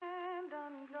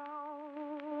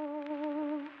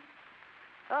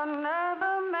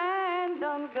Another man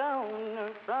done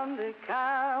gone from the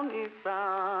county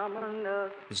from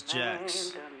another. It's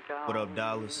Jax. man done What up, gone.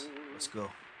 Dallas? Let's go.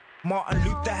 Martin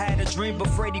Luther had a dream, but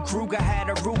Freddy Krueger had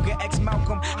a Ruger.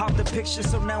 Ex-Malcolm out the picture,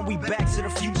 so now we back to the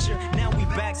future. Now we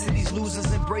back to these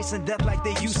losers embracing death like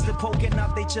they used to, poking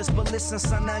out they chest. But listen,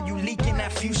 son, now you leaking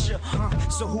that future.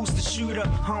 So who's the shooter?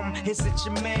 Is it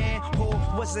your man? Or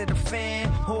was it a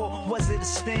fan? Or was it a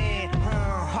stand?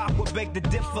 Pac would beg to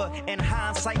differ. In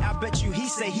hindsight, I bet you he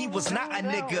say he was not a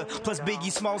nigga. Plus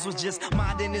Biggie Smalls was just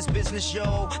minding his business,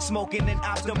 yo. Smoking an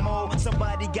Optimo.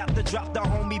 Somebody got to drop the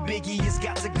homie Biggie has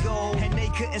got to go. And they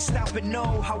couldn't stop it, no.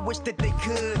 I wish that they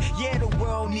could. Yeah, the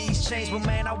world needs change, but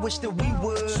man, I wish that we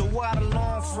would. So why the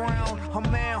long frown? A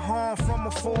man harmed from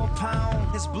a 4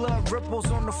 pound. His blood ripples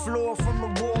on the floor from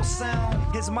the wall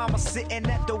sound. His mama sitting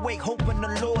at the wake, hoping the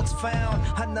Lord's found.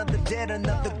 Another dead,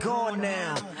 another gone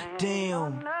now.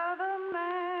 Damn. Another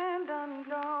man done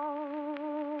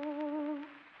gone.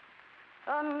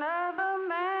 Another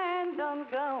man done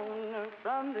gone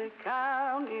from the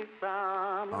county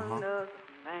from another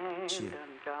man done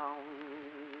gone.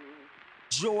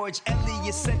 George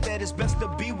Eliot said that it's best to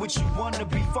be what you wanna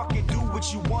be. Fucking do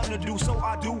what you wanna do, so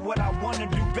I do what I wanna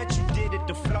do. Bet you did it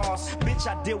to floss. Bitch,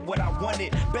 I did what I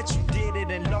wanted. Bet you did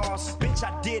it and lost. Bitch,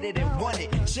 I did it and won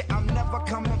it. Shit, I'm never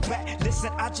coming back.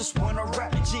 Listen, I just wanna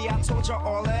rap. Gee, I told you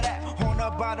all of that. On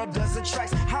about a dozen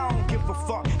tracks. I don't give a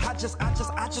fuck. I just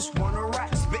wanna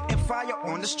rap. Spitting fire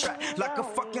on this track like a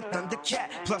fucking Thundercat.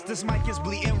 Plus this mic is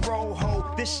bleeding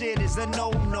rojo. This shit is a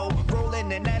no-no.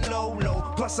 Rolling in that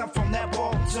low-low. Plus I'm from that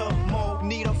Baltimore.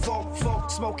 Need a folk,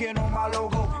 smoking on my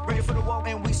logo. Ready for the woe,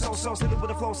 and we so silly with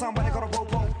the flow. Somebody got a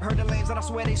ropo. Heard the lames, and I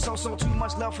swear they so too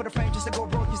much love for the fame just to go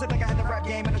broke. You said think I had the rap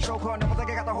game in the chokehold. Never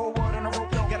think I got the whole world in a rope.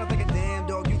 Gotta think of damn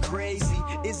dog, you crazy.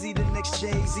 Is he the next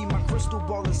Jay-Z? My crystal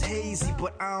ball is hazy,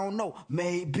 but I don't know,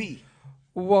 maybe.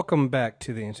 Welcome back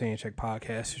to the Insane Check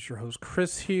podcast. It's your host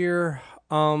Chris here.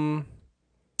 So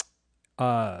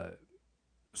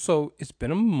it's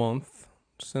been a month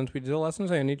since we did the last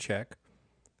Insanity Check.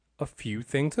 A few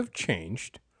things have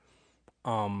changed.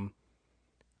 I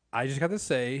just got to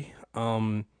say,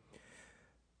 the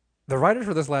writers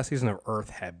for this last season of Earth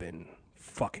have been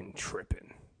fucking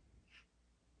tripping.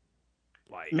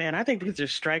 Like, Man, I think these are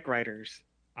strike writers.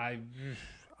 I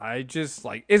just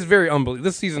like it's very unbelievable.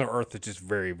 This season of Earth is just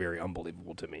very, very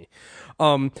unbelievable to me.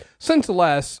 Since the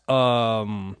last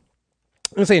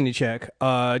Insanity Check,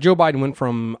 Joe Biden went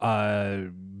from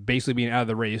basically being out of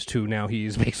the race to now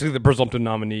he's basically the presumptive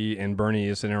nominee, and Bernie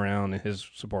is sitting around and his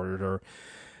supporters are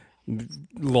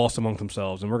lost among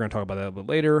themselves, and we're going to talk about that a bit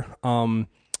later.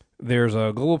 There's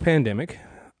a global pandemic,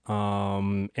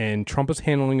 and Trump is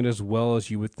handling it as well as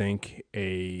you would think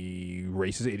a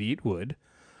racist idiot would.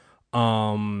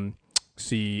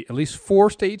 See, at least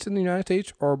 4 states in the United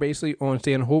States are basically on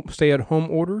stay-at-home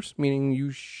orders, meaning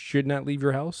you should not leave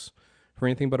your house for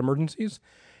anything but emergencies.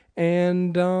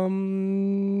 And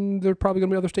there are probably going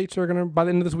to be other states that are going to, by the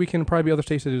end of this weekend, probably be other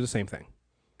states that do the same thing.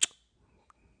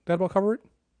 That about cover it?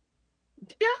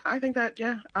 Yeah, I think that,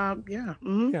 yeah.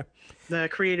 Mm-hmm. Yeah. The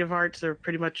creative arts are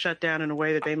pretty much shut down in a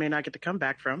way that they may not get to come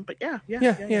back from. But yeah. I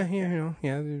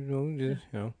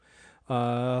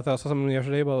thought I saw something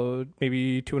yesterday about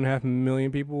maybe 2.5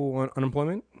 million people on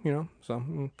unemployment,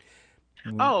 so.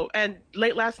 Oh, and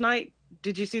late last night,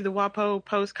 did you see the WAPO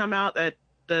post come out that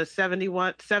the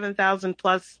 7,000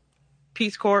 plus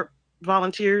Peace Corps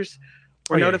volunteers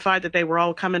were notified that they were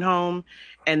all coming home?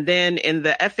 And then in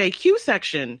the FAQ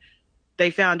section, they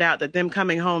found out that them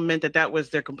coming home meant that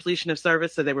was their completion of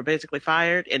service. So they were basically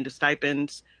fired into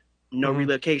stipends, no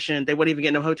relocation. They wouldn't even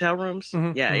get no hotel rooms.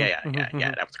 Yeah.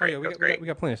 That was great. We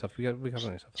got plenty of stuff. We got plenty of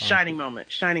stuff. Shining moment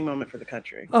for the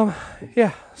country.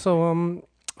 Yeah. So,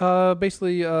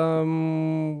 basically, I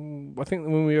think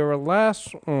when we were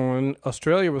last on,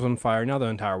 Australia was on fire. Now the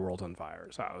entire world's on fire.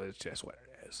 So it's just what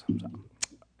it is. So,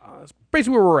 it's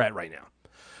basically where we're at right now.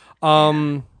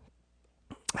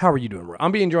 How are you doing, Ro?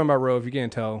 I'm being joined by Ro, if you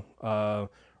can't tell.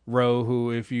 Ro,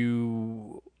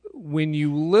 who, when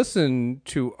you listen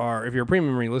to if you're a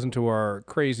premium member, you listen to our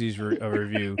Crazies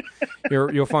review,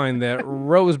 you'll find that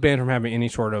Ro is banned from having any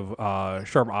sort of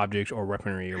sharp objects or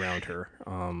weaponry around her.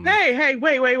 Hey,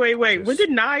 wait. When did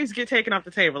knives get taken off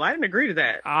the table? I didn't agree to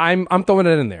that. I'm throwing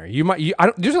that in there.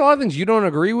 There's a lot of things you don't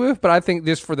agree with, but I think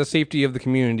just for the safety of the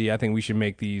community, I think we should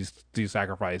make these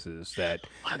sacrifices that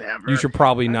Whatever. You should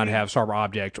probably not have sharp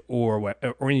objects or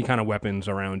any kind of weapons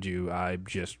around you. I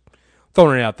just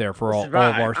throwing it out there for all of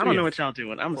our. I don't know what y'all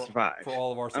doing. I'm gonna survive. For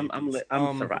all of our safeties.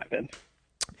 I'm surviving.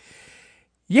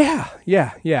 Yeah.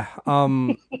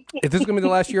 if this is gonna be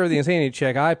the last year of the insanity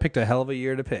check, I picked a hell of a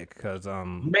year to pick because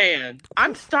man,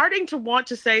 I'm starting to want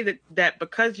to say that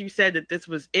because you said that this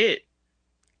was it,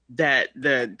 that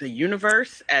the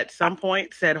universe at some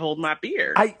point said, "Hold my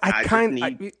beer."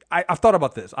 I've thought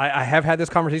about this. I have had this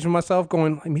conversation with myself,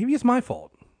 going, like, maybe it's my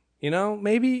fault. You know,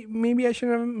 maybe I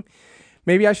shouldn't have.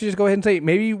 Maybe I should just go ahead and say,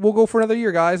 maybe we'll go for another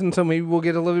year, guys, and so maybe we'll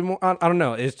get a little bit more. I don't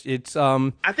know. It's.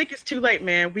 I think it's too late,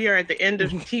 man. We are at the end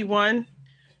of T1,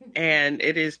 and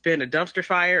it has been a dumpster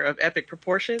fire of epic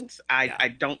proportions.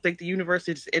 I don't think the universe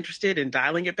is interested in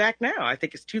dialing it back now. I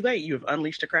think it's too late. You have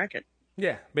unleashed a kraken.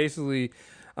 Yeah, basically.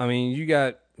 I mean, you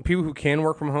got people who can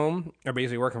work from home are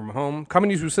basically working from home.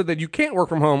 Companies who said that you can't work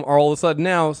from home are all of a sudden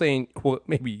now saying, well,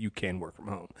 maybe you can work from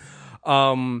home.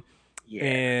 Yeah.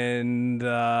 And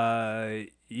I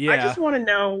just want to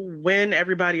know when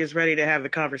everybody is ready to have the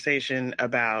conversation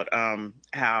about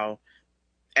how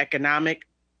economic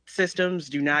systems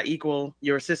do not equal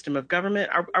your system of government.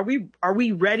 Are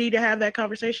we ready to have that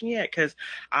conversation yet? Because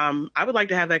I would like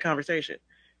to have that conversation.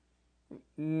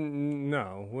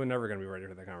 No, we're never going to be ready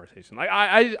for that conversation. Like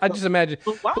I just imagine.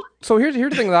 Wow. So here's the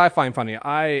thing that I find funny.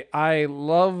 I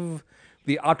love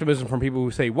the optimism from people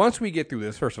who say, once we get through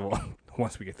this, first of all,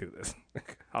 once we get through this,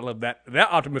 I love that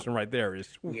optimism right there. Is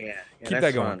keep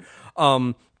that going.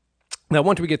 Fun. Now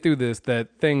once we get through this,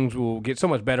 that things will get so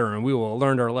much better and we will have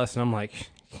learned our lesson. I'm like,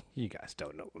 you guys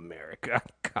don't know America.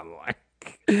 Come on.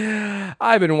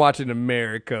 I've been watching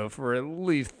America for at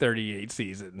least 38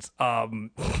 seasons.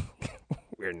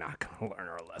 We're not going to learn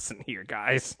our lesson here,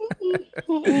 guys.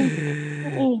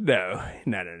 No.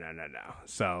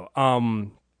 So,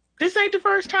 this ain't the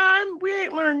first time. We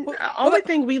ain't learned. Only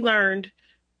thing we learned,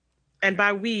 and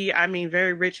by we, I mean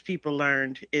very rich people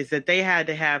learned, is that they had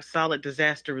to have solid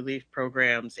disaster relief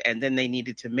programs, and then they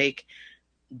needed to make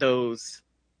those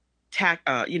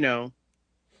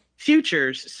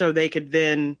futures so they could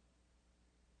then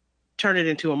turn it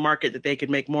into a market that they could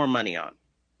make more money on.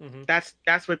 Mm-hmm.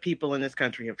 That's what people in this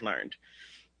country have learned.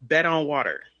 Bet on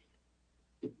water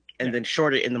and then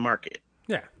short it in the market.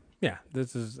 Yeah.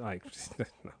 This is like, no,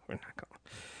 we're not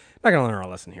gonna learn our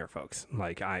lesson here, folks.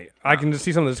 Like I can just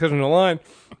see some of the discussion on the line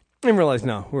and realize,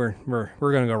 no, we're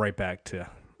gonna go right back to.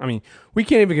 I mean, we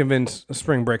can't even convince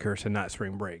spring breakers to not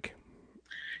spring break.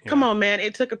 Come on, man.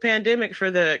 It took a pandemic for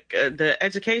the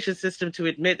education system to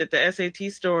admit that the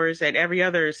SAT scores and every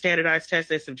other standardized test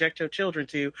they subject your children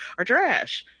to are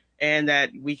trash and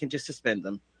that we can just suspend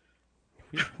them.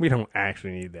 We don't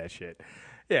actually need that shit.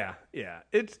 Yeah.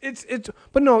 It's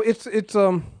but no, it's I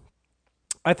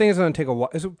think it's going to take a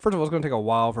while. First of all, it's going to take a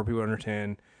while for people to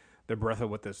understand the breadth of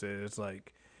what this is.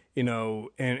 Like, you know,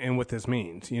 and what this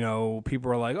means. You know,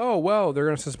 people are like, oh, well, they're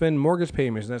going to suspend mortgage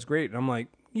payments. And that's great. And I'm like,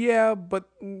 yeah, but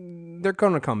they're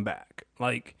going to come back.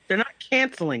 Like, they're not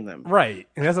canceling them. Right.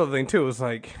 And that's the other thing, too. It's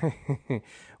like,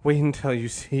 wait until you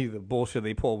see the bullshit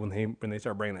they pull when they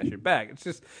start bringing that shit back.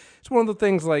 It's one of the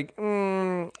things like,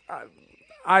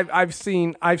 I've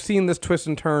seen this twist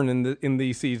and turn in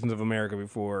these seasons of America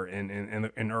before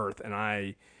in Earth.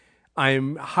 And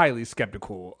I'm highly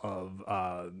skeptical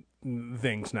of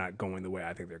things not going the way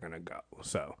I think they're going to go.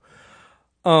 So,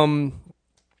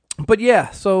 but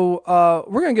yeah, so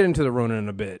we're going to get into the Rona in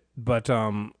a bit. But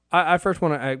I first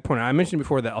want to point out, I mentioned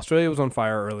before that Australia was on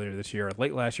fire earlier this year,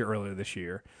 late last year, earlier this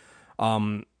year.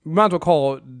 We might as well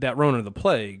call that Rona the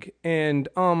plague. And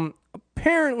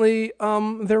apparently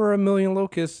there were 1 million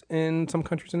locusts in some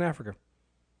countries in Africa.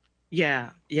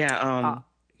 Yeah. Yeah.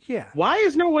 Why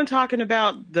is no one talking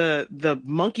about the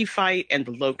monkey fight and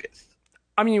the locusts?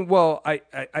 I mean, well, I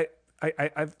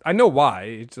know why.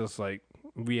 It's just like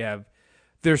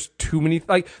there's too many.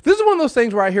 Like, this is one of those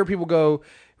things where I hear people go,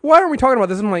 "Why aren't we talking about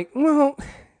this?" I'm like, well,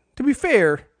 to be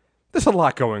fair, there's a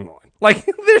lot going on. Like,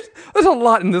 there's a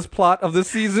lot in this plot of this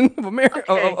season of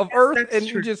America, of Earth, and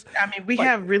true. Just. I mean, we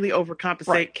have really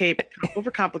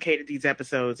overcomplicated these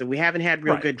episodes, and we haven't had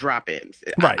real good drop-ins.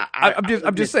 Right.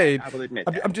 I'm just saying. I will admit.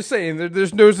 I'm just saying.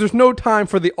 There's no time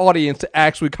for the audience to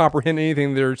actually comprehend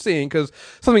anything they're seeing because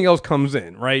something else comes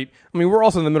in. Right. I mean, we're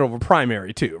also in the middle of a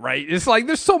primary too. Right. It's like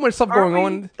there's so much stuff going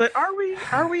on. But are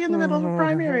we in the middle of a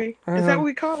primary? Is that what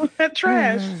we call that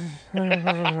trash?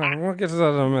 We'll get to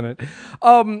that in a minute.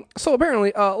 So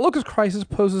apparently, locust crisis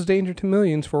poses danger to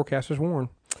millions, forecasters warn.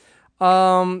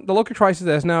 The locust crisis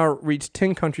that has now reached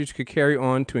 10 countries could carry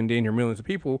on to endanger millions of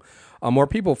people. More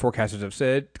people, forecasters have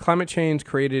said. Climate change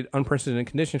created unprecedented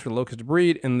conditions for the locust to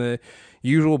breed in the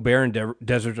usual barren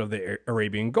deserts of the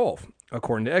Arabian Gulf,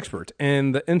 according to experts.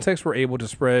 And the insects were able to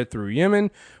spread through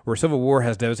Yemen, where civil war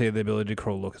has devastated the ability to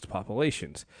grow locust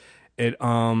populations. It's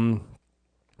a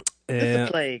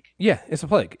plague. Yeah, it's a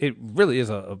plague. It really is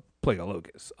a plague of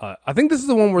locusts. I think this is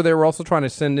the one where they were also trying to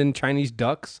send in Chinese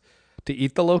ducks to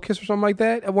eat the locusts or something like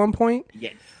that at one point.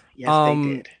 Yes, they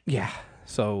did. Yeah.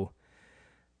 So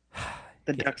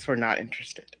the ducks were not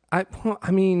interested. I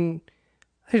mean,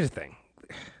 here's the thing.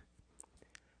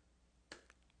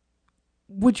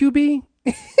 Would you be?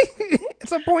 At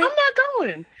some point, I'm not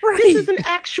going. Right. This is an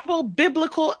actual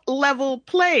biblical level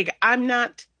plague. I'm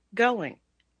not going.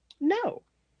 No.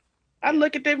 I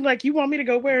look at them like, you want me to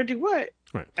go where and do what?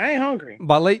 Right. I ain't hungry.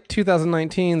 By late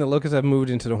 2019, the locusts have moved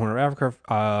into the Horn of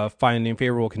Africa, finding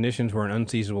favorable conditions where an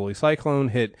unseasonably cyclone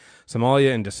hit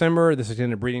Somalia in December. This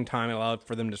extended breeding time allowed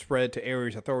for them to spread to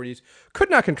areas authorities could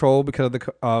not control because of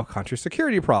the country's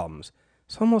security problems.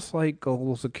 It's almost like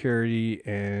global security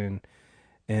and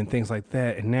things like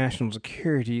that, and national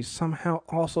security somehow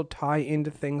also tie into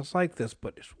things like this,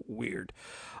 but it's weird.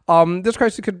 This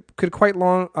crisis could be quite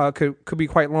long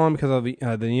because of the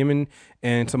Yemen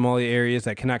and Somalia areas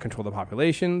that cannot control the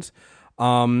populations.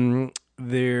 And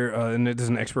this is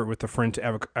an expert with the French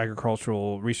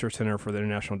Agricultural Research Center for the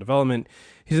International Development.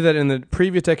 He said that in the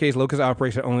previous decades, locust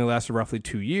outbreaks had only lasted roughly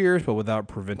 2 years, but without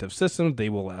preventive systems, they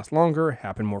will last longer,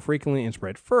 happen more frequently, and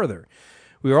spread further.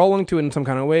 We are all linked to it in some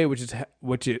kind of way, what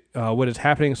is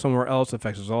happening somewhere else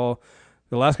affects us all.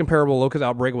 The last comparable locust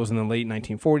outbreak was in the late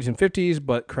 1940s and 50s,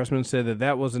 but Cressman said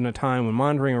that was in a time when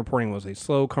monitoring and reporting was a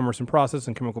slow, cumbersome process,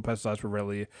 and chemical pesticides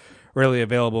were rarely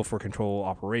available for control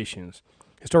operations.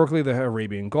 Historically, the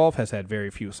Arabian Gulf has had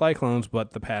very few cyclones,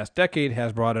 but the past decade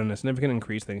has brought in a significant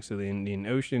increase thanks to the Indian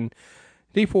Ocean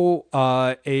dipole,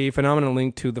 a phenomenon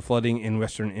linked to the flooding in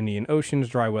western Indian Oceans,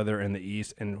 dry weather in the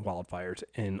east, and wildfires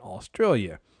in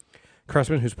Australia.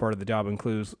 Cressman, whose part of the job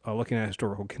includes looking at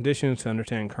historical conditions to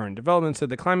understand current developments, said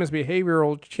the climate's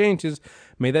behavioral changes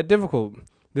made that difficult.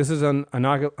 This is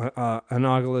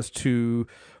analogous to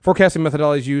forecasting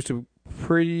methodologies used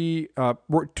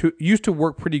to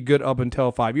work pretty good up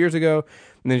until 5 years ago,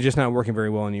 and they're just not working very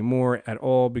well anymore at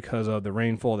all because of the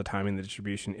rainfall, the timing, the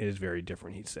distribution is very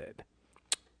different, he said.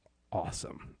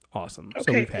 Awesome.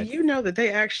 Okay, so you know that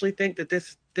they actually think that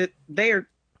they are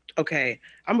okay.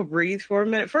 I'm gonna breathe for a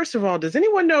minute. First of all, does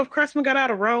anyone know if Cressman got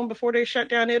out of Rome before they shut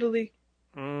down Italy?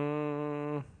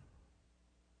 Because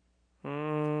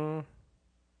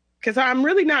I'm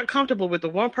really not comfortable with the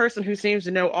one person who seems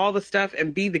to know all the stuff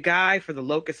and be the guy for the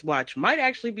Locust Watch might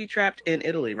actually be trapped in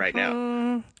Italy right now.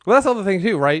 Well, that's the other thing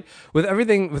too, right? With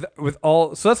everything, with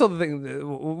all, so that's the other thing.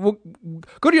 We'll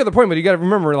go to your other point, but you got to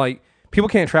remember, like, people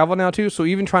can't travel now too, so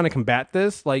even trying to combat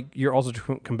this, like, you're also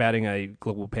combating a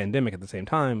global pandemic at the same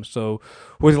time. So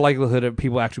what's the likelihood of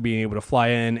people actually being able to fly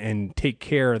in and take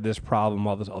care of this problem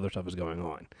while this other stuff is going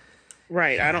on?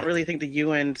 Right. I don't really think the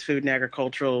UN's Food and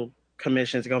Agricultural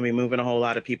Commission is going to be moving a whole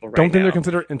lot of people right now. Don't think they're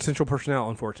considered essential personnel,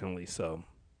 unfortunately. So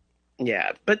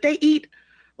yeah, but they eat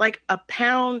like a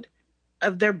pound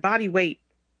of their body weight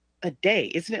a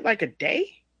day. Isn't it like a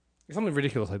day? Something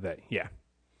ridiculous like that. Yeah.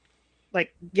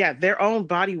 Like, yeah, their own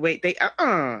body weight. They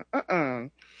I'm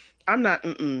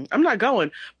not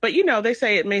going. But you know, they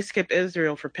say it may skip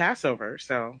Israel for Passover,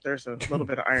 so there's a little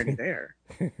bit of irony there.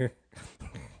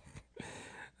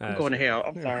 I'm going to hell.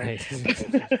 I'm sorry.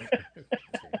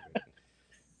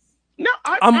 No,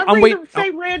 I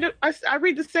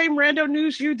read the same random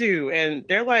news you do, and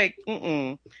they're like,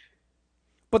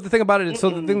 But the thing about it is, so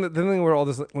the thing where all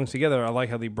this links together, I like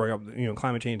how they bring up,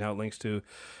 climate change, how it links to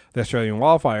the Australian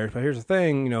wildfires. But here's the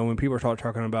thing, when people are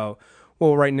talking about,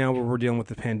 well, right now we're dealing with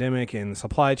the pandemic and the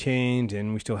supply chain,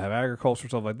 and we still have agriculture,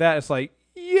 stuff like that. It's like,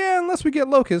 yeah, unless we get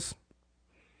locusts.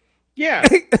 Yeah.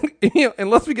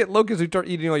 Unless we get locusts who start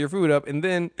eating all your food up, and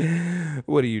then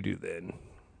what do you do then?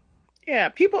 Yeah,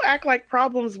 people act like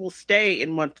problems will stay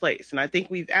in one place, and I think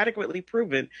we've adequately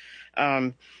proven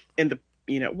in the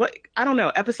I don't know,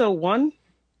 episode 1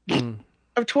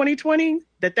 of 2020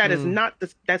 that is not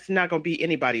that's not going to be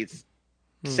anybody's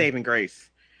saving grace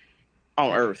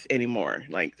on Earth anymore.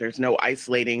 Like, there's no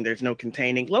isolating, there's no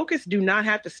containing. Locusts do not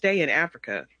have to stay in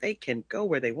Africa. They can go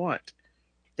where they want.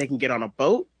 They can get on a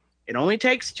boat. It only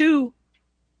takes 2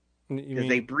 because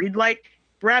they breed like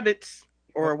rabbits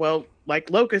or like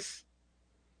locusts.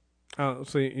 Oh,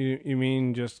 so you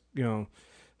mean just calling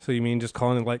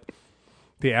it like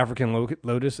the African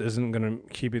lotus isn't going to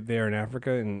keep it there in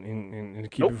Africa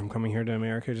and keep it from coming here to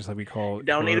America, just like we call it.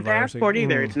 Don't need a passport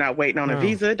either. It's not waiting on a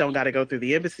visa. Don't got to go through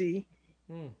the embassy.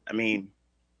 I mean,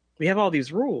 we have all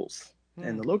these rules,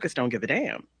 and the locusts don't give a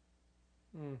damn.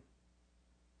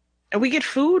 And we get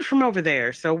food from over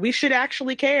there, so we should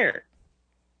actually care.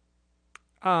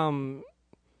 But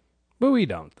we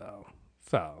don't, though.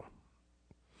 So.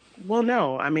 Well,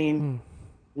 no. I mean,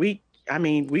 we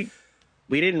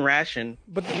We didn't ration.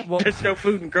 But there's no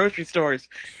food in grocery stores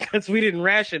because we didn't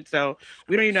ration. So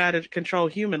we don't even know how to control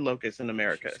human locusts in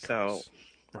America. So,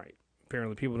 right.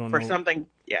 Apparently, people don't for know. something.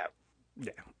 Yeah.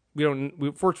 We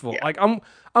don't. First of all, like I'm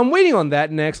waiting on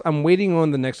that next. I'm waiting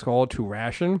on the next call to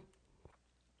ration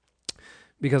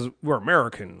because we're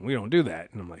American. We don't do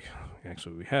that. And I'm like,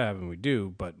 actually, we have and we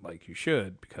do, but like you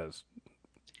should because,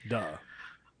 duh.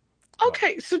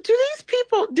 Okay, so do these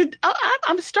people?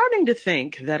 I'm starting to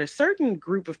think that a certain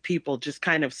group of people just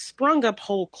kind of sprung up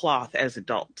whole cloth as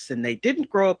adults, and they didn't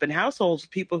grow up in households with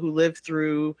people who lived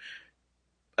through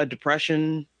a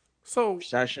depression,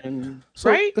 recession.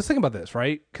 Right? Let's think about this,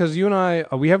 right? Because you and I,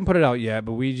 we haven't put it out yet,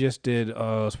 but we just did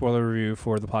a spoiler review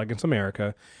for The Plot Against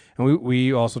America, and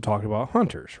we also talked about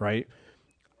hunters, right?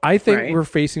 I think we're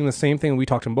facing the same thing. We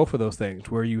talked in both of those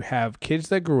things, where you have kids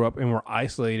that grew up and were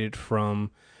isolated from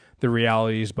the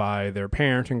realities by their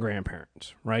parents and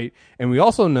grandparents, right? And we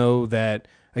also know that,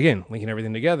 again, linking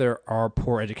everything together, our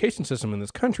poor education system in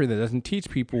this country that doesn't teach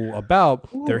people about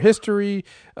their history,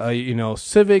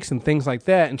 civics and things like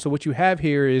that. And so what you have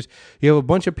here is you have a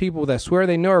bunch of people that swear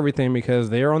they know everything because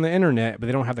they are on the internet, but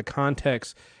they don't have the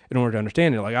context in order to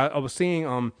understand it. Like I was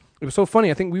seeing, it was so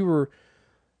funny. I think you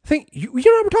and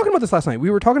I were talking about this last night. We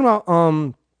were talking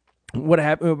about, what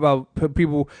happened about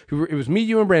people it was me,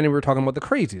 you, and Brandon. We were talking about the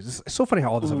crazies. It's so funny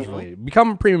how all this stuff is related.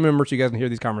 Become a premium member so you guys can hear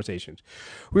these conversations.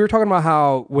 We were talking about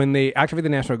how when they activate the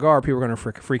National Guard, people were going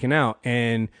to freaking out.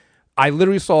 And I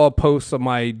literally saw a post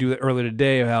somebody do that earlier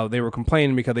today of how they were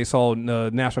complaining because they saw the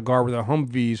National Guard with their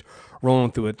Humvees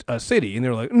rolling through a city. And they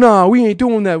were like, no, we ain't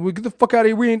doing that. We get the fuck out of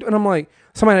here. We ain't. And I'm like,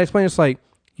 somebody had explained, it's like,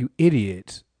 you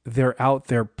idiots. They're out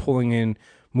there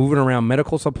moving around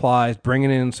medical supplies, bringing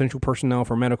in essential personnel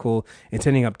for medical, and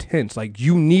setting up tents. Like,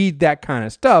 you need that kind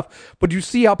of stuff. But you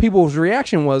see how people's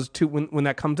reaction was to when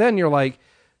that comes in. You're like,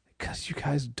 because you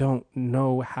guys don't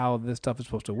know how this stuff is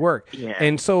supposed to work. Yeah.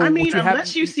 And so, I mean,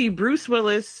 unless you see Bruce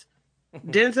Willis,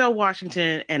 Denzel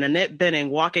Washington, and Annette Bening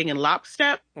walking in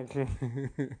lockstep in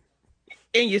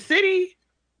your city,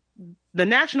 the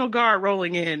National Guard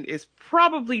rolling in is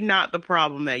probably not the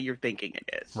problem that you're thinking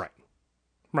it is. Right.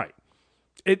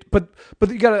 But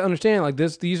you got to understand, like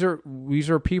this. These are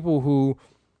people who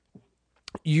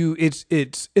it's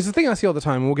the thing I see all the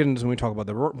time. And we'll get into this when we talk about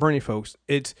the Bernie folks.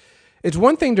 It's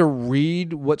one thing to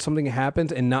read what something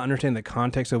happens and not understand the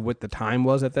context of what the time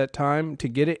was at that time to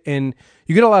get it. And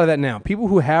you get a lot of that now. People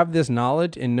who have this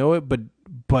knowledge and know it,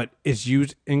 but it's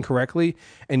used incorrectly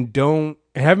and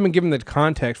haven't been given the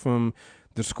context from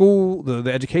the school,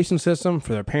 the education system,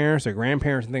 for their parents, their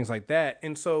grandparents, and things like that.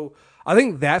 And so I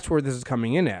think that's where this is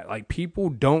coming in at. Like, people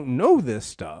don't know this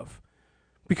stuff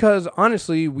because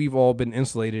honestly, we've all been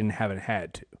insulated and haven't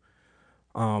had to.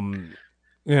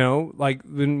 Like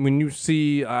when you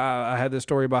see, I had this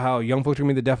story about how young folks are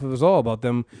going to be the death of us all, about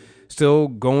them still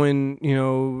going,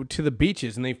 to the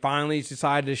beaches, and they finally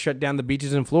decided to shut down the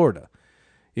beaches in Florida,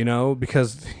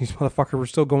 because these motherfuckers were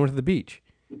still going to the beach.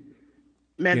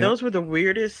 Man, those were the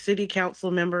weirdest city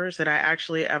council members that I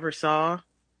actually ever saw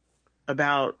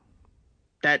about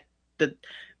that.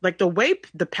 The way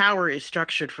the power is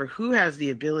structured for who has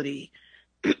the ability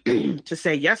to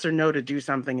say yes or no to do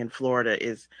something in Florida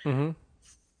is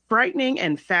frightening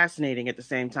and fascinating at the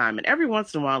same time. And every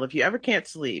once in a while, if you ever can't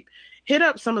sleep, hit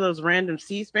up some of those random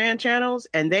C-SPAN channels,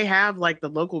 and they have like the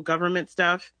local government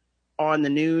stuff on the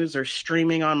news or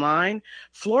streaming online.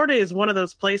 Florida is one of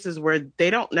those places where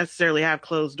they don't necessarily have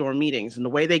closed door meetings. And the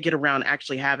way they get around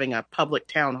actually having a public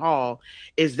town hall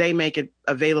is they make it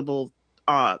available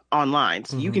online.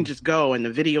 So you can just go and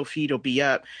the video feed will be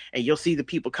up and you'll see the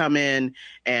people come in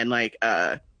and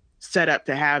set up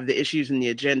to have the issues and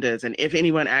the agendas. And if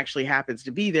anyone actually happens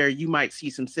to be there, you might see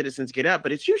some citizens get up,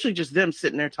 but it's usually just them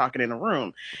sitting there talking in a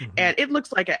room. And it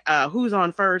looks like who's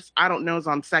on first, I don't know, is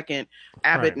on second,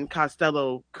 Abbott and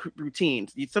Costello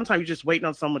routines. Sometimes you're just waiting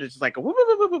on someone to just like, whoop,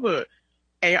 whoop, whoop, whoop, whoop.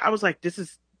 And I was like, this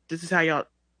is how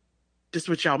this is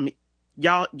what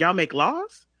y'all make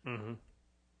laws?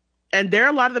 And there are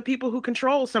a lot of the people who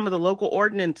control some of the local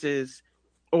ordinances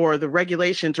or the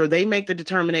regulations, or they make the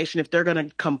determination if they're going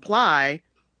to comply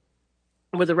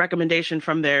with a recommendation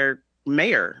from their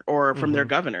mayor or from their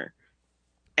governor.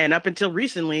 And up until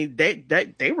recently, they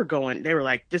were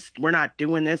like, we're not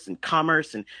doing this, and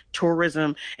commerce and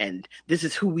tourism, and this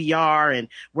is who we are, and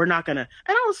we're not gonna.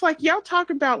 And I was like, y'all talk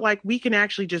about like we can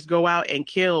actually just go out and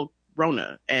kill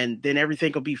Rona, and then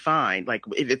everything will be fine. Like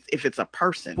if it's a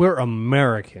person, we're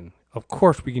American. Of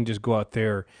course, we can just go out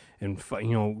there and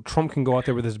Trump can go out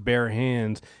there with his bare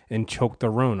hands and choke the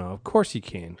Rona. Of course he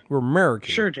can. We're American.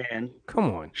 Sure, Jan.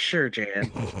 Come on. Sure,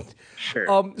 Jan.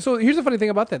 Sure. So here's the funny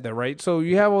thing about that, though, right? So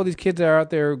you have all these kids that are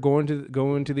out there going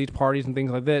to these parties and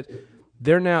things like that.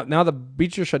 They're now the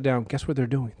beaches are shut down. Guess what they're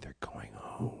doing? They're going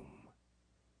home.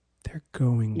 They're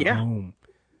going home.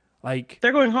 Like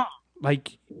they're going home.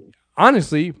 Like,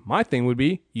 honestly, my thing would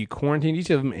be you quarantine each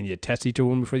of them and you test each of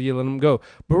them before you let them go.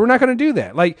 But we're not going to do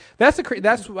that. Like that's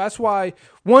why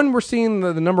we're seeing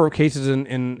the number of cases in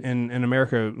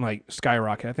America like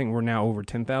skyrocket. I think we're now over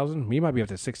 10,000. We might be up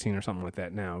to 16 or something like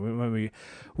that now.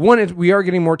 We are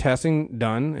getting more testing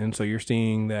done, and so you're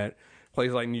seeing that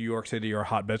places like New York City are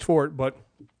hotbeds for it. But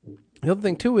the other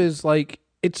thing too is like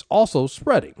it's also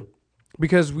spreading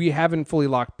because we haven't fully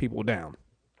locked people down.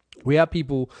 We have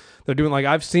people that are doing, like,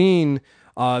 I've seen,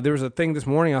 there was a thing this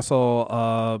morning I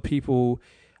saw people,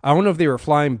 I don't know if they were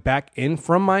flying back in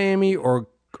from Miami or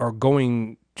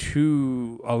going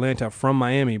to Atlanta from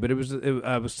Miami, but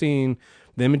I was seeing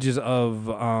the images of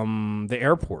the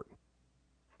airport.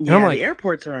 And yeah, I'm like, the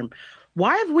airports are,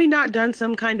 why have we not done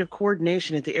some kind of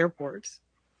coordination at the airports?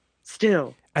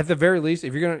 Still. At the very least,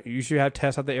 you should have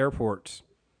tests at the airports.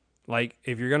 Like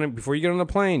if you're gonna before you get on the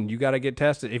plane, you got to get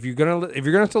tested. If you're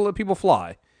gonna still let people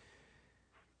fly,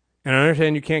 and I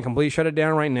understand you can't completely shut it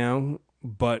down right now,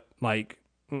 but like,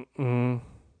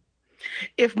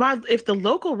 if the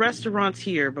local restaurants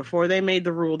here before they made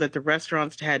the rule that the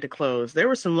restaurants had to close, there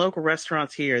were some local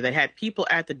restaurants here that had people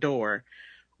at the door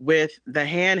with the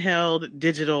handheld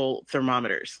digital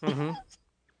thermometers. Mm-hmm.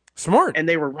 Smart, and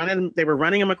they were running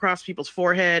them across people's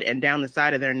forehead and down the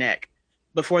side of their neck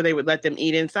before they would let them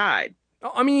eat inside.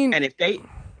 I mean, and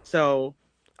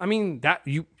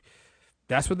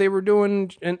that's what they were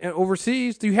doing and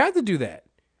overseas. You had to do that.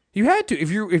 You had to.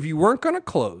 If you weren't going to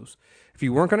close, if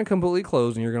you weren't going to completely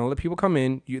close and you're going to let people come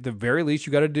in, at the very least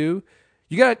you got to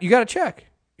check.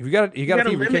 If you got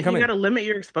to limit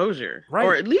your exposure, right?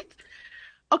 Or at least.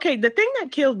 Okay, the thing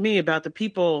that killed me about the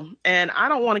people, and I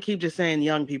don't want to keep just saying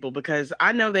young people because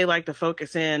I know they like to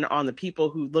focus in on the people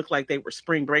who look like they were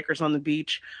spring breakers on the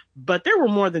beach, but there were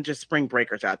more than just spring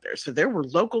breakers out there. So there were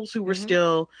locals who were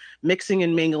still mixing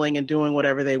and mingling and doing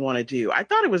whatever they want to do. I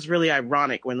thought it was really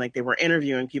ironic when like they were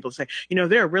interviewing people say,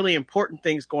 there are really important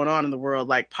things going on in the world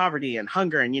like poverty and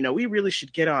hunger, and we really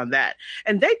should get on that.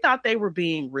 And they thought they were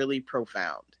being really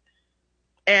profound.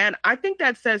 And I think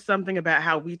that says something about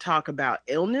how we talk about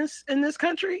illness in this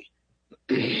country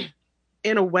in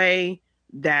a way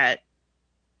that,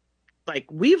 like,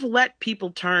 we've let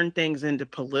people turn things into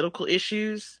political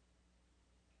issues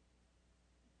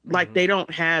like they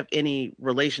don't have any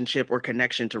relationship or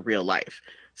connection to real life.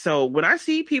 So when I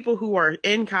see people who are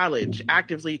in college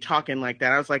actively talking like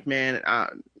that, I was like, man,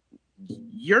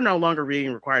 you're no longer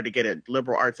being required to get a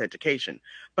liberal arts education.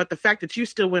 But the fact that you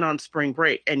still went on spring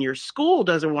break and your school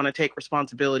doesn't want to take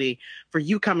responsibility for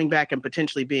you coming back and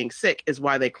potentially being sick is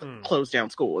why they closed down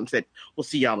school and said, we'll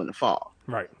see y'all in the fall.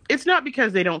 Right. It's not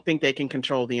because they don't think they can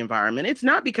control the environment. It's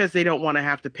not because they don't want to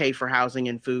have to pay for housing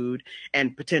and food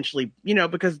and potentially,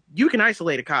 because you can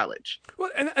isolate a college.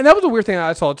 Well, and that was a weird thing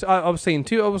I saw. I was saying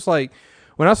too, I was like,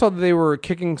 when I saw that they were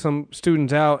kicking some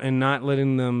students out and not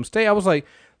letting them stay, I was like,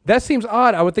 that seems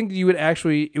odd. I would think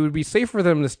that it would be safer for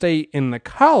them to stay in the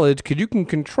college because you can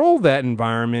control that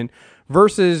environment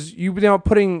versus you now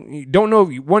you don't know,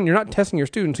 one, you're not testing your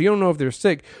students, so you don't know if they're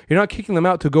sick. You're not kicking them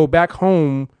out to go back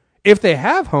home if they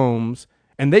have homes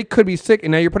and they could be sick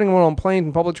and now you're putting them on planes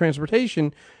and public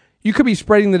transportation. You could be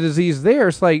spreading the disease there.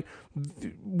 It's like,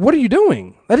 what are you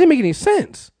doing? That didn't make any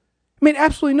sense. It made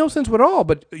absolutely no sense at all,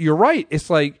 but you're right. It's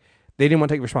like they didn't want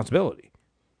to take responsibility.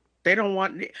 They don't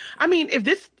want. I mean, if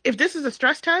this is a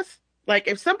stress test, like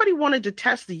if somebody wanted to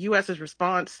test the U.S.'s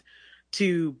response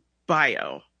to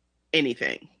bio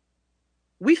anything,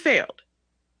 we failed.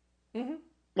 Mm-hmm.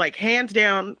 Like hands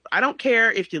down. I don't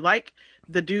care if you like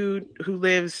the dude who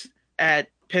lives at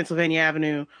Pennsylvania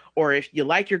Avenue, or if you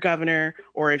like your governor,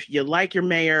 or if you like your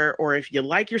mayor, or if you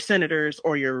like your senators,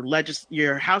 or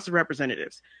your House of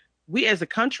Representatives. We as a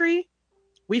country.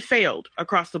 We failed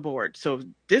across the board. So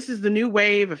this is the new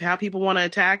wave of how people want to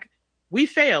attack. We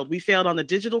failed. We failed on the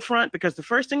digital front because the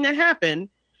first thing that happened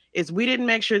is we didn't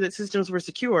make sure that systems were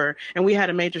secure, and we had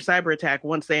a major cyber attack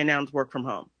once they announced work from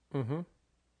home.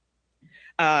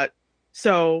 Mm-hmm.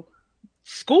 So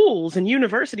schools and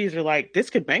universities are like, this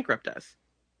could bankrupt us.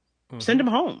 Mm-hmm. Send them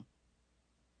home.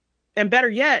 And better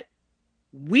yet,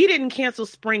 we didn't cancel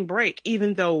spring break,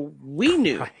 even though we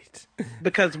knew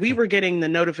because we were getting the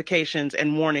notifications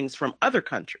and warnings from other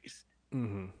countries.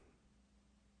 Mm-hmm.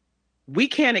 we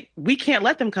can't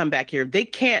let them come back here.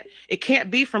 It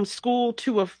can't be from school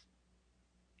to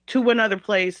another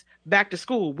place back to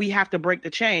school. We have to break the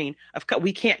chain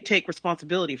we can't take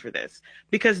responsibility for this,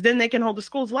 because then they can hold the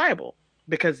schools liable,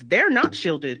 because they're not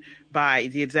shielded by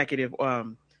the executive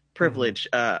privilege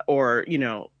or,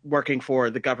 working for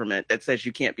the government that says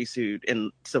you can't be sued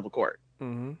in civil court.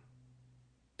 Mm-hmm.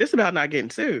 This is about not getting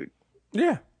sued.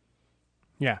 Yeah.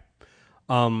 Yeah.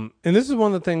 And this is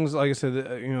one of the things, like I said,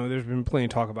 there's been plenty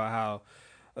of talk about how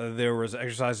there was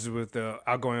exercises with the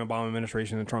outgoing Obama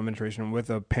administration and the Trump administration with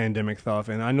the pandemic stuff.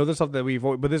 And I know the stuff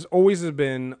that but this always has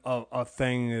been a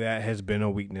thing that has been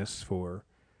a weakness for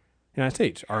the United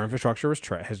States. Our infrastructure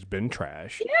has been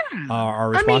trash. Yeah. Our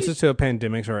responses to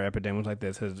pandemics or epidemics like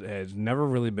this has never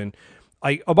really been.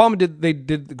 Like Obama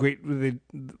did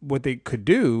what they could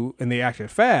do, and they acted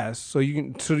fast. So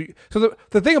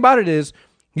the thing about it is,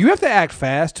 you have to act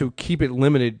fast to keep it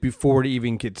limited before it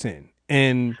even gets in.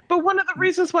 But one of the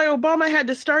reasons why Obama had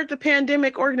to start the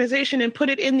pandemic organization and put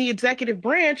it in the executive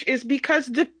branch is because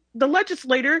the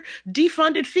legislator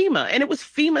defunded FEMA, and it was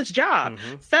FEMA's job,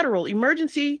 Federal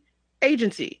Emergency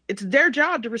Agency. It's their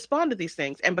job to respond to these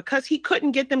things. And because he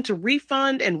couldn't get them to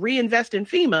refund and reinvest in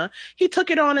FEMA, he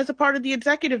took it on as a part of the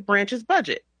executive branch's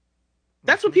budget.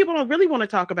 That's what people don't really want to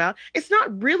talk about. It's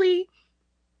not really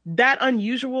that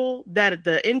unusual that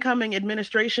the incoming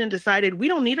administration decided we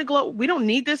don't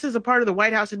need this as a part of the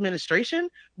White House administration.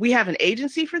 We have an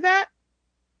agency for that.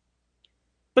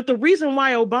 But the reason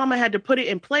why Obama had to put it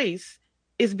in place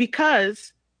is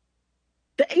because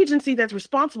the agency that's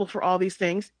responsible for all these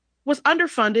things was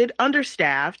underfunded,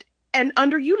 understaffed, and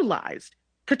underutilized.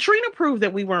 Katrina proved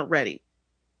that we weren't ready,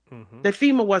 that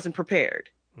FEMA wasn't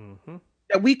prepared.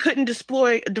 That we couldn't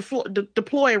deploy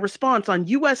a response on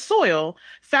U.S. soil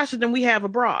faster than we have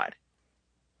abroad.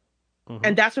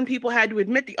 And that's when people had to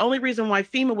admit the only reason why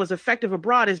FEMA was effective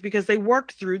abroad is because they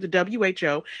worked through the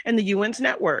WHO and the UN's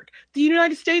network. The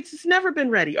United States has never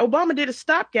been ready. Obama did a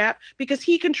stopgap because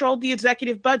he controlled the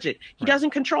executive budget. He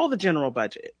doesn't control the general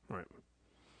budget. Right.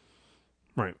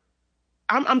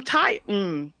 I'm tired.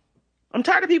 I'm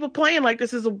tired of people playing like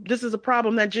this is a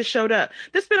problem that just showed up.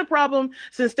 This has been a problem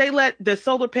since they let the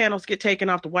solar panels get taken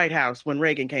off the White House when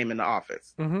Reagan came into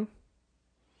office.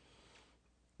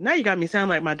 Now you got me sound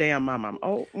like my damn mama.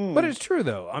 But it's true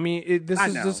though. I mean, this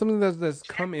is something that's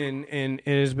come in, and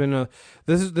it has been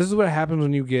this is what happens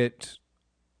when you let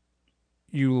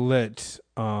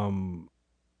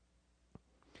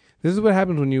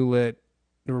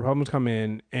the Republicans come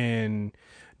in and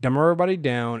dumb everybody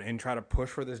down and try to push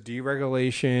for this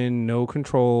deregulation, no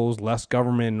controls, less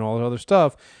government, and all that other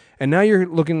stuff. And now you're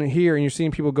looking here and you're seeing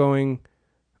people going,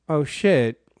 oh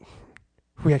shit,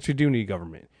 we actually do need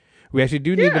government. We actually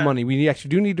do need the money. We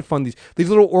actually do need to fund these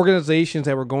little organizations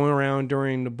that were going around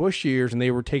during the Bush years, and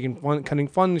they were cutting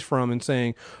funds from and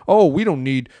saying, "Oh, we don't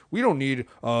need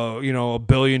 $1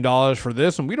 billion for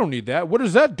this, and we don't need that. What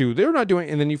does that do? They're not doing."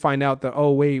 And then you find out that,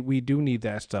 oh wait, we do need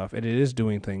that stuff, and it is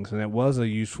doing things, and it was a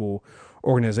useful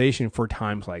organization for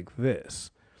times like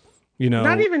this.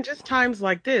 Not even just times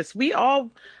like this. We all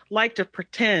like to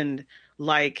pretend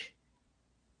like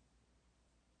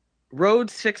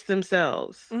roads fix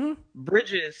themselves,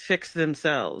 bridges fix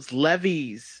themselves,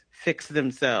 levees fix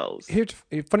themselves. Here's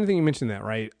a funny thing you mentioned that,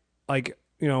 right? Like,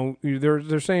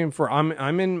 they're saying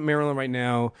I'm in Maryland right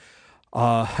now.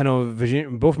 I know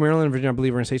both Maryland and Virginia, I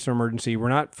believe, are in states of emergency. We're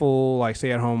not full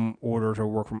stay at home orders or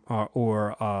work from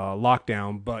or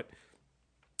lockdown, but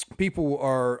people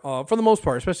are for the most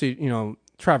part, especially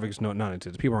traffic's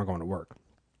non-existent. People aren't going to work.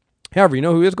 However, you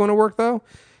know who is going to work though?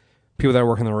 People that are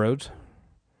working the roads.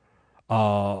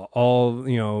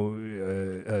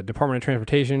 Department of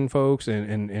Transportation folks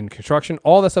and construction,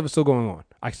 all that stuff is still going on.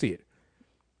 I see it.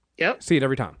 Yep. See it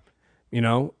every time,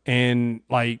 and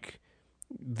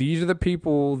these are the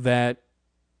people that,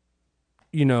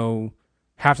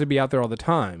 have to be out there all the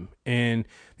time. And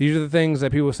these are the things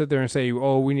that people sit there and say,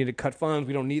 oh, we need to cut funds.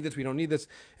 We don't need this. We don't need this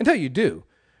until you do.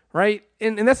 Right.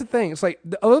 And that's the thing. It's like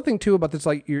the other thing too about this,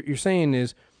 like you're saying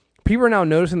is, people are now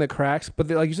noticing the cracks, but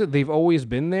like you said, they've always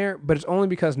been there, but it's only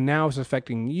because now it's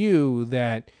affecting you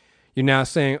that you're now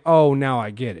saying, oh, now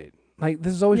I get it. Like,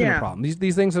 this has always been a problem.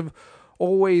 These things have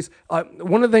always,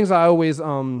 one of the things I always,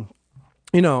 again,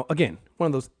 one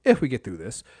of those, if we get through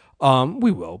this,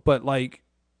 we will, but like,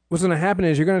 what's going to happen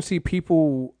is you're going to see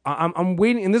people, I'm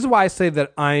waiting, and this is why I say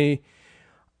that I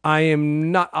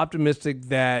am not optimistic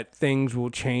that things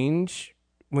will change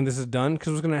when this is done,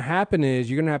 because what's going to happen is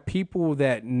you're going to have people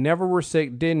that never were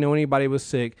sick, didn't know anybody was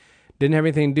sick, didn't have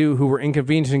anything to do, who were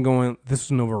inconvenienced and going, this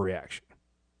is an overreaction.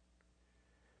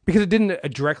 Because it didn't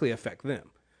directly affect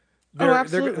them.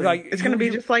 Absolutely. Like, it's going to be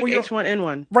just like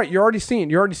H1N1. Right. You're already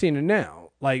seeing it now.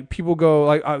 Like people go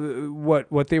like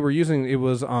what they were using. It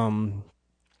was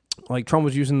like Trump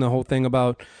was using the whole thing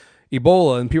about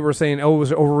Ebola, and people were saying, "Oh, it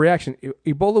was an overreaction."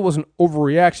 Ebola was an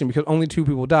overreaction because only 2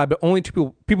 people died, but only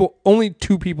two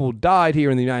people died here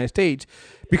in the United States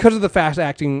because of the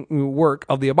fast-acting work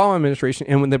of the Obama administration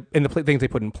and the things they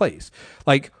put in place.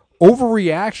 Like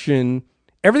overreaction,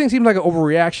 everything seems like an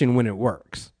overreaction when it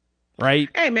works, right?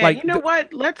 Hey man, like, you know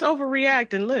what? Let's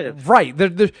overreact and live. Right.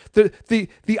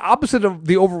 The opposite of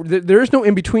the over. There is no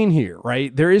in between here,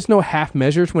 right? There is no half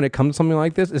measures when it comes to something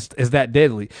like this. Is that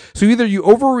deadly? So either you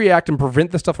overreact and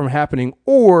prevent the stuff from happening,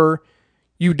 or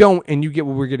you don't, and you get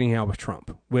what we're getting now with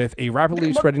Trump, with a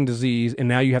rapidly spreading disease, and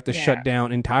now you have to shut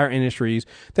down entire industries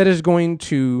that is going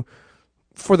to,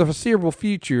 for the foreseeable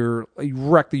future,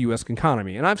 wreck the U.S.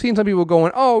 economy. And I've seen some people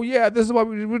going, "Oh yeah, this is what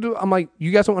we do." I'm like,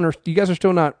 you guys don't understand. You guys are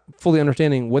still not fully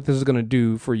understanding what this is going to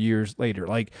do for years later.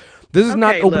 Like, this is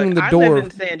not opening the door. I live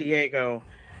in San Diego.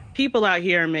 People out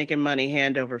here are making money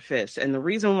hand over fist, and the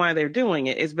reason why they're doing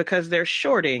it is because they're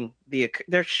shorting the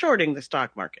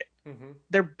stock market. Mm-hmm.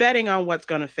 They're betting on what's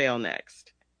going to fail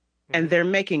next, and they're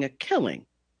making a killing.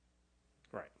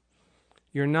 Right.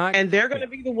 You're not, and they're going to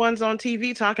be the ones on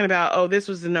TV talking about, "Oh, this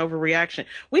was an overreaction."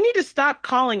 We need to stop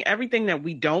calling everything that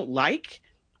we don't like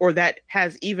or that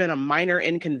has even a minor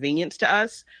inconvenience to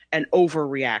us an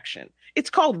overreaction. It's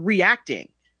called reacting.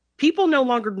 People no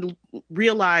longer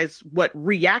realize what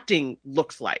reacting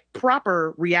looks like,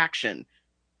 proper reaction,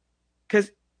 because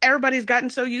everybody's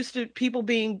gotten so used to people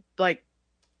being like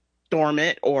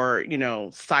dormant or,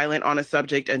 silent on a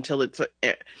subject until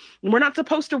we're not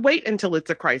supposed to wait until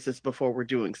it's a crisis before we're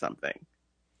doing something.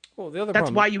 Well, that's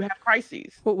problem, why you have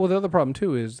crises. Well, the other problem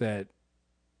too is that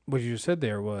what you said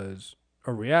there was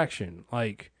a reaction.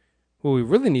 Like, what we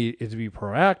really need is to be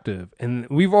proactive, and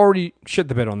we've already shit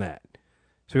the bed on that.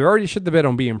 So we already shit the bed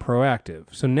on being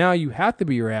proactive. So now you have to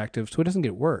be reactive so it doesn't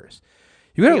get worse.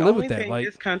 You got to live with that. The only thing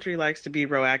this country likes to be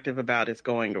proactive about is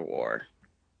going to war.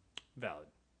 Valid.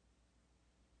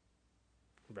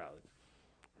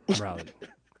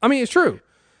 I mean, it's true.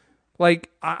 Like,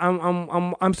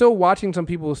 I'm still watching some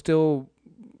people still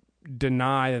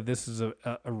deny that this is a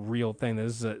real thing.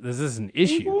 This is an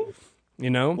issue.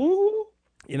 Mm-hmm. Mm-hmm.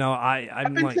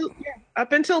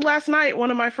 Up until last night,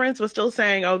 one of my friends was still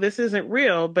saying, "Oh, this isn't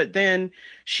real." But then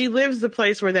she lives the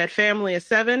place where that family of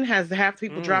 7 has half the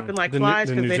people dropping like flies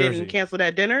because they didn't cancel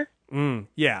that dinner.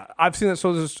 Yeah, I've seen that.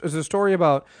 So there's a story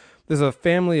about there's a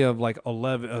family of like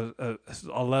 11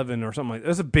 or something like that.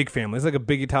 It's a big family. It's like a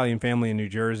big Italian family in New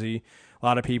Jersey. A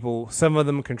lot of people. 7 of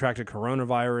them contracted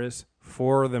coronavirus.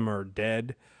 4 of them are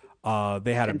dead.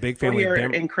 They had a big family. 3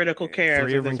 are in critical care.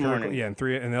 3 are in critical,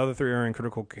 and the other 3 are in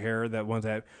critical care. That ones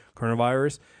had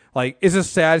coronavirus. Like, it's a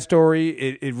sad story.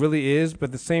 It really is. But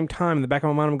at the same time, in the back of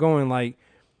my mind, I'm going like,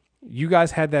 you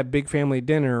guys had that big family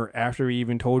dinner after we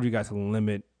even told you guys to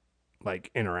limit like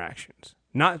interactions.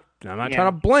 I'm not trying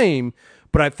to blame,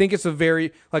 but I think it's a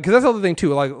very because that's the other thing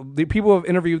too. Like, the people have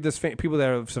interviewed people that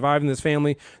have survived in this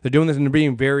family. They're doing this and they're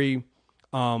being very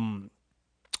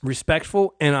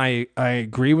respectful, and I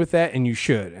agree with that, and you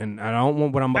should. And I don't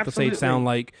want what I'm about to say sound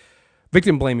like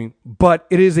victim blaming, but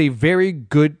it is a very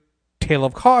good tale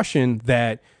of caution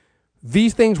that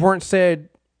these things weren't said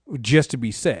just to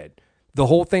be said. The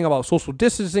whole thing about social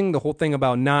distancing, the whole thing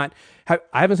about I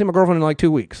haven't seen my girlfriend in like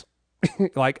 2 weeks.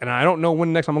 And I don't know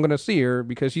when next time I'm going to see her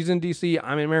because she's in D.C.,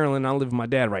 I'm in Maryland, I live with my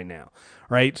dad right now,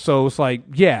 right? So it's like,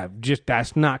 just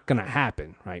that's not going to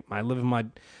happen, right? I live with my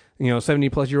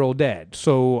 70-plus-year-old dad.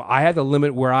 So I have to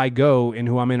limit where I go and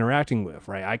who I'm interacting with,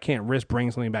 right? I can't risk bringing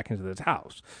something back into this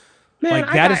house. Man,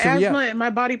 I got asthma and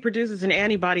my body produces an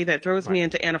antibody that throws me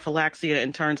into anaphylaxia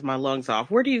and turns my lungs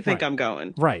off. Where do you think I'm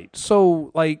going? Right.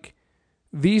 So,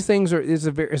 these things is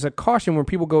a caution where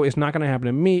people go, it's not going to happen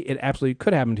to me. It absolutely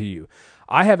could happen to you.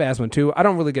 I have asthma too. I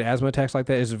don't really get asthma attacks like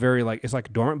that. It's very it's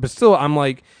like dormant, but still I'm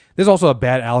like, there's also a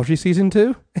bad allergy season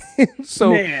too.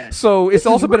 so it's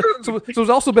also been it's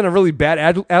also been a really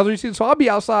bad allergy season. So I'll be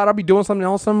outside, I'll be doing something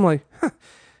else. I'm like,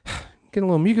 getting a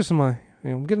little mucus in my,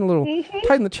 I'm getting a little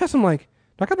tight in the chest. I'm like,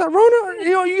 do I got that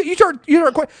Rona? You start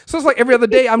so it's like every other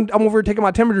day I'm over taking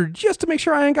my temperature just to make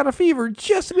sure I ain't got a fever,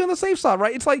 just to be on the safe side,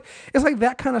 right? It's like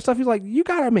that kind of stuff. He's like, you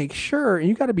gotta make sure and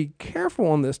you gotta be careful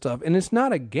on this stuff, and it's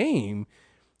not a game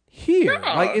here.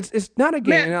 No. It's not a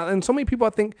game, and so many people,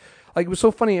 I think, it was so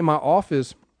funny in my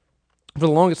office for the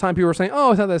longest time. People were saying,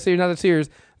 "Oh, it's not that serious, not that serious."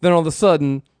 Then all of a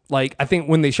sudden, I think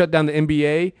when they shut down the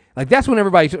NBA, that's when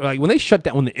everybody when the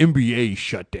NBA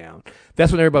shut down,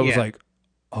 that's when everybody was like,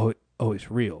 "Oh, oh, it's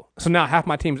real. So now half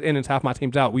my team's in and half my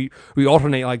team's out. We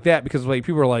alternate like that because like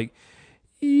people are like,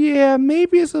 yeah,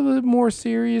 maybe it's a little more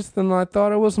serious than I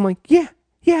thought it was. I'm like, yeah,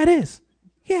 it is.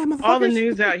 Yeah, motherfuckers. All the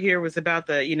news out here was about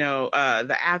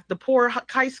the poor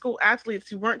high school athletes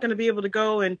who weren't going to be able to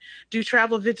go and do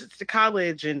travel visits to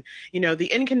college, and the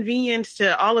inconvenience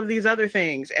to all of these other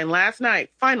things. And last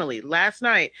night,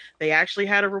 they actually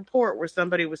had a report where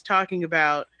somebody was talking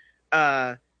about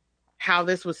how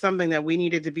this was something that we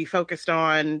needed to be focused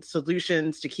on,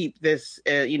 solutions to keep this.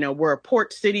 We're a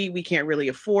port city. We can't really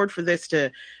afford for this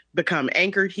to become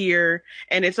anchored here.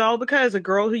 And it's all because a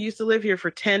girl who used to live here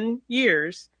for 10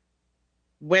 years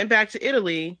went back to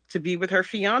Italy to be with her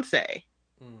fiance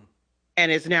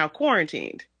and is now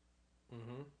quarantined.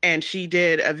 Mm-hmm. And she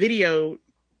did a video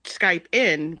Skype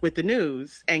in with the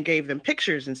news and gave them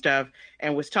pictures and stuff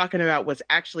and was talking about what's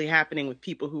actually happening with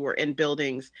people who are in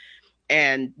buildings.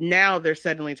 And now they're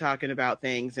suddenly talking about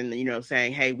things and,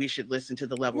 saying, hey, we should listen to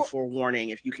the level 4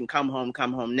 warning. If you can come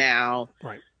home now.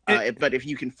 Right. But if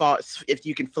you can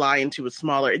fly into a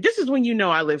smaller, this is when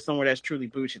I live somewhere that's truly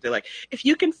bougie. They're like, if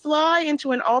you can fly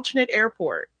into an alternate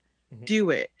airport,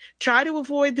 do it. Try to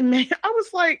avoid the man. I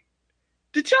was like,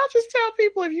 did y'all just tell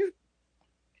people if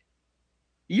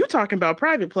you talking about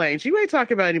private planes? You ain't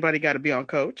talking about anybody got to be on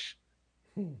coach.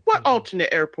 What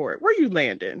alternate airport? Where you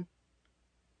landing?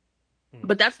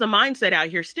 But that's the mindset out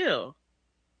here still.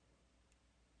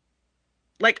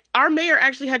 Like our mayor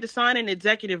actually had to sign an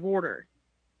executive order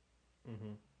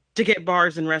to get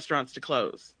bars and restaurants to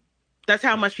close. That's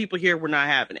how much people here were not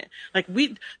having it. Like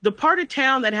the part of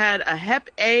town that had a Hep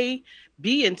A,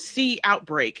 B, and C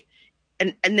outbreak,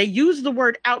 and they used the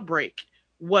word outbreak,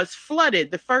 was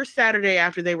flooded the first Saturday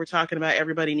after they were talking about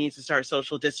everybody needs to start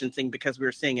social distancing because we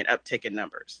were seeing an uptick in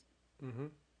numbers. Mm-hmm.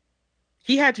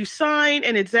 He had to sign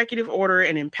an executive order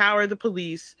and empower the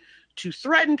police to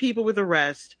threaten people with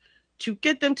arrest, to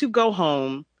get them to go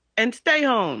home and stay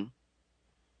home.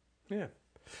 Yeah.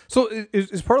 So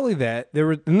it's partly that. There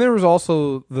was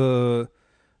also the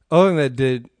other thing that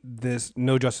did this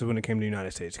no justice when it came to the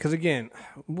United States. Because again,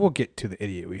 we'll get to the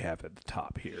idiot we have at the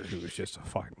top here, who was just a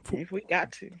fucking fool. If we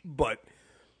got to. But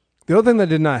the other thing that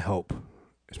did not help,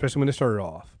 especially when it started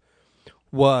off,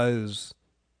 was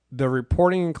the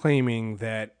reporting and claiming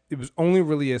that it was only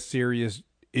really a serious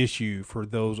issue for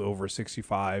those over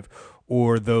 65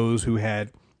 or those who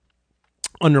had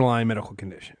underlying medical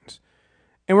conditions.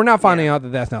 And we're now finding out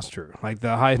that that's not true. Like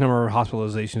the highest number of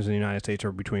hospitalizations in the United States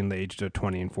are between the ages of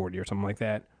 20 and 40 or something like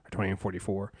that, or 20 and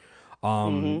 44.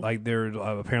 Like there's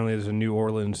apparently there's a New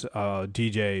Orleans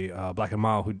DJ, Black and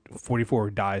Mild, who 44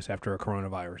 dies after a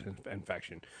coronavirus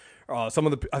infection. I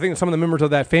think some of the members of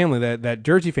that family, that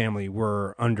Jersey family,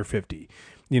 were under 50,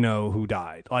 who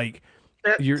died. Like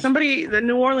the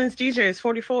New Orleans DJ is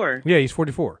 44. Yeah, he's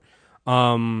 44.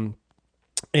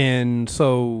 And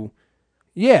so.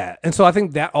 Yeah, and so I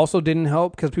think that also didn't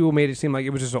help because people made it seem like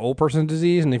it was just an old person's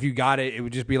disease, and if you got it, it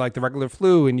would just be like the regular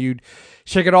flu, and you'd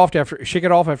shake it off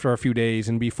after a few days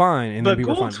and be fine. And but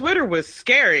Google Twitter was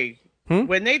scary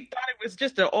when they thought it was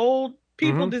just an old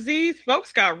people disease.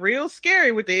 Folks got real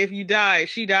scary with it. If you die,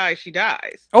 she dies, she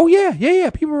dies. Oh yeah.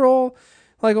 People were all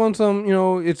like on some,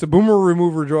 it's a boomer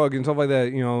remover drug and stuff like that.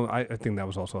 I think that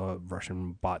was also a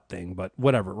Russian bot thing, but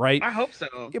whatever, right? I hope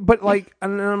so. But like,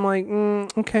 and I'm like,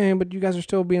 okay, but you guys are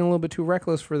still being a little bit too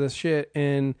reckless for this shit.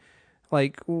 And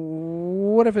like,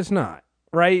 what if it's not,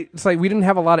 right? It's like, we didn't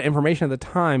have a lot of information at the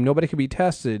time. Nobody could be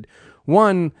tested.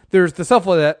 One, there's the self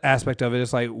aspect of it.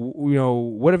 It's like,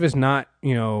 what if it's not,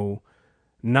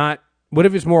 what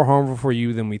if it's more harmful for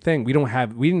you than we think? We didn't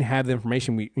have the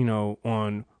information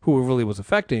on who it really was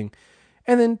affecting.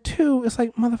 And then two, it's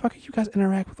like, motherfucker, you guys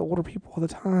interact with older people all the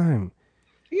time.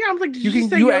 Yeah, I'm like, did you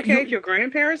say you're okay if your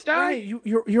grandparents die? Right,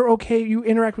 you're okay. You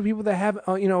interact with people that have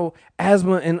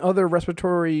asthma and other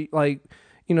respiratory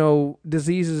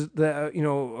diseases,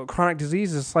 that chronic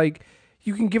diseases. It's like,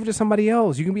 you can give it to somebody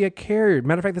else. You can be a carrier.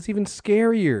 Matter of fact, that's even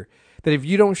scarier. That if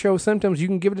you don't show symptoms, you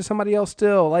can give it to somebody else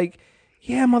still. Like,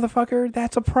 yeah, motherfucker,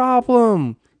 that's a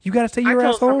problem. You got to stay your ass home.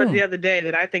 I told somebody the other day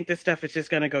that I think this stuff is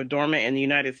just going to go dormant in the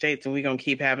United States, and we're going to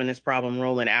keep having this problem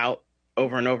rolling out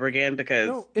over and over again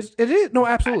because it is. No,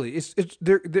 absolutely.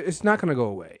 It's not going to go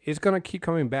away. It's going to keep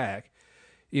coming back.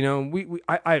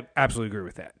 I absolutely agree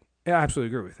with that. I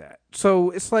absolutely agree with that.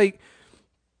 So it's like,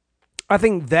 I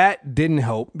think that didn't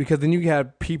help because then you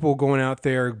had people going out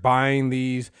there buying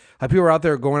these. People were out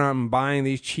there going out and buying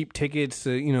these cheap tickets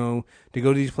to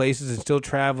go to these places and still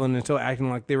traveling and still acting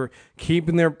like they were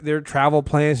keeping their travel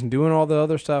plans and doing all the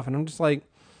other stuff. And I'm just like,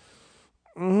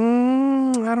 I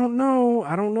don't know.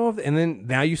 And then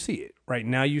now you see it, right?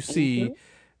 Now you see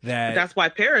that That's why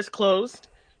Paris closed.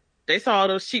 They saw all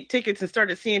those cheap tickets and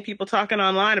started seeing people talking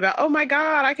online about, oh my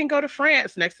God, I can go to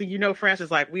France. Next thing you know, France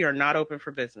is like, we are not open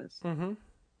for business. Mm-hmm.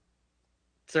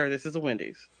 Sir, this is a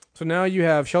Wendy's. So now you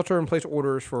have shelter-in-place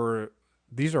orders for,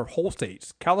 these are whole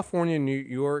states, California, New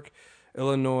York,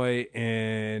 Illinois,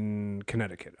 and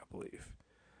Connecticut, I believe.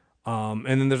 And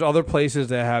then there's other places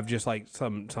that have just like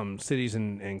some cities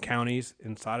and counties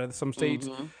inside of some states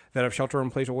that have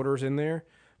shelter-in-place orders in there.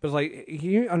 But it's like,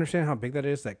 you understand how big that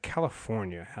is? That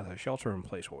California has a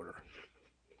shelter-in-place order.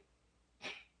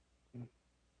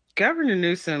 Governor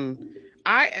Newsom,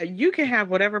 you can have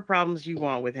whatever problems you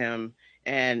want with him,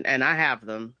 and I have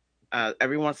them.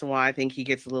 Every once in a while, I think he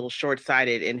gets a little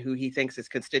short-sighted in who he thinks his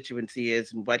constituency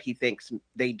is and what he thinks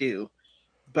they do.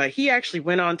 But he actually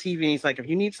went on TV and he's like, if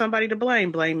you need somebody to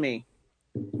blame me.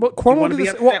 But You Cuomo want to did be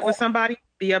this, upset with somebody?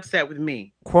 Be upset with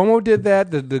me. Cuomo did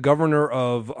that. The governor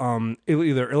of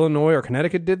either Illinois or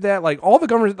Connecticut did that. Like all the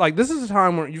governors, like this is a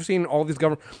time where you've seen all these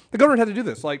governors. The governors had to do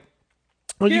this. Like,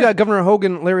 you got Governor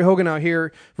Hogan, Larry Hogan out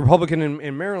here, Republican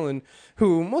in Maryland,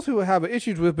 who most people have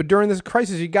issues with. But during this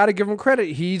crisis, you got to give him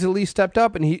credit. He's at least stepped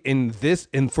up, and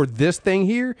for this thing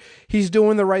here, he's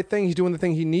doing the right thing. He's doing the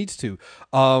thing he needs to.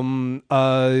 Old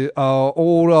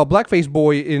blackface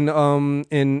boy in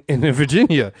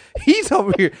Virginia, he's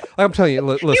over here. Like, I'm telling you,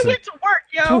 listen. He went to work,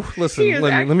 yo. Listen,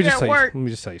 let me just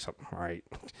tell you something. All right,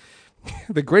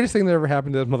 the greatest thing that ever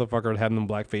happened to this motherfucker was having them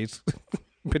blackface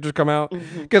pictures come out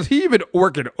because he been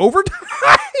working overtime.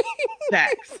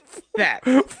 Facts.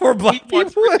 For black he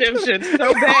wants people. redemption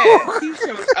so bad. He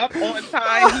shows up on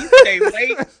time. He stay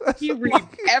late. He reads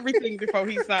everything before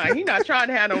he signs. He's not trying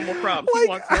to have no more problems. He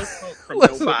wants no smoke from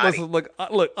nobody. Look,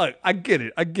 I get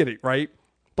it, right?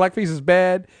 Blackface is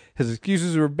bad. His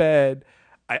excuses are bad.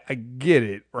 I get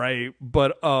it, right?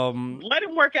 But let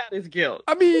him work out his guilt.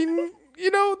 I mean,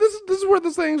 this is one of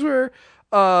those things where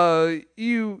as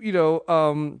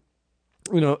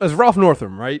Ralph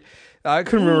Northam, right? I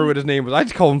couldn't remember what his name was. I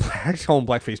just call him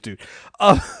Blackface Dude.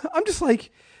 I'm just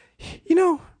like,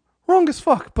 wrong as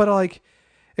fuck. But like,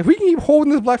 if we can keep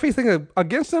holding this blackface thing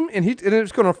against him, and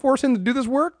it's going to force him to do this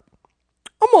work,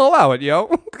 I'm gonna allow it, yo.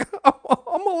 I'm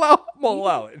gonna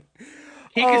allow it.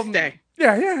 He can stay.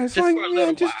 Yeah. It's like,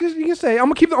 just you can say.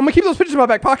 I'm gonna keep those pictures in my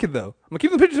back pocket, though. I'm gonna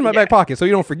keep the pictures in my back pocket so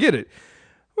you don't forget it.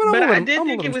 But I did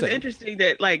think it was interesting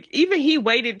that, like, even he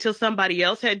waited till somebody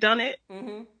else had done it.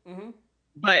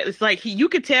 But it's like you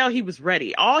could tell he was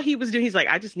ready. All he was doing, he's like,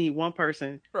 I just need one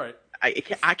person. Right.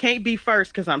 I can't be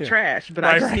first because I'm trash, but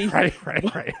I just need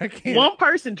right. one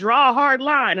person draw a hard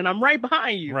line, and I'm right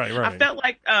behind you. Right. I felt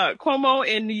like Cuomo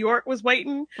in New York was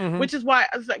waiting, which is why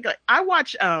I was like, I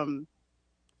watch.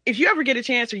 If you ever get a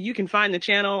chance, or you can find the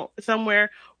channel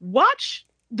somewhere, watch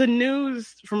the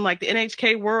news from like the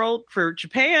NHK World for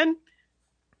Japan.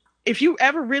 If you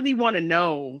ever really want to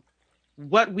know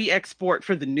what we export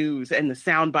for the news and the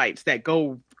sound bites that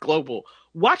go global,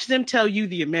 watch them tell you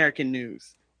the American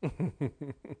news.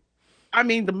 I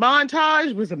mean, the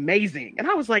montage was amazing. And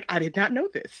I was like, I did not know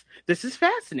this. This is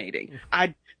fascinating.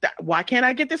 Why can't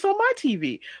I get this on my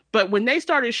TV? But when they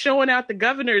started showing out the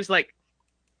governors, like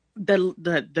the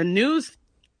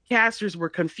newscasters were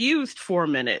confused for a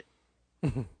minute.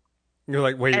 You're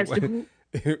like, wait, who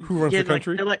runs the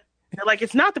country? They're like,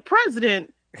 it's not the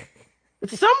president.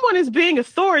 Someone is being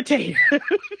authoritative.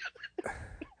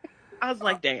 I was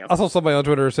like, damn. I saw somebody on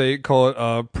Twitter call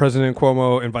it President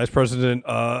Cuomo and Vice President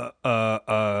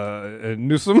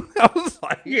Newsom. I was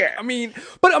like, yeah.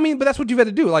 But that's what you've had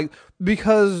to do. Like,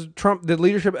 because Trump, the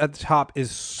leadership at the top is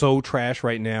so trash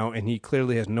right now, and he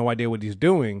clearly has no idea what he's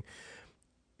doing.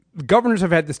 Governors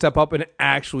have had to step up and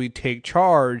actually take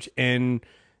charge and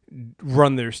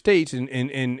run their states, and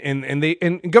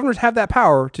governors have that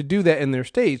power to do that in their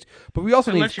states. But we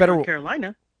also need federal. North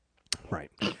Carolina,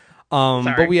 right?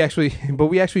 But we actually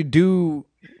do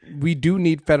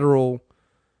need federal.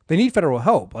 They need federal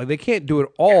help. Like, they can't do it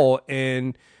all,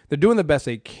 and they're doing the best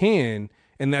they can.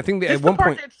 And I think that at one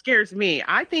point that scares me.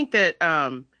 I think that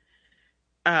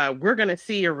we're going to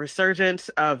see a resurgence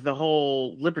of the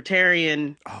whole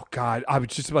libertarian. Oh God, I was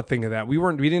just about thinking that we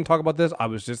didn't talk about this. I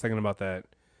was just thinking about that.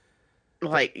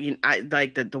 Like,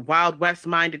 like the Wild West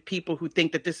minded people who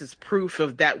think that this is proof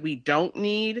of that we don't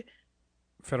need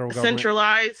federal government,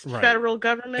 centralized federal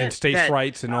government and states'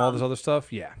 rights and all this other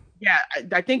stuff. Yeah. Yeah,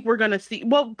 I think we're going to see.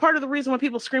 Well, part of the reason why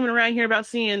people screaming around here about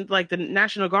seeing like the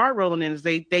National Guard rolling in is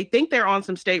they think they're on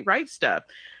some state rights stuff,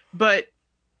 but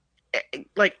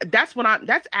like that's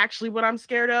actually what I'm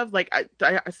scared of. Like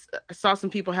I saw some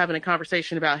people having a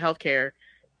conversation about healthcare,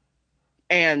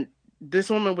 and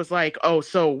this woman was like, "Oh,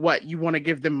 so what? You want to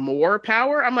give them more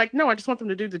power?" I'm like, "No, I just want them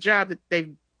to do the job that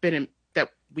they've that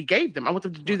we gave them. I want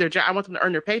them to do their job. I want them to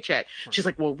earn their paycheck. She's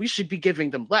like, well, we should be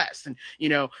giving them less. And,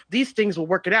 these things will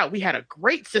work it out. We had a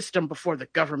great system before the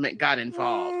government got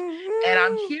involved. And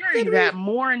I'm hearing that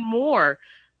more and more.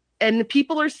 And the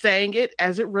people are saying it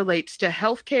as it relates to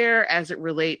healthcare, as it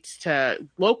relates to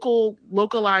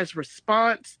localized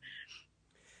response.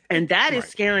 And that is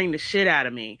scaring the shit out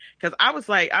of me. Because I was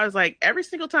like, every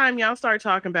single time y'all start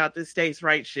talking about this states'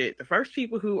 right shit, the first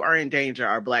people who are in danger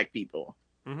are Black people.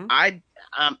 Mm-hmm.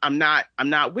 I'm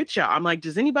not with y'all. I'm like,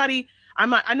 does anybody?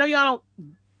 I know y'all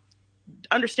don't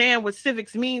understand what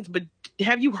civics means, but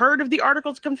have you heard of the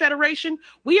Articles of Confederation?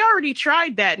 We already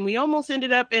tried that, and we almost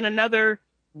ended up in another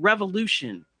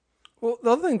revolution. Well,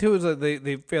 the other thing too is that they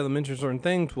failed to mention certain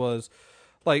things. Was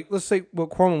like, let's say what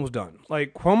Cuomo was done.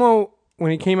 Like Cuomo,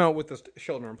 when he came out with the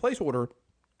shelter-in-place order,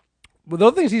 but the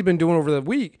other things he's been doing over the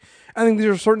week, I think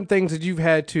there are certain things that you've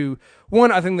had to.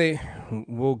 One, I think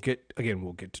we'll get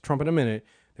to Trump in a minute.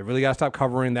 They really got to stop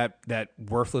covering that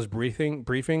worthless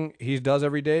briefing he does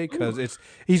every day, because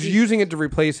he's using it to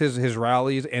replace his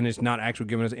rallies, and it's not actually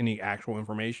giving us any actual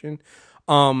information.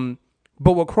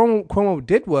 But what Cuomo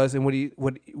did was, and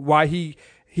why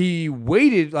he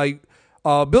waited, like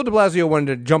Bill de Blasio wanted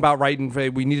to jump out right and say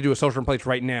we need to do a shelter-in-place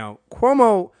right now.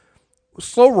 Cuomo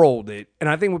slow rolled it, and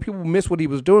I think what people missed what he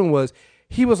was doing was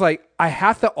he was like, I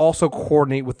have to also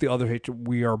coordinate with the other states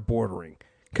we are bordering,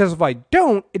 because if I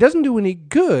don't, it doesn't do any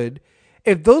good.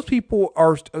 If people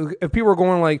are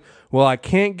going like, well, I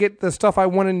can't get the stuff I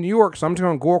want in New York, so I'm just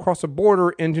going to go across the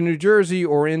border into New Jersey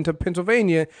or into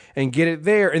Pennsylvania and get it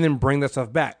there and then bring that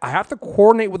stuff back. I have to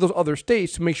coordinate with those other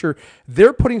states to make sure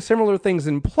they're putting similar things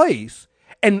in place.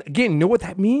 And again, you know what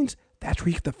that means? That's where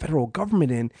you get the federal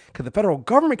government in, because the federal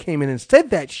government came in and said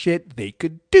that shit, they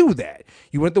could do that.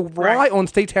 You want to rely on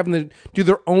states having to do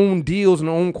their own deals and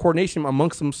their own coordination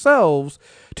amongst themselves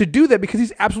to do that, because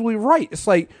he's absolutely right. It's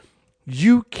like,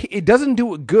 it doesn't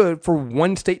do it good for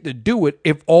one state to do it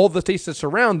if all the states that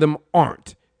surround them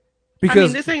aren't.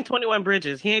 Because this ain't 21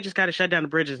 bridges. He ain't just got to shut down the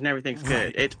bridges and everything's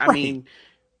good.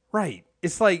 Right.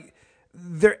 It's like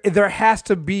there has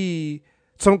to be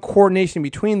some coordination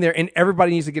between there, and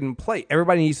everybody needs to get in play.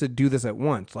 Everybody needs to do this at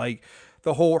once. Like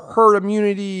the whole herd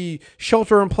immunity,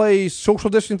 shelter in place,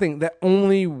 social distancing thing, that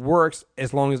only works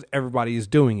as long as everybody is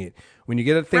doing it. When you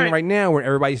get a thing right now where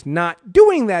everybody's not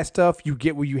doing that stuff, you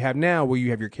get what you have now, where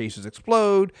you have your cases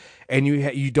explode, and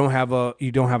you don't have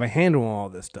a handle on all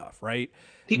this stuff, right?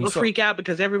 People freak out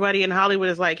because everybody in Hollywood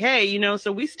is like, hey,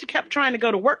 so we kept trying to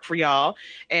go to work for y'all,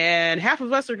 and half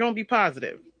of us are going to be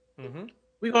positive. Mm-hmm.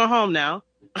 We're going home now.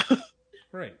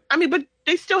 Right. But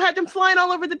they still had them flying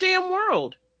all over the damn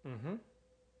world. Mm-hmm.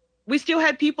 We still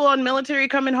had people on military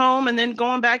coming home and then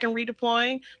going back and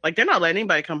redeploying. Like, they're not letting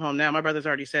anybody come home now. My brother's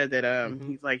already said that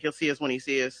he's like, he'll see us when he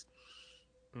sees us.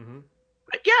 Mm-hmm.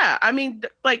 But yeah,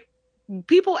 like,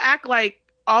 people act like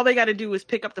all they got to do is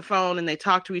pick up the phone and they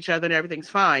talk to each other and everything's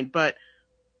fine. But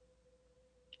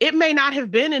it may not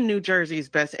have been in New Jersey's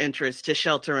best interest to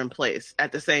shelter in place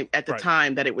at the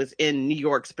time that it was in New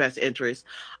York's best interest,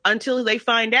 until they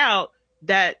find out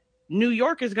that New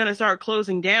York is going to start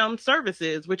closing down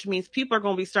services, which means people are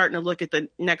going to be starting to look at the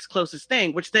next closest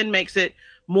thing, which then makes it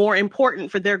more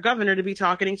important for their governor to be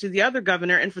talking to the other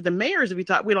governor and for the mayors to be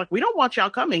talking. We don't want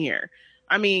y'all coming here.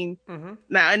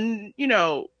 Now, and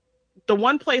the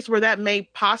one place where that may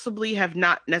possibly have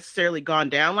not necessarily gone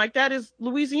down like that is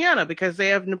Louisiana, because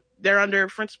they're under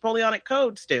French Napoleonic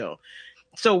Code still.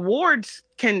 So wards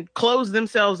can close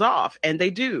themselves off, and they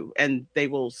do, and they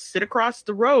will sit across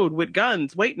the road with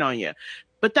guns waiting on you.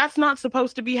 But that's not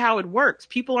supposed to be how it works.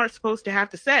 People aren't supposed to have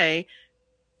to say,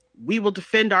 we will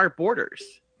defend our borders.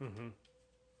 Mm-hmm.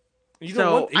 You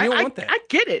don't want that. I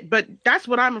get it, but that's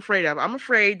what I'm afraid of. I'm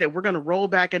afraid that we're going to roll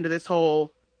back into this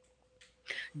whole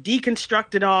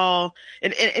deconstruct it all,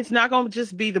 and it's not going to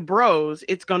just be the bros,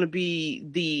 it's going to be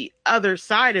the other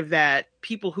side of that,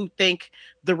 people who think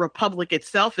the republic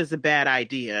itself is a bad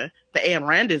idea. The Ayn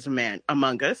Rand is a man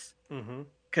among us,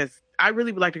 because I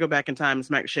really would like to go back in time and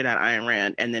smack the shit out of Ayn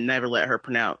Rand and then never let her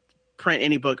print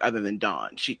any book other than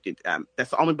Dawn. She that's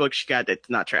the only book she got that's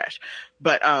not trash,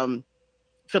 but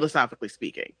philosophically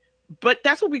speaking. But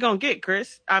that's what we're going to get,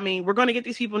 Chris. We're going to get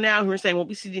these people now who are saying, well,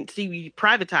 we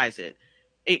privatize it.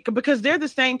 Because they're the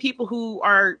same people who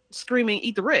are screaming,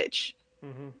 eat the rich,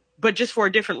 but just for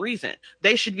a different reason.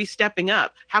 They should be stepping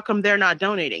up. How come they're not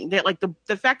donating? They're like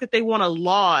the fact that they want to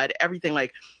laud everything.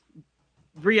 Like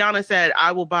Rihanna said,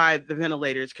 I will buy the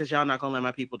ventilators because y'all not going to let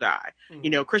my people die.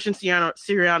 Christian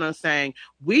Siriano saying,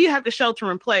 we have the shelter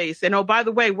in place. And oh, by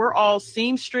the way, we're all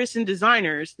seamstress and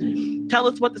designers. Tell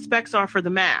us what the specs are for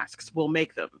the masks. We'll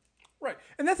make them. Right,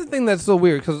 and that's the thing that's so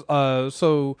weird because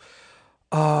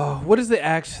what is the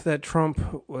act that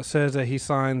Trump says that he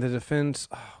signed? The Defense.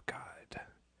 Oh God,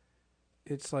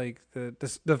 it's like the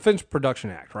Defense Production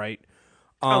Act, right?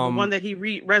 The one that he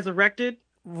resurrected.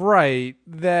 Right,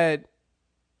 that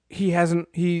he hasn't.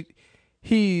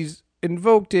 He's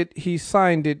invoked it. He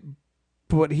signed it,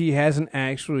 but he hasn't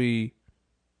actually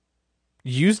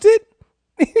used it.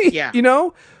 Yeah,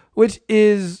 which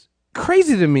is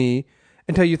crazy to me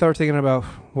until you start thinking about,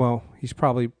 well, he's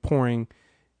probably pouring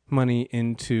money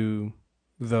into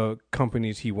the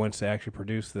companies he wants to actually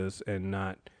produce this and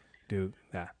not do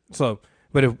that. So,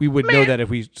 but if we would know that if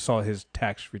we saw his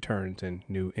tax returns and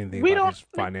knew anything about his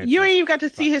finances. You ain't even got to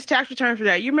see his tax return for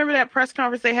that. You remember that press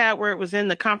conference they had where it was in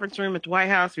the conference room at the White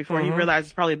House before he realized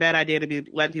it's probably a bad idea to be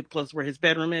letting people close to where his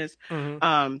bedroom is.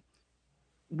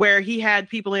 Where he had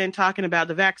people in talking about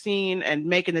the vaccine and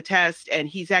making the test, and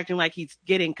he's acting like he's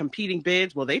getting competing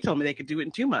bids. Well, they told me they could do it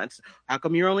in 2 months. How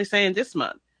come you're only saying this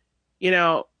month?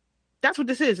 That's what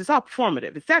this is. It's all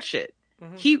performative. It's that shit.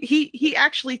 He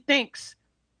actually thinks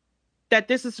that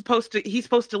he's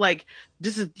supposed to like,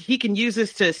 he can use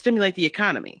this to stimulate the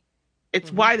economy.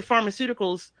 It's why the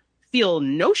pharmaceuticals feel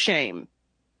no shame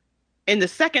in the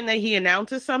second that he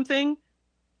announces something,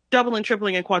 doubling,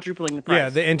 tripling, and quadrupling the price. Yeah,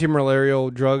 the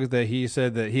anti-malarial drugs that he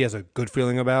said that he has a good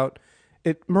feeling about,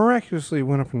 it miraculously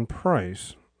went up in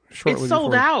price shortly. It's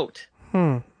sold out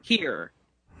here.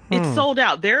 It's sold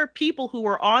out. There are people who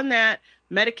are on that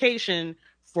medication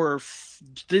for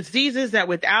diseases that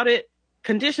without it,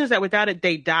 conditions that without it,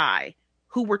 they die,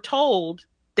 who were told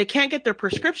they can't get their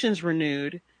prescriptions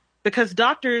renewed because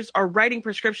doctors are writing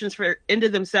prescriptions into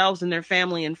themselves and their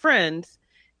family and friends,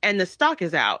 and the stock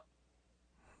is out.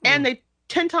 And the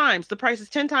price is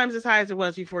 10 times as high as it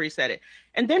was before he said it.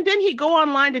 And then didn't he go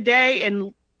online today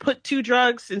and put 2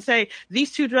 drugs and say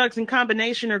these 2 drugs in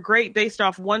combination are great based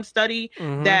off one study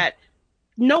that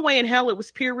no way in hell it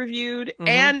was peer reviewed,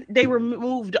 and they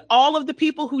removed all of the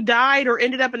people who died or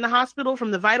ended up in the hospital from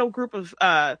the vital group of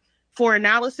for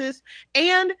analysis,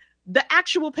 and the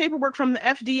actual paperwork from the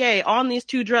FDA on these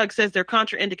 2 drugs says they're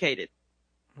contraindicated.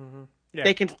 Yeah.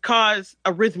 They can cause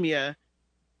arrhythmia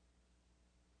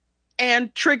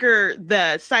and trigger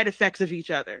the side effects of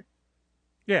each other.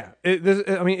 Yeah,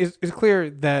 it's clear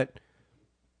that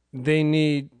they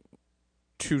need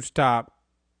to stop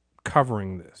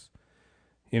covering this.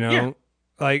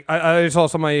 Like I saw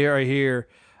somebody right here.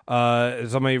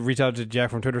 Somebody reached out to Jack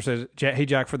from Twitter, says, "Hey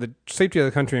Jack, for the safety of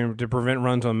the country and to prevent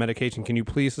runs on medication, can you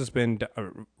please suspend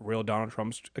real Donald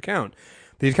Trump's account?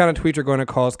 These kind of tweets are going to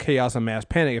cause chaos and mass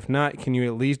panic. If not, can you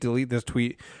at least delete this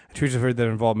tweet? Tweets of her that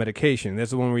involve medication. This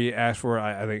is the one where you asked for,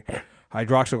 I think,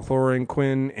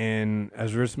 hydroxychloroquine and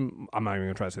azirism. I'm not even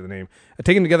going to try to say the name.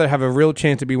 Taken together, have a real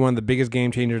chance to be one of the biggest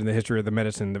game changers in the history of the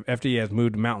medicine. The FDA has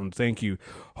moved mountains. Thank you.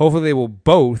 Hopefully, they will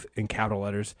both, in capital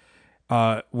letters,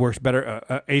 works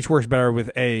better. H works better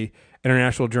with A.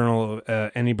 International Journal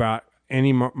of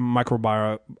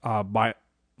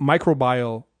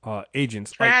Microbial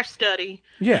agents. Trash study.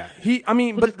 Yeah, he's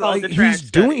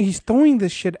throwing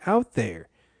this shit out there.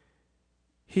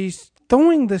 He's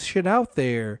throwing this shit out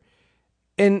there,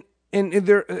 and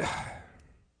there.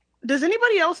 Does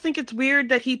anybody else think it's weird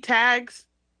that he tags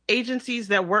agencies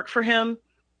that work for him,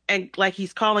 and like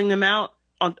he's calling them out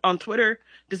on Twitter?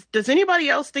 Does anybody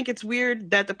else think it's weird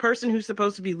that the person who's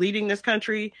supposed to be leading this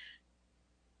country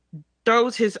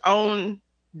throws his own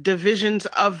divisions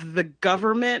of the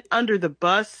government under the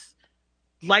bus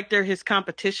like they're his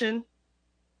competition?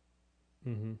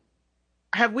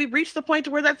 Have we reached the point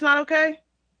to where that's not okay?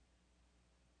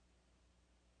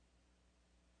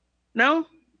 No?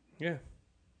 Yeah.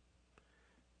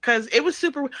 Because it was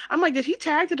super... I'm like, did he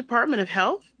tag the Department of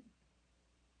Health?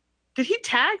 Did he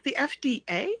tag the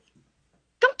FDA?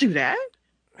 Don't do that.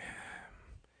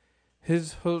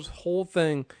 His whole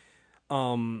thing...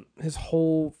 his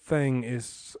whole thing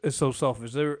is so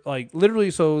selfish. They're like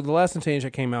literally. So the last change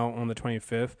that came out on the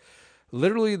 25th,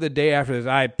 literally the day after this,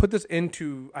 I had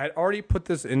already put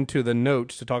this into the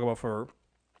notes to talk about for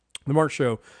the March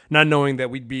show, not knowing that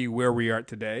we'd be where we are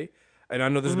today. And I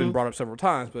know this has been brought up several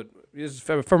times, but this is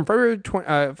from February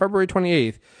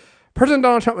 28th. President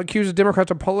Donald Trump accuses Democrats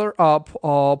of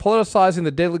politicizing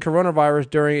the deadly coronavirus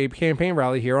during a campaign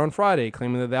rally here on Friday,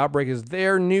 claiming that the outbreak is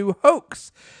their new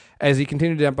hoax, as he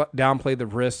continued to downplay the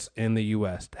risks in the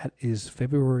U.S. That is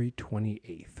February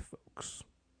 28th, folks.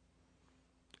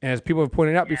 As people have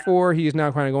pointed out before, he is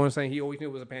now kind of going and saying he always knew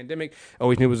it was a pandemic,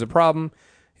 always knew it was a problem.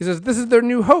 He says, this is their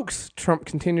new hoax. Trump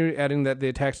continued, adding that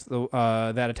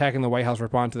that attacking the White House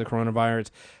response to the coronavirus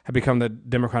had become the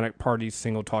Democratic Party's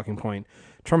single talking point.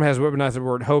 Trump has weaponized the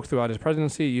word hoax throughout his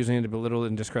presidency, using it to belittle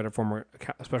and discredit former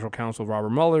special counsel Robert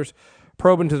Mueller's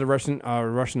probe into the Russian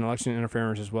election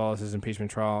interference, as well as his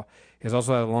impeachment trial. He has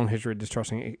also had a long history of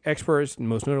distrusting experts,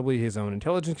 most notably his own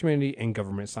intelligence community and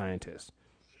government scientists.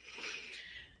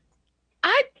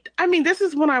 I mean, this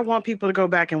is when I want people to go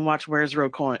back and watch Where's Roy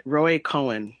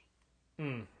Cohn.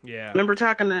 Yeah, remember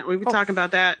talking about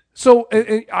that. So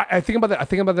I think about that. I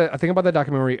think about that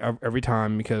documentary every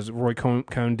time because Roy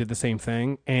Cohn did the same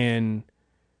thing. And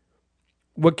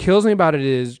what kills me about it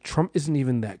is Trump isn't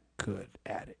even that good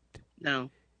at it. No,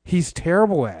 he's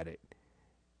terrible at it.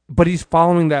 But he's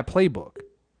following that playbook.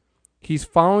 He's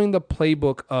following the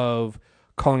playbook of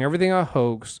calling everything a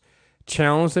hoax,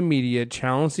 challenge the media,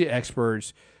 challenge the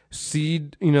experts,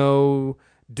 seed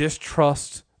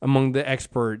distrust among the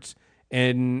experts.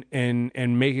 And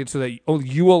make it so that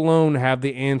you alone have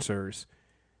the answers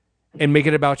and make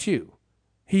it about you.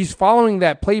 He's following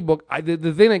that playbook.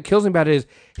 The thing that kills me about it is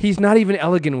he's not even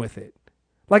elegant with it.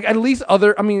 Like at least a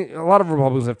lot of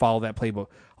Republicans that follow that playbook,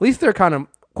 at least they're kind of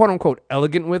quote unquote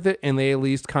elegant with it. And they at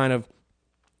least kind of,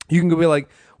 you can go be like,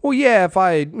 well, yeah, if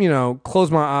I,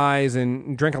 close my eyes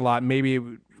and drink a lot, maybe it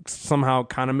would somehow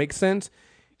kind of make sense.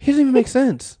 He doesn't even make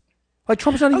sense. Like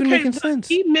Trump's not even making sense.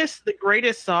 He missed the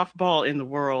greatest softball in the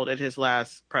world at his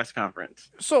last press conference.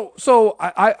 So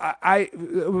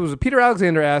it was Peter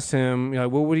Alexander asked him,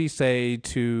 what would he say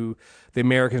to the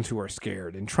Americans who are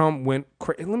scared? And Trump went.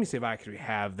 Let me see if I actually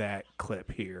have that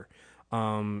clip here.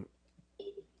 Let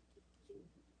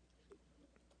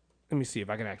me see if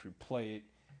I can actually play it.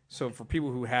 So for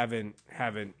people who haven't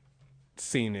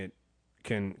seen it,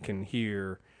 can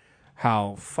hear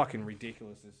how fucking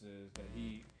ridiculous this is that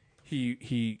he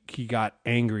got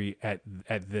angry at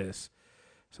this.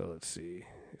 So let's see.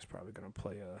 He's probably going to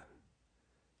play a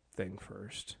thing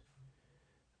first.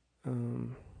 So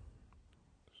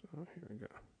here we go.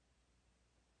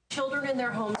 Children in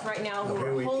their homes right now who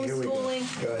are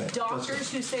homeschooling,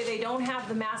 doctors who say they don't have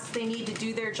the masks they need to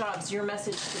do their jobs. Your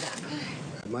message to them?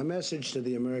 My message to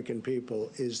the American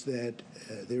people is that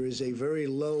there is a very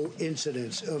low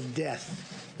incidence of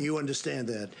death. You understand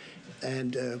that.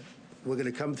 And we're going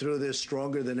to come through this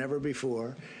stronger than ever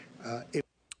before.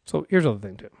 So here's the other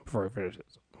thing, too, before I finish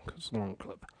this, because it's a long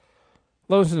clip.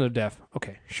 Low incidence of death,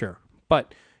 okay, sure.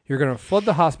 But you're going to flood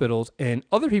the hospitals, and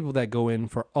other people that go in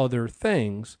for other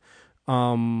things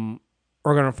are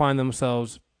going to find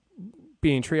themselves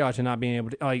being triaged and not being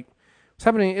able to, like, what's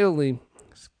happening in Italy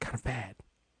is kind of bad.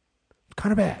 It's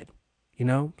kind of bad,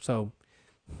 So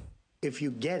if you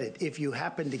get it, if you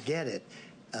happen to get it,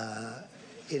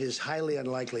 it is highly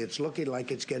unlikely. It's looking like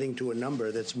it's getting to a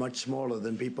number that's much smaller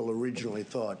than people originally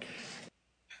thought.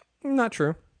 Not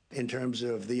true. In terms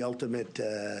of the ultimate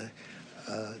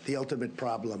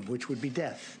problem, which would be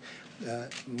death.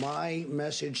 My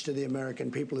message to the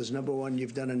American people is, number one,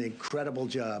 you've done an incredible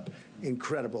job.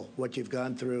 Incredible what you've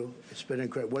gone through. It's been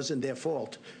incredible. It wasn't their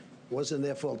fault. It wasn't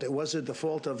their fault. It wasn't the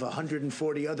fault of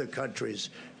 140 other countries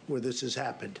where this has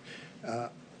happened.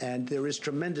 And there is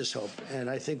tremendous hope. And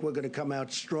I think we're going to come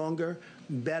out stronger,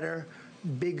 better,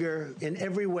 bigger in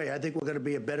every way. I think we're going to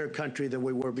be a better country than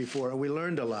we were before. And we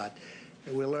learned a lot.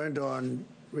 And we learned on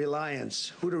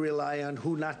reliance, who to rely on,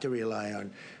 who not to rely on.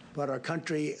 But our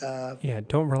country...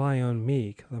 don't rely on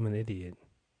me because I'm an idiot.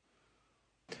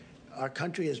 Our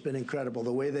country has been incredible,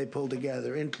 the way they pulled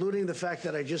together, including the fact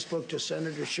that I just spoke to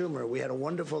Senator Schumer. We had a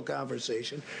wonderful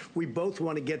conversation. We both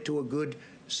want to get to a good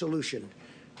solution.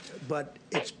 But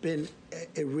it's been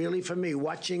really, for me,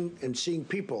 watching and seeing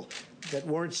people that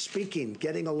weren't speaking,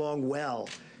 getting along well,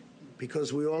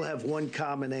 because we all have one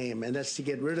common aim, and that's to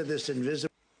get rid of this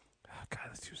invisible... Oh, God,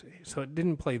 that's too safe. So it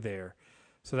didn't play there.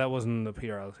 So that wasn't the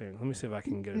Peter Alexander. Let me see if I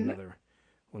can get another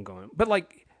one going. But,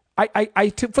 like, for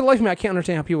the life of me, I can't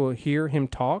understand how people hear him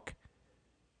talk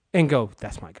and go,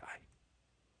 that's my guy.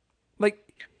 Like,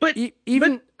 but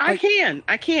I can.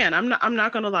 I'm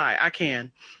not going to lie. I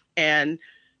can. And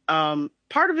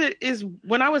part of it is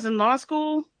when I was in law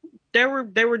school, there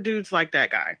were dudes like that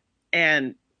guy.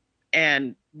 And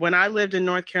when I lived in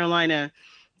North Carolina,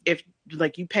 if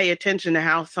like you pay attention to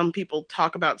how some people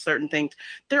talk about certain things,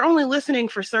 they're only listening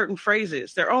for certain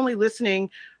phrases. They're only listening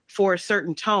for a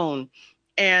certain tone.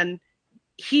 And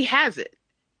he has it.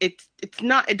 It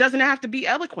doesn't have to be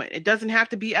eloquent. It doesn't have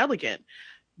to be elegant.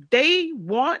 They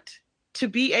want to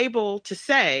be able to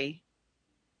say,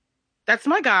 that's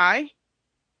my guy,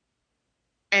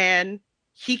 and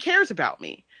he cares about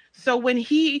me. So when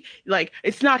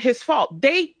it's not his fault.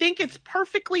 They think it's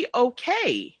perfectly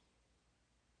okay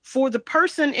for the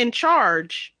person in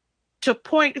charge to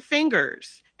point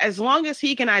fingers, as long as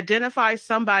he can identify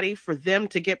somebody for them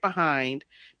to get behind,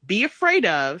 be afraid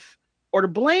of or to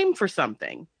blame for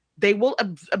something, they will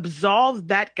absolve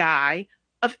that guy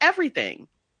of everything.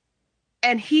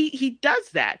 And he does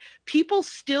that. People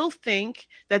still think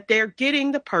that they're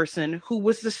getting the person who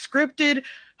was the scripted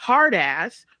hard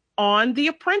ass on The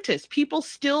Apprentice. People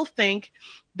still think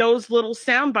those little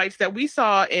sound bites that we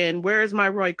saw in Where Is My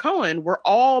Roy Cohen were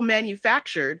all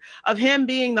manufactured of him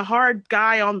being the hard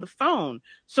guy on the phone.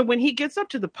 So when he gets up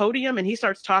to the podium and he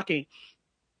starts talking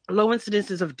low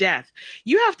incidences of death,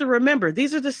 you have to remember,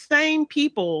 these are the same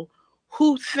people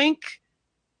who think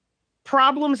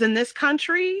problems in this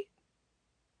country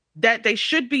that they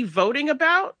should be voting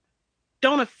about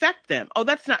don't affect them. Oh,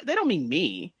 they don't mean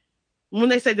me. When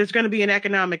they say there's going to be an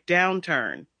economic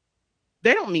downturn,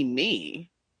 they don't mean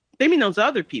me. They mean those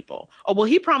other people. Oh, well,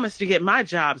 he promised to get my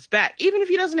jobs back, even if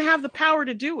he doesn't have the power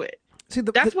to do it. See,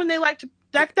 that's when they like to,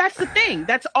 that's the thing.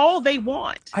 That's all they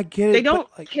want. I get it. They don't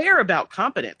care about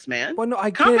competence, man. Well, no,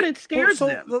 competence scares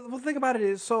them. The thing about it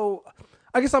is, so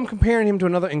I guess I'm comparing him to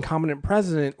another incompetent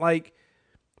president, like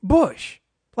Bush.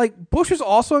 Like, Bush is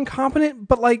also incompetent,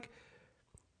 but, like,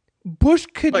 Bush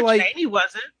could, but like... Cheney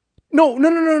wasn't.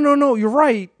 No, you're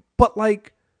right. But,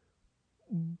 like,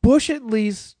 Bush at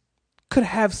least could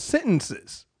have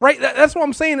sentences, right? That's what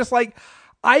I'm saying. It's like,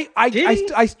 they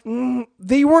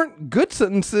weren't good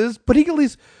sentences, but he could at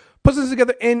least put sentences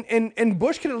together, and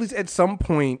Bush could at least at some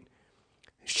point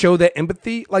show that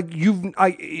empathy. Like,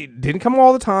 it didn't come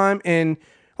all the time, and,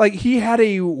 like, he had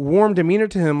a warm demeanor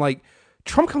to him, like...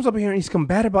 Trump comes up here and he's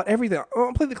combative about everything.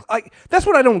 Like, that's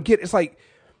what I don't get. It's like,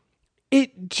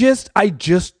 I get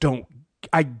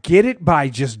it, but I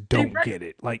just don't get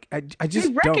it. Like, I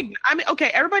just don't. I mean,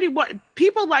 okay,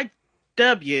 people like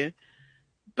W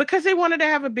because they wanted to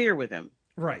have a beer with him.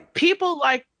 Right. People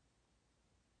like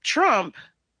Trump,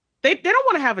 they don't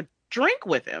want to have a drink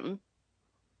with him.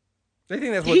 They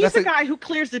think he's the guy who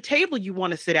clears the table you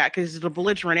want to sit at because he's a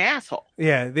belligerent asshole.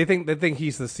 Yeah, they think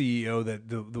he's the CEO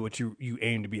that what you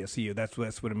aim to be a CEO. That's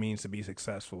what it means to be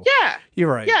successful. Yeah, you're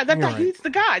right. Yeah, he's the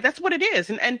guy. That's what it is.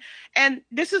 And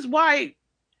this is why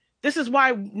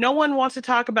no one wants to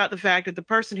talk about the fact that the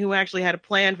person who actually had a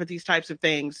plan for these types of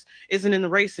things isn't in the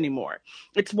race anymore.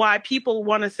 It's why people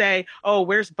want to say, "Oh,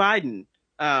 where's Biden?"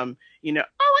 He ain't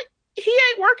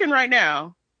working right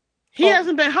now. He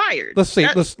hasn't been hired. Let's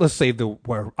save the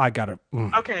where I got some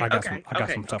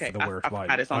stuff for the where I've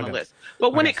got it on the list.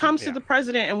 But when it comes to the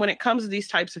president and when it comes to these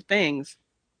types of things,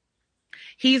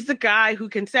 he's the guy who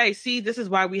can say, "See, this is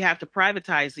why we have to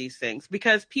privatize these things,"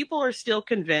 because people are still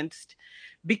convinced,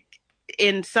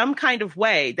 in some kind of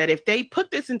way, that if they put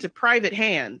this into private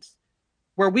hands,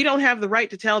 where we don't have the right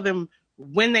to tell them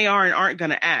when they are and aren't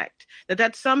going to act,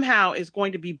 that somehow is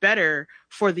going to be better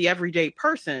for the everyday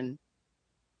person.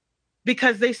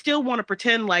 Because they still want to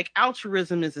pretend like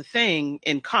altruism is a thing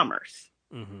in commerce.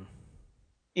 Mm-hmm.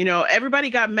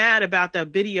 Everybody got mad about that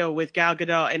video with Gal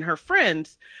Gadot and her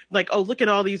friends. Like, oh, look at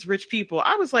all these rich people.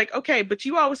 I was like, okay, but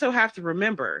you also have to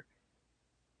remember,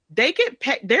 they get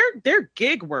paid. They're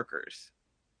gig workers.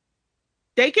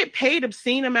 They get paid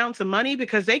obscene amounts of money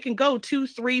because they can go 2,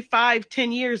 3, 5,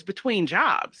 10 years between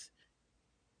jobs.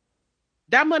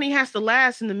 That money has to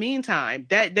last in the meantime.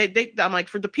 I'm like,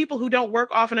 for the people who don't work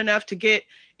often enough to get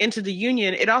into the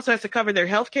union, it also has to cover their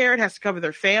health care. It has to cover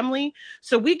their family.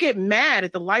 So we get mad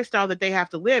at the lifestyle that they have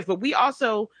to live, but we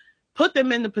also put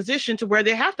them in the position to where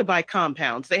they have to buy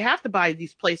compounds. They have to buy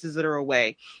these places that are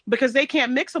away because they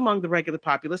can't mix among the regular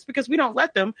populace because we don't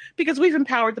let them, because we've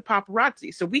empowered the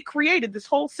paparazzi. So we created this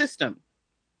whole system.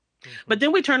 Mm-hmm. But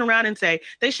then we turn around and say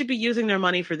they should be using their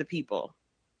money for the people.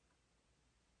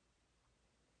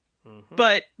 Mm-hmm.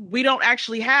 But we don't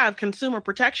actually have consumer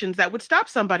protections that would stop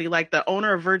somebody like the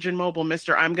owner of Virgin Mobile,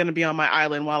 Mr. I'm going to be on my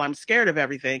island while I'm scared of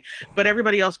everything, but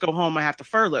everybody else go home, I have to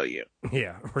furlough you.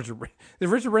 Yeah. Did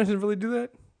Richard Branson really do that?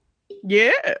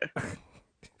 Yeah.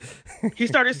 He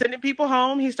started sending people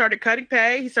home. He started cutting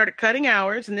pay. He started cutting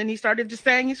hours. And then he started just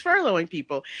saying he's furloughing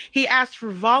people. He asked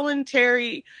for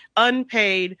voluntary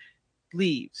unpaid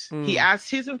leaves. He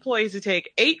asked his employees to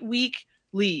take 8-week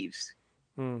leaves.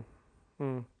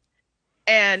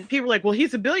 And people are like, well,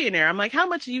 he's a billionaire. I'm like, how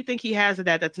much do you think he has of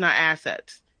that's not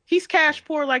assets? He's cash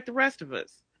poor like the rest of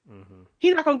us. Mm-hmm.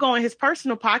 He's not going to go in his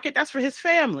personal pocket. That's for his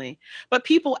family. But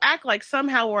people act like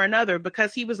somehow or another,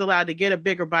 because he was allowed to get a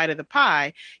bigger bite of the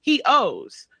pie, he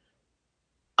owes.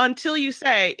 Until you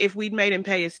say, if we'd made him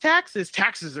pay his taxes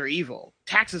are evil.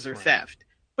 Taxes are theft.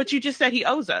 But you just said he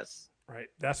owes us. Right.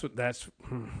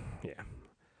 Yeah.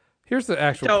 Here's the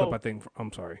actual clip, I think.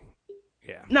 I'm sorry.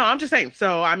 Yeah. No, I'm just saying.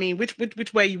 So, I mean, which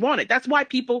way you want it. That's why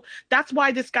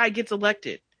this guy gets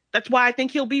elected. That's why I think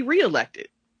he'll be reelected.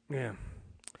 Yeah.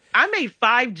 I made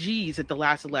 5 G's at the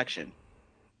last election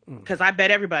because I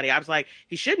bet everybody. I was like,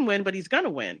 he shouldn't win, but he's gonna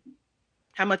win.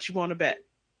 How much you want to bet?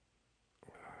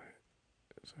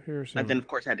 So here's And then, of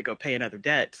course, I had to go pay another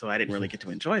debt, so I didn't really get to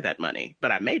enjoy that money.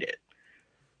 But I made it.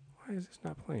 Why is this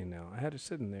not playing now? I had it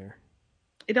sitting there.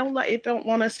 It don't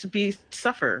want us to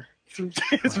suffer through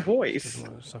his voice.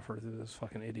 Doesn't want to suffer through this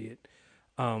fucking idiot.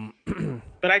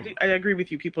 But I agree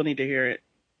with you. People need to hear it.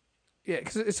 Yeah,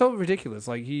 because it's so ridiculous.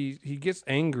 Like he gets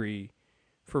angry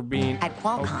for being. At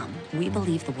Qualcomm, we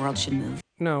believe the world should move.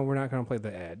 No, we're not going to play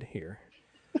the ad here.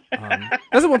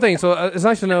 That's the one thing. So it's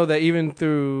nice to know that even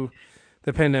through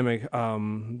the pandemic,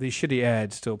 these shitty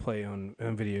ads still play on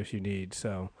videos you need.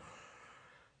 So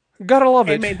gotta love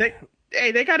it. Man,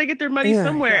 they got to get their money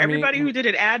somewhere. Everybody who did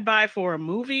an ad buy for a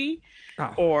movie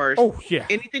or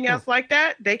anything else like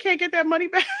that, they can't get that money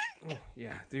back. Oh,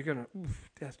 yeah, they're gonna.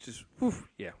 That's just.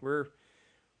 Yeah, we're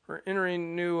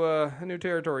entering new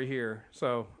territory here.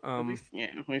 So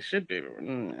we should be.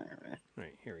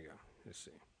 Right, here we go. Let's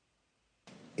see.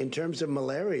 In terms of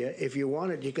malaria, if you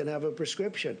want it, you can have a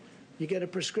prescription. You get a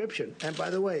prescription, and by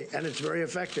the way, and it's very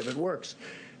effective. It works.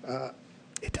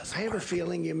 It doesn't. I have a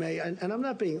feeling you may, and I'm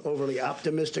not being overly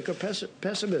optimistic or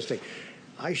pessimistic.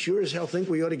 I sure as hell think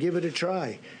we ought to give it a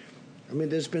try. I mean,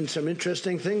 there's been some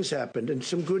interesting things happened and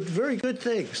some good, very good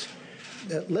things.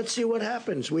 Let's see what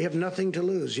happens. We have nothing to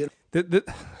lose. You know?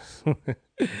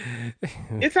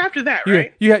 It's after that,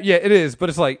 right? Yeah, it is. But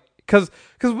it's like, because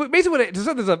basically what it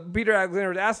said, there's a Peter Alexander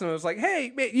was asking him, it was like,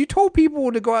 hey, man, you told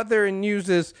people to go out there and use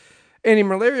this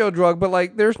anti-malarial drug, but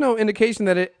like, there's no indication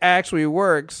that it actually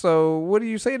works. So what do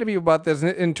you say to people about this?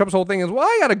 And Trump's whole thing is, well,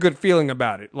 I got a good feeling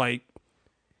about it. Like,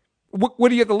 what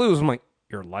do you have to lose? I'm like,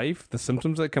 your life, the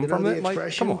symptoms that come from it.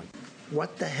 Like, come on.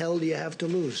 What the hell do you have to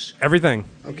lose? Everything.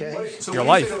 Okay. So your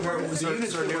life. John,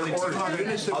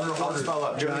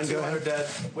 go ahead. Dead.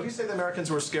 What do you say the Americans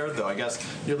were scared, though? I guess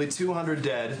nearly 200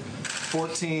 dead,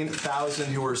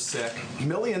 14,000 who are sick,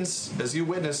 millions, as you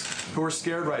witnessed, who are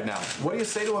scared right now. What do you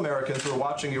say to Americans who are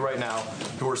watching you right now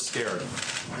who are scared?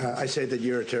 I say that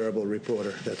you're a terrible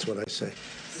reporter. That's what I say.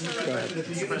 Go ahead. I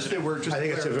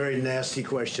think it's a very nasty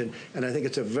question, and I think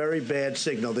it's a very bad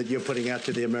signal that you're putting out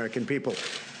to the American people.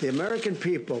 The American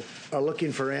people are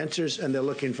looking for answers, and they're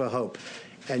looking for hope.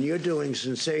 And you're doing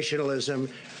sensationalism,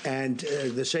 and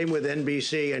the same with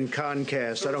NBC and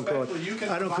Comcast. I don't call it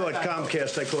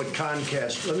Comcast. I call it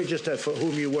Concast. Let me just for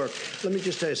whom you work. Let me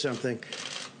just tell you something.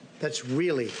 That's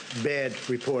really bad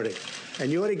reporting. And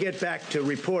you ought to get back to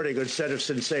reporting instead of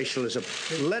sensationalism.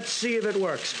 Let's see if it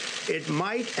works. It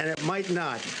might and it might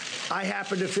not. I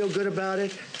happen to feel good about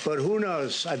it, but who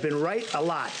knows? I've been right a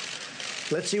lot.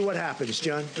 Let's see what happens,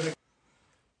 John.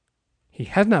 He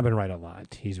has not been right a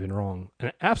lot. He's been wrong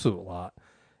an absolute lot.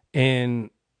 And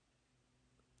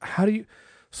how do you...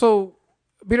 So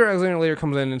Peter Alexander later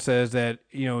comes in and says that,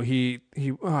 you know,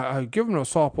 I give him a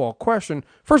softball question.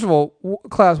 First of all,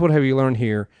 class, what have you learned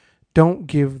here? Don't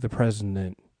give the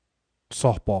president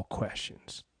softball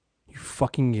questions. You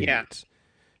fucking idiots. Yeah.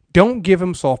 Don't give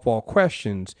him softball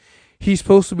questions. He's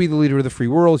supposed to be the leader of the free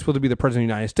world. He's supposed to be the president of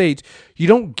the United States. You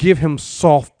don't give him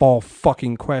softball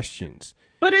fucking questions.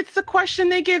 But it's the question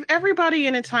they give everybody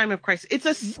in a time of crisis. It's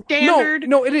a standard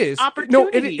No, it is.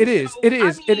 opportunity. No, it is. So, it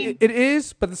is. I mean, It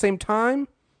is. But at the same time,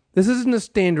 this isn't a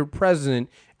standard president,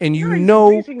 and you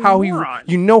know how he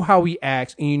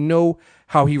acts, and you know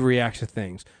how he reacts to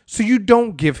things. So you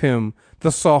don't give him the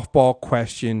softball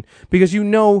question because you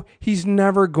know he's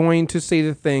never going to say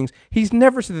the things. He's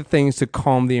never said the things to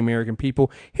calm the American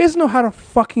people. He doesn't know how to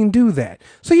fucking do that.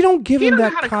 So you don't give him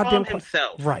that goddamn question.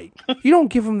 Right. You don't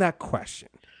give him that question.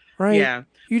 Right? Yeah.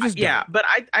 You just don't. But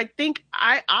I think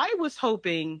I was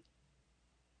hoping,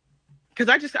 because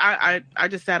I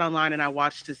just sat online and I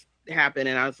watched this happen,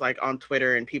 and I was like on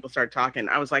Twitter and people started talking.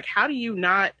 I was like, how do you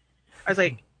not? I was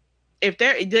like,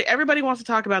 everybody wants to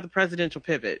talk about the presidential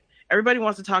pivot. Everybody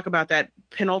wants to talk about that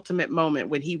penultimate moment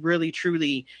when he really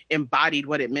truly embodied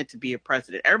what it meant to be a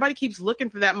president. Everybody keeps looking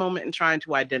for that moment and trying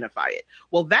to identify it.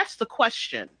 Well, that's the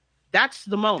question. That's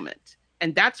the moment.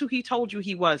 And that's who he told you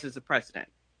he was as a president.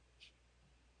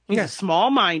 He's a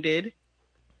small-minded,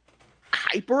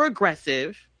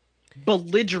 hyper-aggressive,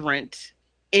 belligerent,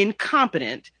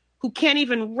 incompetent, who can't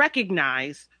even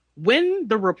recognize when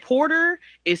the reporter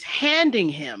is handing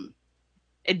him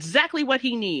exactly what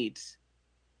he needs.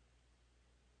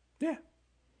 Yeah.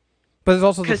 But it's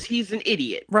also because he's an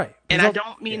idiot. Right. And I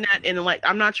don't mean that in like,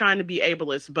 I'm not trying to be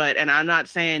ableist, and I'm not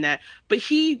saying that, but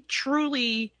he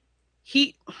truly,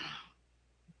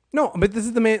 No, but this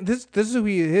is the man, this is who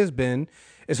he has been,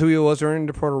 is who he was during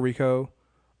the Puerto Rico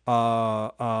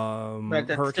But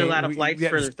that's hurricane. still out of lights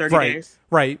for 30 right, days.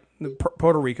 Right.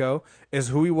 Puerto Rico is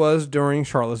who he was during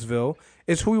Charlottesville.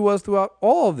 Is who he was throughout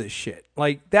all of this shit.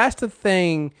 Like, that's the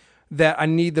thing that I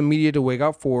need the media to wake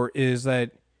up for, is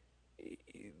that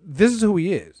this is who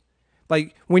he is.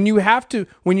 Like, when you have to,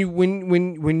 when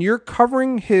you're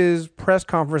covering his press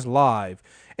conference live,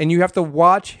 and you have to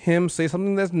watch him say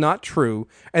something that's not true,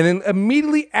 and then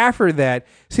immediately after that,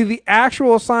 see the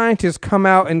actual scientists come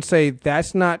out and say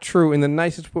that's not true in the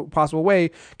nicest possible way,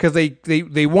 because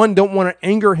they one, don't want to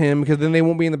anger him, because then they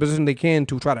won't be in the position they can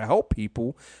to try to help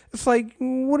people. It's like,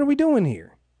 what are we doing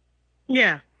here?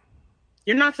 Yeah.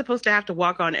 You're not supposed to have to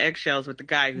walk on eggshells with the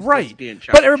guy who's Right. supposed to be in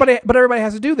charge. But everybody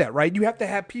has to do that, right? You have to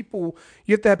have people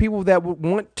that would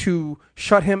want to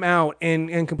shut him out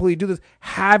and completely do this,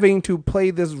 having to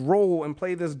play this role and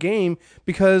play this game,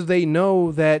 because they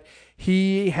know that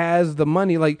he has the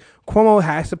money. Like, Cuomo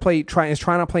has to is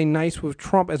trying to play nice with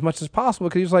Trump as much as possible,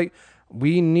 because he's like,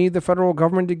 we need the federal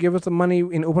government to give us the money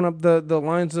and open up the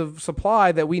lines of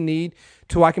supply that we need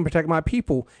so I can protect my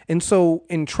people. And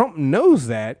Trump knows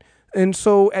that. And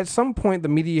so at some point, the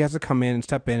media has to come in and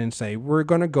step in and say, we're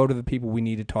going to go to the people we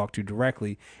need to talk to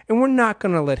directly. And we're not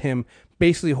going to let him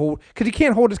basically because he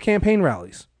can't hold his campaign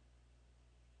rallies.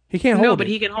 He can't hold it. No, but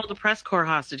he can hold the press corps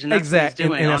hostage, and that's what he's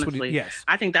doing, and honestly. yes.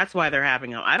 I think that's why they're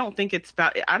having him. I don't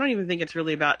even think it's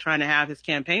really about trying to have his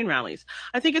campaign rallies.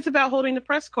 I think it's about holding the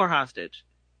press corps hostage.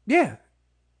 Yeah.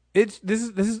 He's one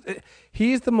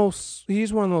of the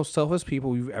most selfless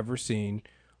people you've ever seen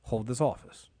hold this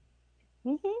office.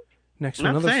 Mm-hmm. Next to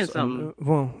I'm another, saying something.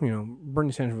 Well,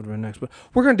 Bernie Sanders would have been next, but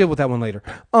we're going to deal with that one later.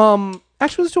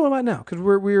 Actually, let's do it right now, because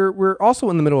we're also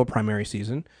in the middle of primary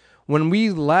season. When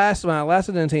I last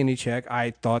did an NTNE check, I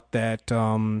thought that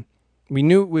we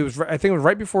knew I think it was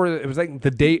right before, it was like the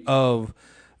date of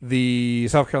the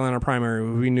South Carolina primary.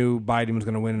 We knew Biden was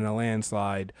going to win in a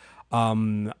landslide.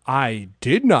 I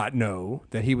did not know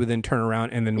that he would then turn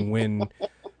around and then win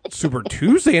Super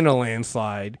Tuesday in a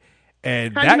landslide.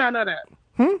 And How do you not know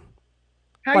that?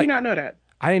 How do you not know that?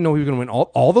 I didn't know he was going to win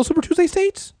all those Super Tuesday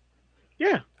states.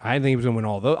 Yeah. I didn't think he was going to win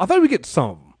all those. I thought he would get some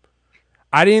of them.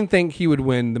 I didn't think he would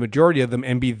win the majority of them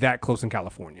and be that close in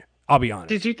California. I'll be honest.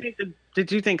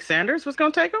 Did you think Sanders was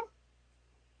going to take him?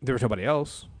 There was nobody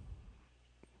else.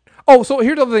 Oh, so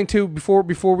here's the other thing too. Before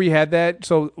we had that,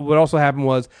 so what also happened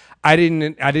was I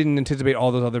didn't anticipate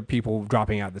all those other people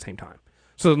dropping out at the same time.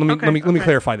 So let me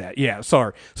clarify that. Yeah,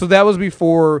 sorry. So that was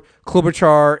before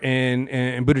Klobuchar and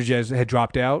Buttigieg had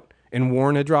dropped out, and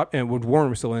Warren had dropped, and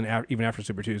Warren was still in even after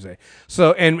Super Tuesday.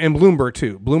 So and Bloomberg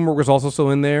too. Bloomberg was also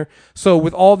still in there. So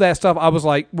with all that stuff, I was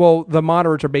like, well, the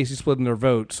moderates are basically splitting their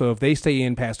vote. So if they stay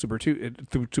in past Super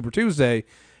Tuesday,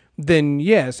 then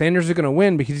yeah, Sanders is going to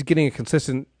win because he's getting a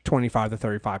consistent 25 to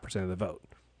 35% of the vote.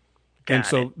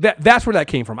 That's where that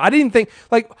came from. I didn't think,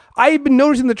 like, I had been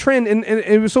noticing the trend, and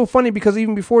it was so funny because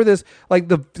even before this, like,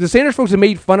 the Sanders folks had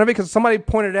made fun of it because somebody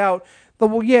pointed out,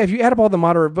 well, yeah, if you add up all the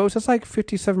moderate votes, that's like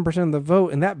 57% of the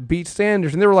vote, and that beats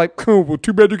Sanders. And they were like, cool, well,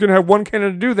 too bad you can have one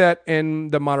candidate do that.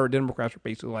 And the moderate Democrats were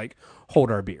basically like,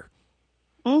 hold our beer.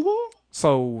 Mm-hmm.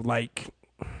 So, like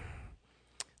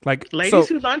ladies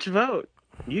who lunch vote.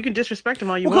 You can disrespect them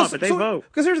all you want, but they vote.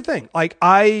 Because here's the thing. Like,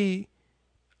 I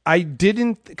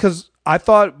didn't, because I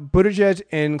thought Buttigieg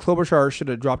and Klobuchar should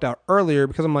have dropped out earlier,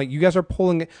 because I'm like, you guys are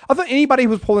polling. I thought anybody who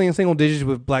was polling in single digits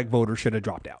with black voters should have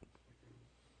dropped out.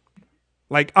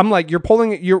 Like, I'm like, you're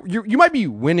polling, you might be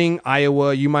winning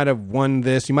Iowa, you might have won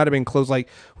this, you might have been close. Like,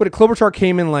 Klobuchar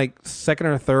came in like second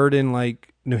or third in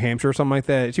like New Hampshire or something like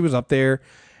that. She was up there.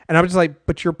 And I was just like,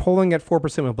 but you're polling at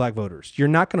 4% with black voters. You're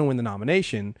not going to win the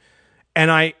nomination. And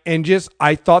I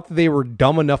thought that they were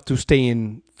dumb enough to stay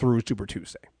in through Super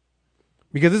Tuesday.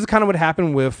 Because this is kind of what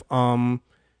happened with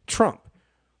Trump,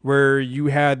 where you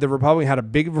had a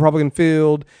big Republican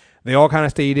field. They all kind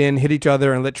of stayed in, hit each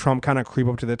other, and let Trump kind of creep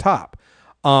up to the top.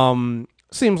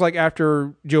 Seems like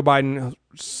after Joe Biden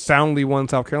soundly won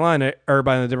South Carolina,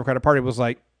 everybody in the Democratic Party was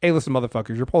like, hey, listen,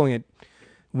 motherfuckers, you're polling at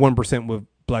 1% with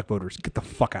black voters. Get the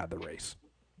fuck out of the race.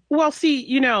 Well, see,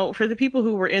 for the people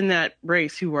who were in that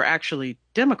race who were actually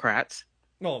Democrats.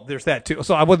 Well, there's that too.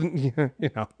 So I wasn't, I'm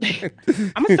gonna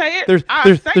say it. There's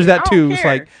that too. It's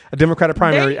like a Democratic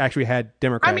primary actually had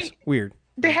Democrats. I mean, weird.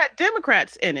 They had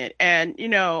Democrats in it, and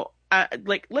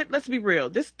let's be real.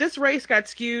 This race got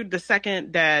skewed the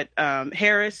second that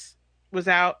Harris was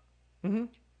out, mm-hmm.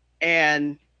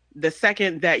 and the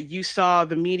second that you saw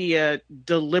the media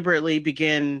deliberately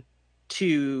begin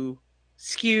to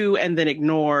skew and then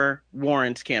ignore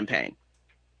Warren's campaign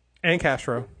and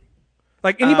Castro.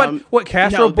 Like anybody,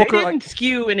 Castro, no, Booker, they didn't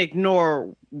skew and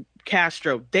ignore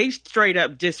Castro. They straight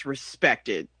up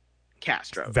disrespected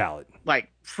Castro. Valid.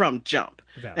 Like from jump.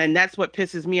 Valid. And that's what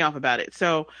pisses me off about it.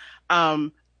 So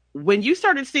when you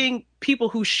started seeing people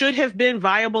who should have been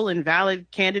viable and valid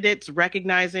candidates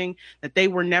recognizing that they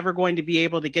were never going to be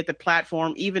able to get the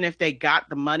platform, even if they got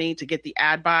the money to get the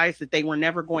ad buys, that they were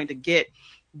never going to get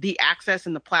the access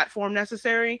and the platform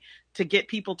necessary to get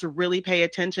people to really pay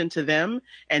attention to them.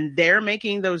 And they're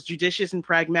making those judicious and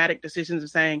pragmatic decisions of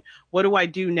saying, what do I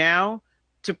do now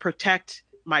to protect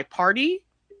my party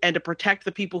and to protect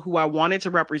the people who I wanted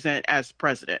to represent as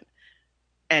president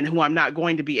and who I'm not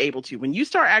going to be able to. When you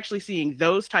start actually seeing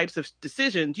those types of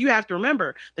decisions, you have to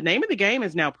remember the name of the game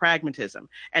is now pragmatism.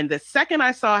 And the second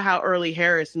I saw how early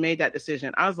Harris made that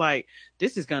decision, I was like,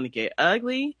 this is going to get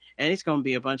ugly and it's going to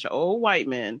be a bunch of old white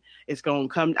men. It's going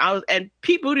to come out. And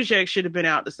Pete Buttigieg should have been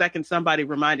out the second somebody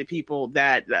reminded people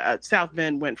that South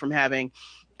Bend went from having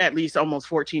at least almost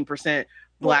 14%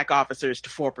 black officers to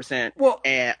 4%.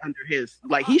 And under his,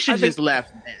 like, he should just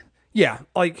left then. Yeah.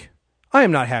 Like, I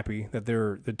am not happy that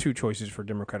the two choices for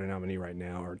Democratic nominee right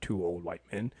now are two old white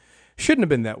men. Shouldn't have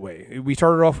been that way. We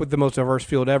started off with the most diverse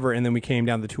field ever, and then we came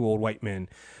down to two old white men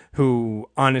who,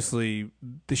 honestly,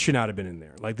 this should not have been in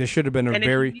there. Like, this should have been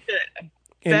a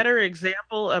better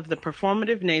example of the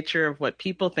performative nature of what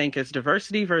people think is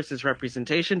diversity versus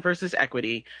representation versus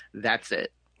equity. That's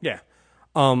it. Yeah.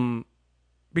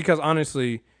 Because,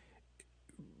 honestly,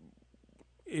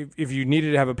 if you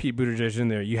needed to have a Pete Buttigieg in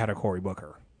there, you had a Cory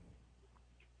Booker.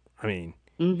 I mean,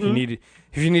 if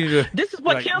you needed to. This is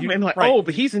what killed me. I'm like, oh,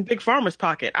 but he's in Big Pharma's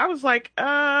pocket. I was like,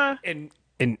 and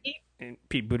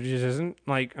Pete Buttigieg isn't,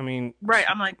 like, I mean, right.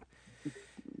 I'm like,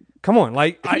 come on,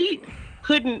 like, Pete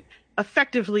couldn't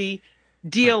effectively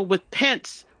deal with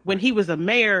Pence when he was a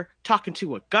mayor talking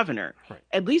to a governor. Right.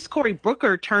 At least Cory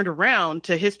Booker turned around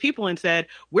to his people and said,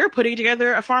 we're putting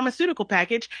together a pharmaceutical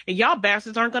package and y'all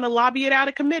bastards aren't going to lobby it out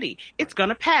of committee. It's going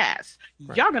to pass.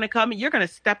 Right. Y'all going to come and you're going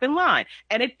to step in line.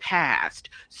 And it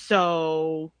passed.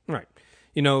 So. Right.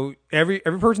 You know, every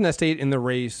person that stayed in the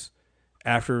race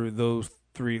after those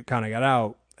three kind of got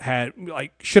out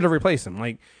should have replaced him.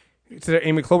 Like, instead of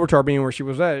Amy Klobuchar being where she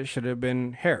was at, it should have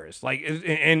been Harris. Like,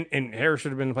 and Harris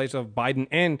should have been in place of Biden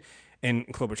and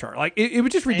Klobuchar. Like, it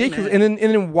was just ridiculous. Amen.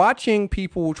 And then watching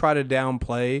people try to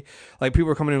downplay, like, people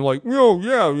are coming in like,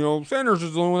 Sanders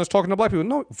is the only one that's talking to black people.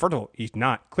 No, first of all, he's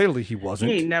not. Clearly, he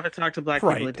wasn't. He never talked to black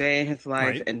people a day in his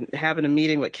life, and having a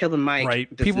meeting with Killer Mike.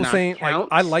 Right. People saying count.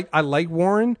 Like, I like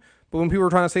Warren, but when people were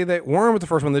trying to say that Warren was the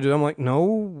first one to do it, I'm like,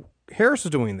 no, Harris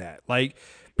is doing that. Like.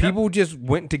 People just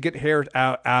went to get Harris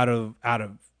out of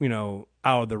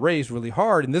the race really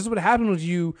hard, and this is what happens when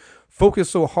you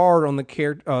focus so hard on the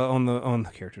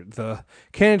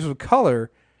candidates of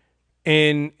color,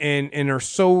 and are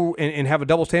so and have a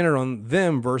double standard on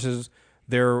them versus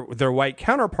their white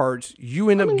counterparts. You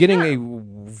end up getting a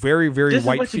very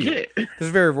white field. This is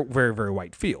a very very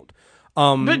white field.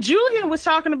 But Julian was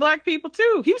talking to black people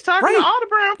too. He was talking to all the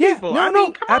brown people. Come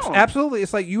on. Absolutely.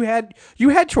 It's like you had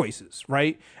choices,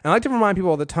 right? And I like to remind people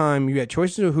all the time, you had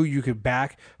choices of who you could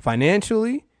back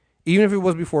financially, even if it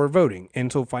was before voting.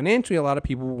 And so financially, a lot of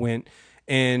people went,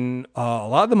 and a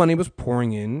lot of the money was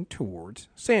pouring in towards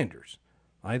Sanders.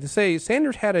 I like to say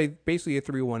Sanders had basically a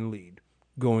 3-1 lead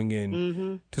going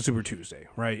in to Super Tuesday,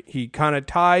 right? He kind of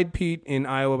tied Pete in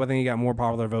Iowa, but I think he got more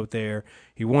popular vote there.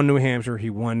 He won New Hampshire, he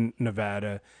won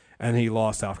Nevada, and he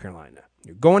lost South Carolina.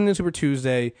 You're going into Super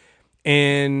Tuesday,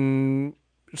 and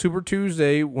Super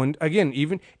Tuesday, when again,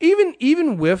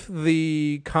 even with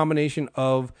the combination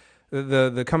of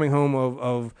the coming home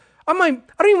of I don't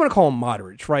even want to call them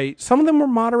moderates, right? Some of them were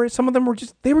moderates, some of them were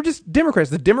just Democrats.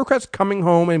 The Democrats coming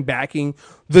home and backing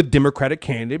the Democratic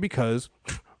candidate because.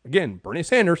 Again, Bernie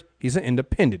Sanders, he's an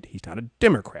independent. He's not a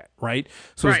Democrat, right?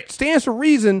 So it stands to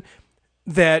reason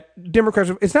that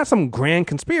Democrats, it's not some grand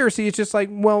conspiracy. It's just like,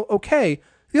 well, okay.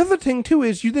 The other thing, too,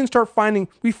 is you then start finding,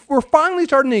 we're finally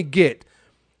starting to get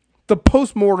the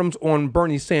postmortems on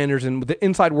Bernie Sanders and the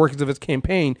inside workings of his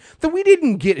campaign that we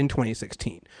didn't get in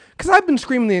 2016. Because I've been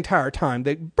screaming the entire time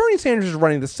that Bernie Sanders is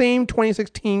running the same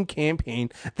 2016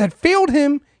 campaign that failed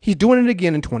him. He's doing it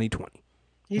again in 2020.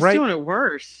 He's doing it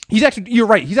worse. You're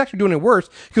right. He's actually doing it worse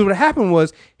because what happened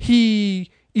was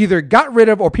he either got rid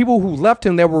of or people who left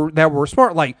him that were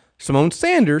smart, like Simone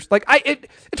Sanders. Like it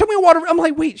took me a while. I'm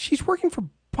like, wait, she's working for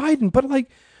Biden, but like,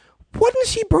 wasn't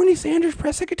she Bernie Sanders'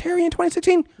 press secretary in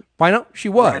 2016? Why not? She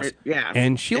was. Right, yeah.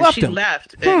 And she left him.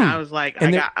 And I was like,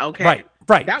 okay.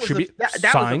 Right. That was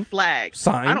a flag.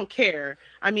 I don't care.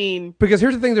 I mean, because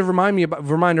here's the thing to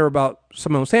remind her about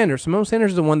Simone Sanders. Simone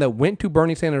Sanders is the one that went to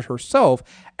Bernie Sanders herself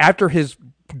after his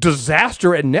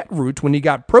disaster at Netroots when he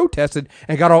got protested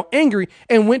and got all angry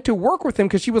and went to work with him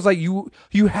because she was like, you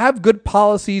have good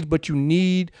policies, but you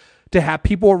need to have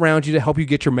people around you to help you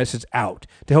get your message out,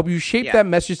 to help you shape that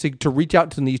message to reach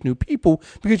out to these new people,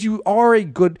 because you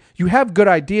have good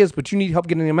ideas, but you need help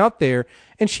getting them out there.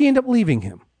 And she ended up leaving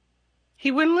him. He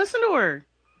wouldn't listen to her.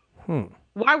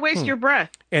 Why waste your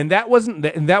breath? And that wasn't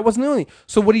the only.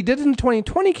 So what he did in the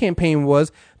 2020 campaign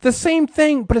was the same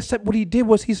thing, but except what he did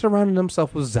was he surrounded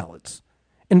himself with zealots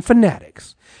and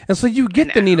fanatics. And so you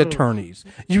get the Nina Turners,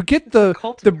 you get the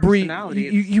Bree,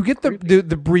 you get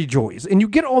the Bree Joys, and you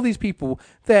get all these people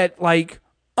that, like,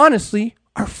 honestly,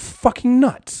 are fucking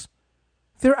nuts.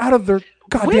 They're out of their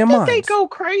goddamn minds. When did they go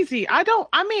crazy? They've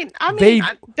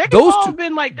all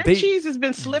been like, their cheese has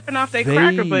been slipping off their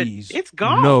cracker, but it's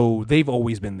gone. No, they've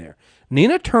always been there.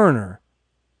 Nina Turner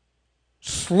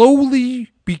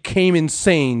slowly became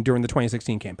insane during the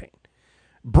 2016 campaign.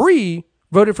 Bree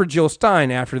voted for Jill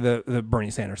Stein after the Bernie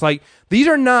Sanders. Like, these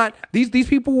are not, these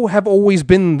people have always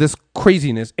been this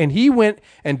craziness, and he went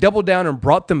and doubled down and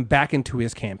brought them back into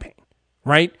his campaign,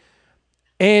 right?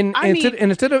 And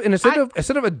instead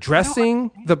of addressing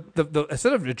the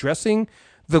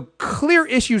clear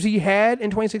issues he had in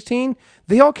 2016,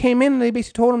 they all came in and they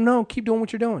basically told him, no, keep doing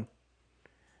what you're doing.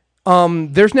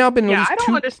 There's now been I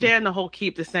don't understand the whole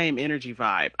keep the same energy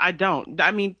vibe. I don't.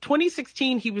 I mean,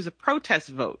 2016, he was a protest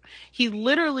vote. He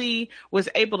literally was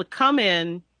able to come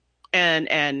in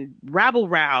and rabble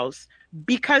rouse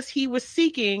because he was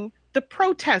seeking the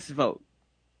protest vote.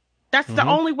 That's the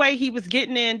only way he was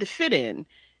getting in to fit in.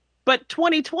 But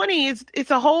 2020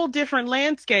 it's a whole different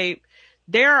landscape.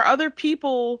 There are other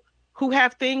people who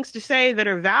have things to say that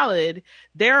are valid.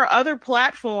 There are other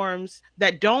platforms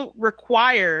that don't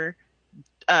require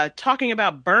talking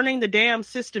about burning the damn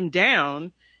system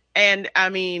down. And I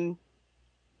mean,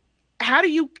 how do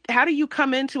you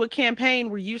come into a campaign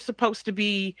where you're supposed to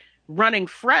be running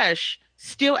fresh,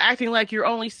 still acting like you're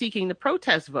only seeking the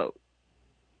protest vote?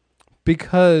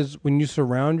 Because when you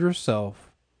surround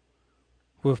yourself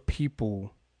with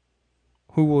people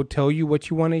who will tell you what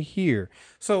you want to hear.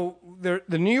 So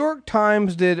the New York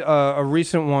Times did a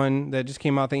recent one that just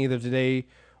came out, I think, either today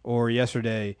or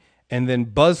yesterday. And then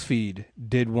BuzzFeed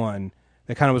did one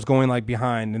that kind of was going like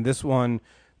behind. And this one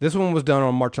was done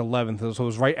on March 11th. So it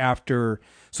was right after.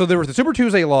 So there was the Super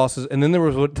Tuesday losses, and then there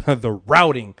was the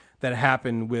routing that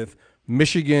happened with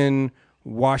Michigan,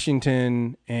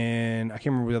 Washington, and I can't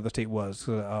remember what the other state was.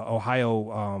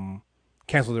 Ohio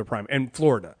canceled their primary, and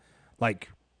Florida. Like,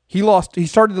 he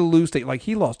started to lose state. Like,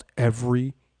 he lost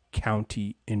every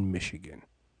county in Michigan.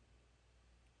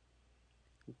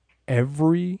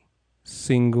 Every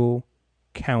single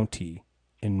county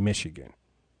in Michigan.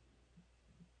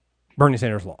 Bernie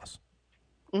Sanders lost.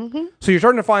 Mm-hmm. So you're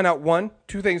starting to find out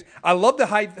two things. I love the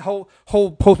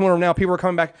whole postmortem now. People are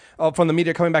coming back from the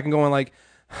media, coming back and going like,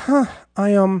 I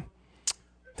am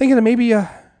thinking that maybe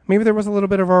there was a little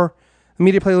bit of the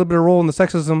media played a little bit of a role in the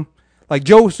sexism. Like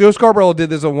Joe Scarborough did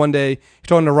this on one day. He's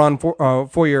talking to Ron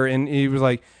Foyer, and he was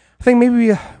like, I think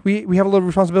maybe we have a little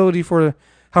responsibility for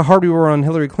how hard we were on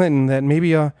Hillary Clinton, that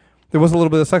maybe there was a little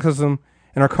bit of sexism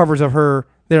in our coverage of her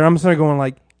there. I'm sort of going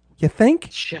like, you think?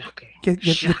 Shocking.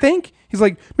 You think? He's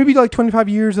like, maybe like 25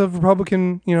 years of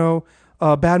Republican,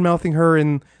 bad-mouthing her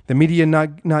and the media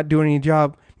not doing any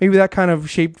job. Maybe that kind of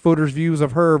shaped voters' views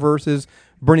of her versus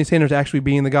Bernie Sanders actually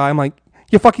being the guy. I'm like,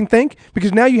 you fucking think?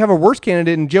 Because now you have a worse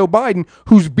candidate in Joe Biden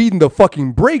who's beating the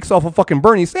fucking brakes off of fucking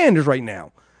Bernie Sanders right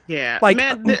now. Yeah, like,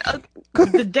 man,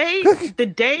 the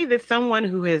day that someone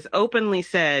who has openly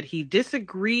said he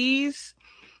disagrees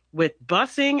with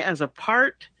busing as a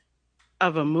part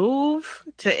of a move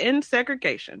to end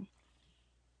segregation,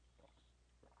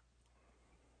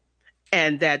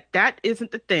 and that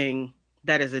isn't the thing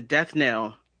that is a death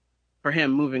knell for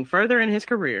him moving further in his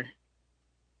career.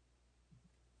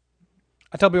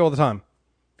 I tell people all the time,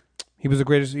 he was the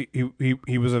greatest.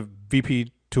 He was a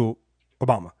VP to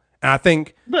Obama, and I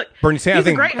think Bernie Sanders.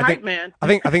 He's a great hype man. I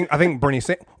think Bernie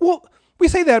Sanders. Well, we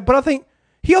say that, but I think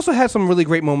he also had some really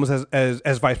great moments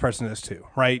as vice president too,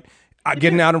 right?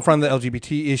 Getting out in front of the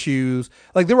LGBT issues.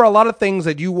 Like, there were a lot of things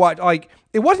that you watch. Like,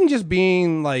 it wasn't just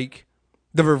being like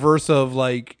the reverse of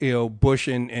like, Bush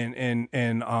and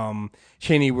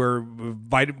Cheney, where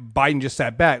Biden just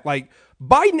sat back. Like,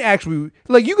 Biden actually,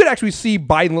 like, you could actually see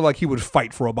Biden look like he would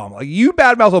fight for Obama. Like, you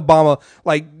badmouth Obama,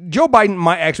 like Joe Biden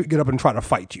might actually get up and try to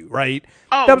fight you, right?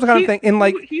 Oh, that was the kind of thing. And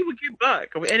like, he would get buck,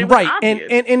 and it was right, obvious.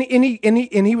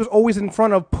 and he was always in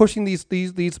front of pushing these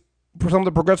some of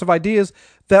the progressive ideas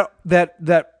that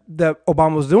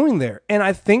Obama was doing there. And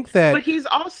I think that, but he's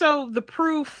also the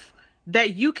proof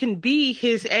that you can be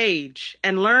his age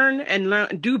and learn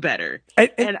and do better.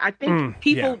 And I think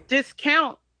people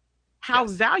discount how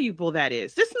valuable that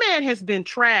is. This man has been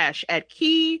trash at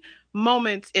key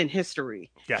moments in history.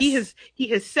 Yes. He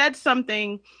has said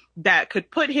something that could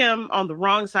put him on the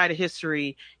wrong side of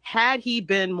history had he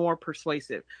been more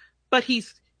persuasive. But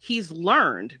he's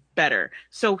learned better.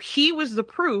 So he was the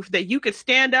proof that you could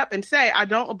stand up and say, I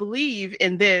don't believe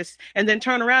in this, and then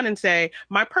turn around and say,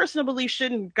 my personal belief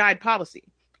shouldn't guide policy.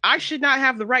 I should not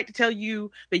have the right to tell you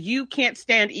that you can't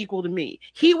stand equal to me.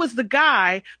 He was the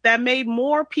guy that made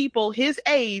more people his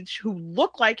age who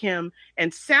look like him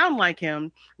and sound like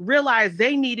him realize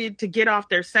they needed to get off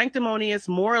their sanctimonious,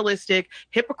 moralistic,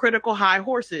 hypocritical high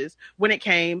horses when it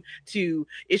came to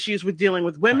issues with dealing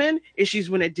with women,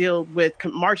 issues when it dealt with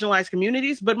marginalized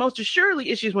communities, but most assuredly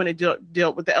issues when it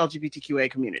dealt with the LGBTQA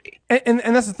community. And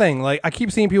that's the thing. Like, I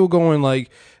keep seeing people going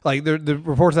like the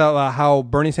reports out about how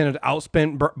Bernie Sanders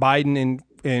outspent Biden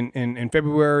in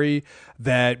February,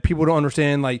 that people don't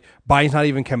understand, like, Biden's not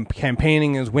even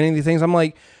campaigning and is winning these things. I'm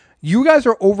like, you guys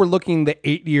are overlooking the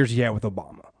 8 years he had with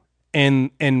Obama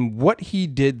and what he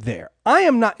did there. I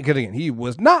am not, because again, he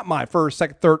was not my first,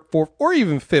 second, third, fourth, or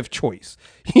even fifth choice,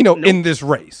 in this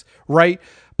race, right?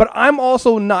 But I'm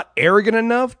also not arrogant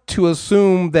enough to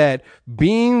assume that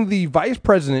being the vice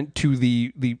president to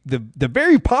the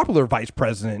very popular vice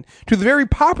president, to the very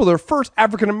popular first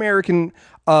African-American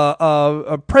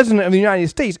president of the United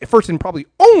States, first and probably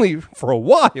only for a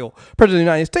while, president of the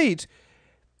United States,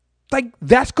 like,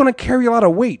 that's going to carry a lot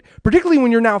of weight, particularly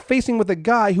when you're now facing with a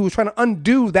guy who was trying to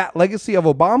undo that legacy of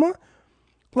Obama.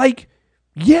 Like,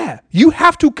 yeah, you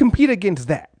have to compete against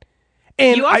that.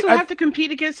 And you also have to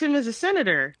compete against him as a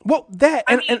senator. Well, that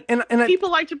and people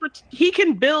like to. He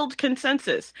can build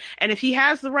consensus, and if he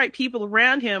has the right people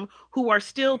around him who are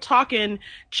still talking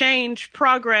change,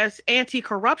 progress,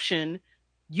 anti-corruption,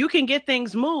 you can get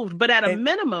things moved. But at a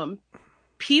minimum,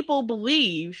 people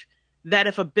believe that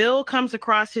if a bill comes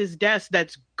across his desk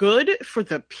that's good for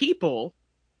the people,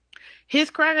 he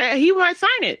might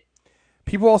sign it.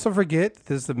 People also forget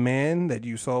this is the man that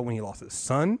you saw when he lost his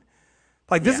son.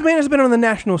 Like, this man has been on the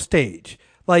national stage.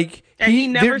 Like, and he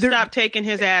never stopped taking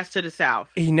his ass to the South.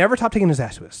 He never stopped taking his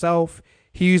ass to the South.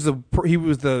 He was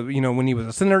the when he was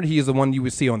a senator, he is the one you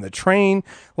would see on the train.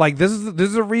 Like, this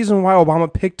is the reason why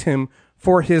Obama picked him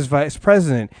for his vice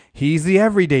president. He's the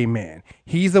everyday man.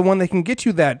 He's the one that can get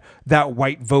you that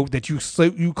white vote that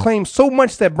you claim so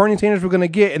much that Bernie Sanders were going to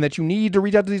get, and that you need to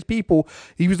reach out to these people.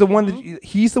 He's the one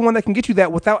that can get you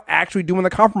that without actually doing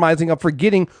the compromising of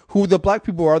forgetting who the black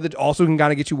people are that also can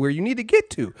kind of get you where you need to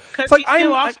get to. Because like,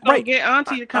 I'm also going to get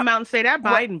Auntie to come out and say that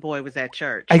Biden boy was at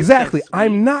church. Exactly.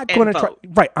 I'm not going to try.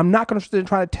 Right. I'm not going to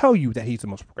try to tell you that he's the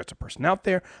most progressive person out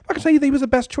there. I'm not going to tell you that he was the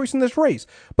best choice in this race.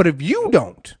 But if you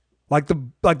don't, like the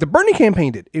Bernie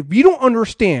campaign did, if you don't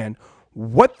understand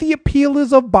what the appeal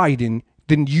is of Biden,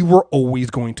 then you were always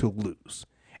going to lose.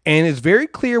 And it's very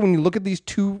clear when you look at these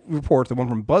two reports, the one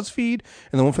from BuzzFeed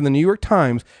and the one from the New York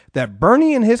Times, that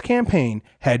Bernie and his campaign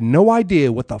had no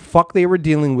idea what the fuck they were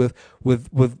dealing with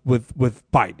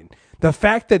Biden. The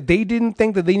fact that they didn't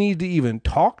think that they needed to even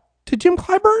talk to Jim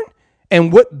Clyburn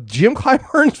and what Jim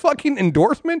Clyburn's fucking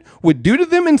endorsement would do to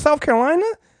them in South Carolina.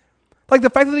 Like, the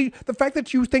fact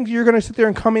that you think you're going to sit there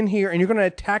and come in here and you're going to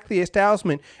attack the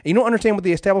establishment, and you don't understand what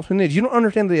the establishment is. You don't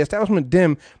understand the establishment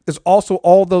Dem is also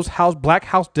all those Black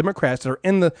House Democrats that are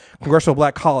in the Congressional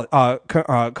Black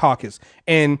Caucus.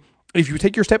 And if you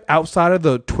take your step outside of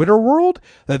the Twitter world,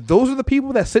 that those are the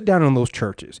people that sit down in those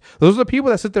churches. Those are the people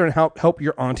that sit there and help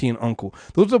your auntie and uncle.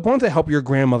 Those are the ones that help your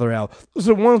grandmother out. Those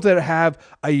are the ones that have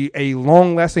a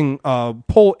long-lasting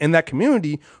pull in that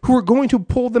community who are going to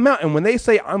pull them out. And when they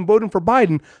say, I'm voting for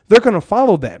Biden, they're going to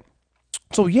follow that.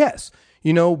 So yes,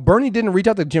 Bernie didn't reach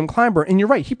out to Jim Clyburn, and you're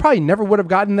right. He probably never would have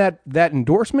gotten that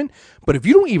endorsement. But if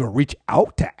you don't even reach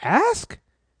out to ask,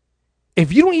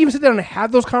 if you don't even sit down and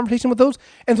have those conversations with those,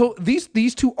 and so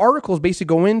these two articles basically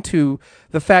go into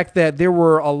the fact that there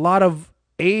were a lot of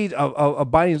aid of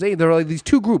Biden's aid. There are like these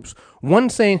two groups. One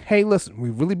saying, "Hey, listen, we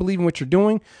really believe in what you're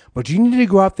doing, but you need to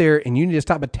go out there and you need to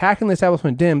stop attacking the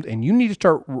establishment Dems, and you need to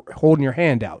start holding your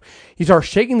hand out. You start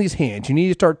shaking these hands. You need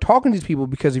to start talking to these people,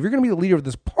 because if you're going to be the leader of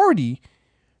this party,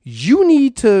 you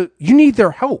need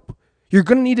their help." You're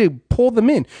going to need to pull them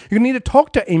in. You're going to need to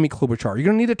talk to Amy Klobuchar. You're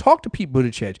going to need to talk to Pete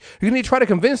Buttigieg. You're going to need to try to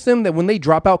convince them that when they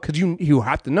drop out, because you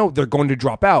have to know they're going to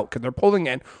drop out because they're polling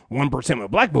at 1% of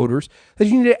black voters, that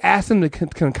you need to ask them to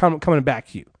come back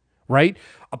to you, right?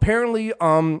 Apparently,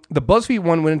 the BuzzFeed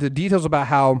one went into details about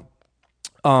how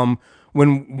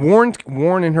when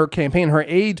Warren and her campaign, her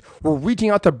aides were reaching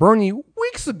out to Bernie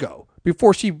weeks ago,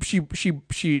 before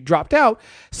she dropped out,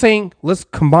 saying, let's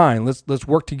combine, let's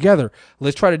work together,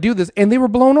 let's try to do this, and they were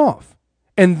blown off.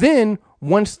 And then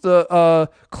once the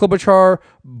Klobuchar,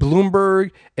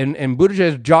 Bloomberg, and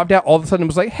Buttigieg dropped out, all of a sudden it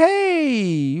was like,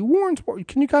 hey, Warren,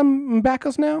 can you come and back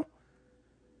us now?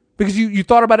 Because you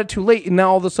thought about it too late, and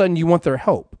now all of a sudden you want their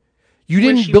help. You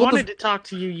didn't when she build wanted to talk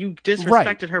to you, you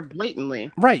disrespected her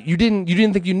blatantly. Right. You didn't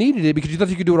think you needed it because you thought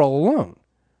you could do it all alone.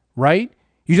 Right?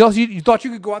 You thought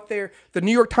you could go out there. The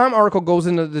New York Times article goes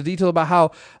into the detail about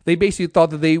how they basically thought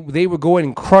that they would go in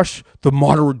and crush the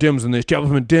moderate Dems and the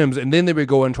establishment Dems, and then they would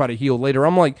go in and try to heal later.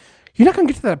 I'm like, you're not going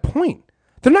to get to that point.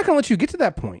 They're not going to let you get to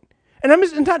that point. And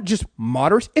it's not just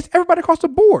moderates. It's everybody across the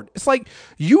board. It's like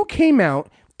you came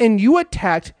out and you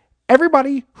attacked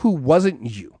everybody who wasn't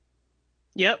you.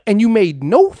 Yep. And you made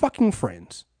no fucking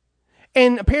friends.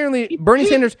 And apparently Bernie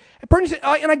Sanders,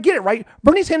 and I get it, right?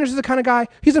 Bernie Sanders is the kind of guy,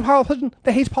 he's a politician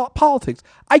that hates politics.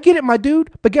 I get it, my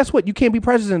dude, but guess what? You can't be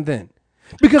president then.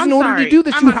 Because in order to do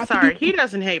this, you have to do... He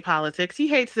doesn't hate politics. He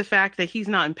hates the fact that he's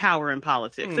not in power in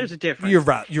politics. There's a difference. You're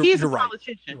right. He's a right.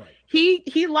 politician. Right.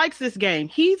 He likes this game.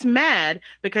 He's mad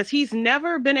because he's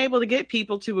never been able to get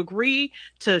people to agree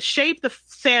to shape the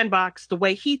sandbox the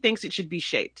way he thinks it should be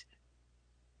shaped.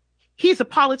 He's a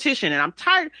politician, and I'm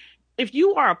tired. If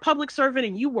you are a public servant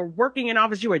and you were working in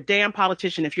office, you're a damn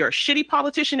politician. If you're a shitty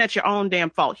politician, that's your own damn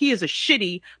fault. He is a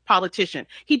shitty politician.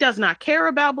 He does not care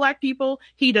about black people.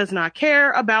 He does not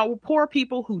care about poor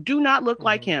people who do not look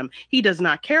like him. He does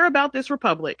not care about this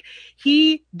republic.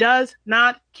 He does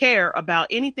not care about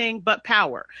anything but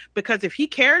power. Because if he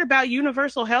cared about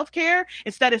universal health care,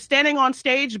 instead of standing on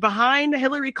stage behind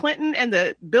Hillary Clinton and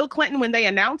the Bill Clinton when they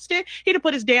announced it, he'd have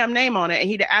put his damn name on it and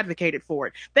he'd have advocated for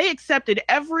it. They accepted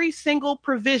every single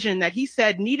provision that he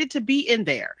said needed to be in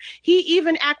there. He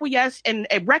even acquiesced and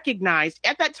recognized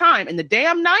at that time in the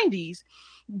damn 90s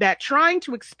that trying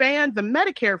to expand the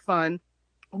Medicare fund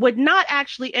would not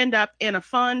actually end up in a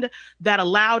fund that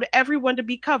allowed everyone to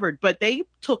be covered. But they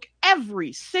took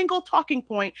every single talking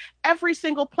point, every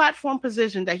single platform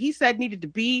position that he said needed to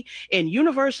be in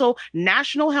universal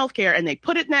national health care, and they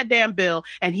put it in that damn bill,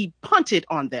 and he punted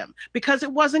on them because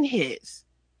it wasn't his,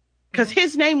 because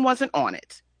his name wasn't on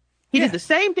it. He did the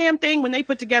same damn thing when they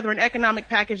put together an economic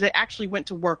package that actually went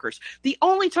to workers. The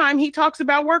only time he talks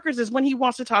about workers is when he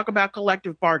wants to talk about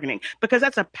collective bargaining, because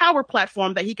that's a power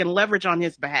platform that he can leverage on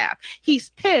his behalf.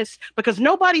 He's pissed because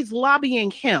nobody's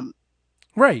lobbying him.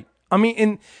 Right. I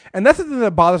mean, and that's the thing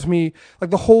that bothers me.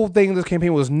 Like, the whole thing of this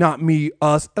campaign was not me,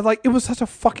 us. Like, it was such a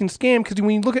fucking scam because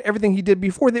when you look at everything he did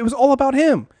before, it was all about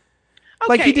him.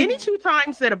 Okay, like any two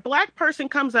times that a black person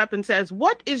comes up and says,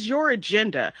 what is your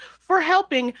agenda for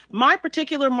helping my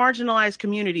particular marginalized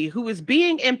community who is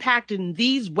being impacted in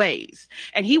these ways?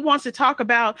 And he wants to talk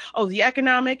about, the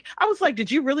economic. I was like,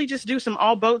 did you really just do some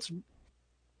all boats?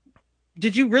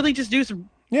 Did you really just do some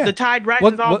the tide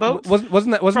rises all boats?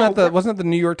 Wasn't that the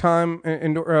New York Times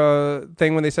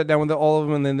thing when they sat down with all of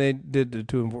them and then they did the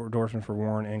two endorsements for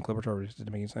Warren and Klobuchar, which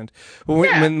didn't make any sense. But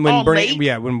when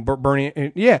Bernie, I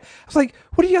was like,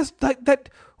 what do you guys like that?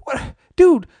 What,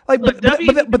 dude? Like, look,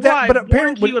 but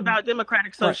apparently you about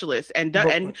democratic socialists, right.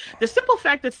 and the simple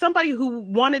fact that somebody who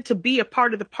wanted to be a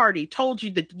part of the party told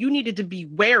you that you needed to be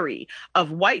wary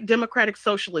of white democratic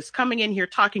socialists coming in here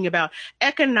talking about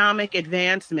economic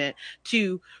advancement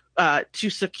to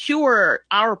secure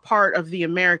our part of the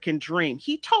American dream.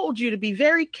 He told you to be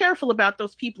very careful about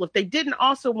those people if they didn't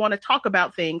also want to talk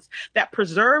about things that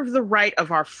preserve the right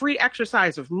of our free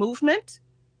exercise of movement,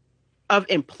 of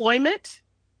employment.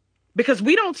 Because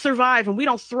we don't survive and we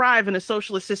don't thrive in a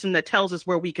socialist system that tells us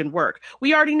where we can work.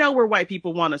 We already know where white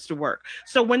people want us to work.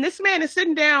 So when this man is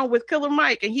sitting down with Killer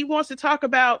Mike and he wants to talk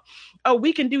about,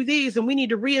 we can do these and we need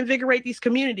to reinvigorate these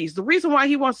communities. The reason why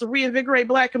he wants to reinvigorate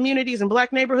black communities and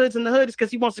black neighborhoods in the hood is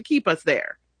because he wants to keep us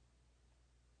there.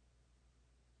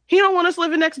 He don't want us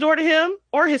living next door to him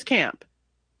or his camp.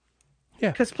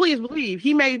 Yeah. Because please believe,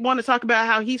 he may want to talk about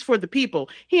how he's for the people.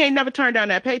 He ain't never turned down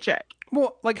that paycheck.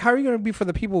 Well, like, how are you going to be for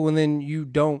the people when then you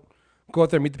don't go out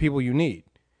there and meet the people you need?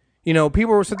 You know,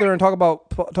 people will sit there and talk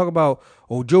about,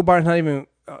 Joe Biden's not even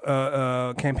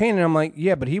campaigning. And I'm like,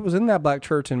 yeah, but he was in that black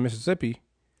church in Mississippi.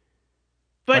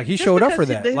 But like, he showed up for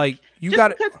that.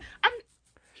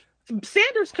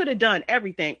 Sanders could have done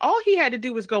everything. All he had to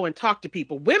do was go and talk to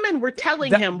people. Women were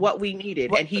telling him what we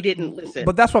needed, and he didn't listen.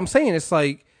 But that's what I'm saying. It's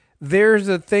like, there's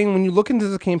a thing when you look into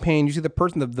the campaign, you see the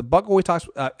person, the buck always talks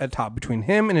at top between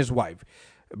him and his wife.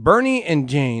 Bernie and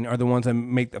Jane are the ones that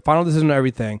make the final decision on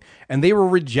everything, and they were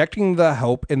rejecting the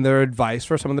help and their advice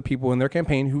for some of the people in their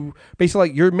campaign who basically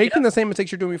like, you're making the same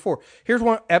mistakes you're doing before. Here's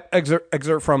one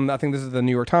excerpt from, I think this is the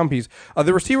New York Times piece.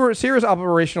 There were serious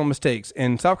operational mistakes.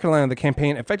 In South Carolina, the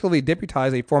campaign effectively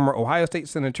deputized a former Ohio State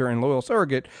senator and loyal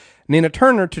surrogate, Nina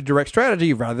Turner, to direct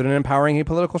strategy rather than empowering a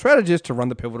political strategist to run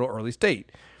the pivotal early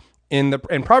state. In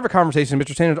private conversations,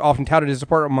 Mr. Sanders often touted his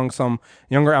support among some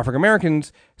younger African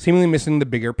Americans, seemingly missing the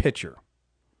bigger picture.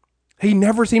 He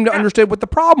never seemed to understand what the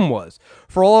problem was.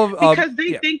 For all of because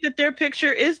they think that their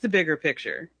picture is the bigger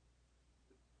picture.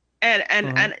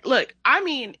 And look, I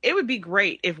mean, it would be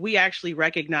great if we actually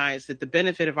recognize that the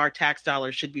benefit of our tax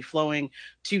dollars should be flowing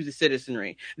to the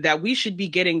citizenry, that we should be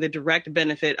getting the direct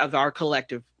benefit of our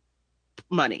collective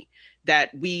money.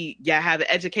 That we have an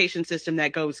education system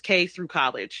that goes K through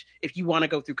college if you want to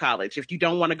go through college. If you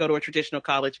don't want to go to a traditional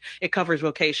college, it covers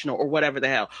vocational or whatever the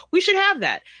hell. We should have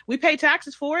that. We pay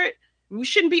taxes for it. We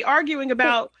shouldn't be arguing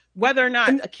about whether or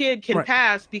not a kid can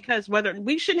pass because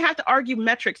we shouldn't have to argue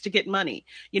metrics to get money.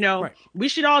 You know, we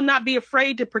should all not be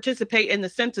afraid to participate in the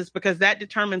census because that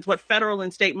determines what federal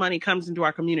and state money comes into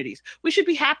our communities. We should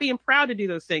be happy and proud to do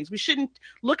those things. We shouldn't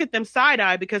look at them side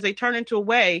eye because they turn into a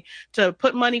way to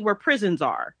put money where prisons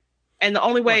are. And the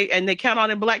only way, and they count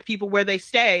on in black people where they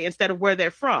stay instead of where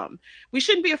they're from. We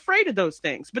shouldn't be afraid of those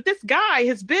things. But this guy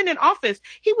has been in office.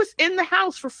 He was in the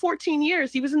House for 14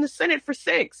 years. He was in the Senate for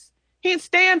 6. He didn't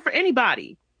stand for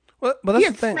anybody. Well, but that's he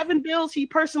had the thing. 7 bills he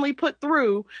personally put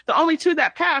through. The only 2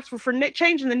 that passed were for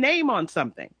changing the name on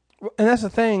something. And that's the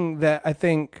thing that I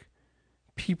think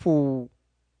people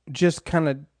just kind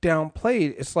of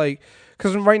downplayed. It's like,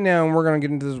 because right now we're going to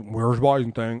get into this where's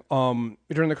Biden thing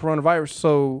during the coronavirus.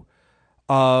 So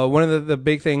one of the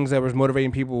big things that was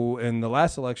motivating people in the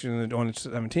last election on the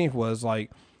 17th was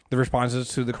like the responses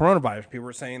to the coronavirus. People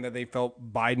were saying that they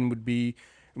felt Biden would be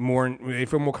they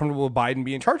feel more comfortable with Biden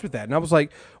being charged with that. And I was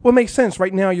like, well, it makes sense.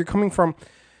 Right now, you're coming from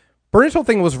Bernie's whole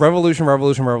thing was revolution.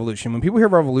 When people hear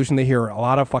revolution, they hear a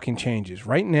lot of fucking changes.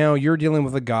 Right now, you're dealing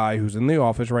with a guy who's in the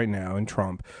office right now, in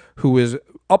Trump, who is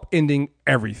upending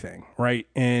everything, right?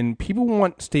 And people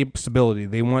want stability.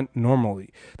 They want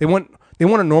normality. They want to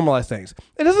normalize things.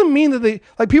 It doesn't mean that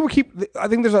people keep. I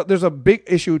think there's a big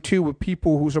issue too with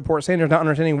people who support Sanders not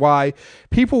understanding why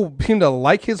people seem to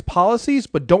like his policies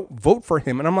but don't vote for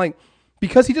him. And I'm like,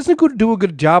 because he doesn't do a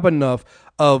good job enough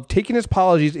of taking his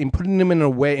policies and putting them in a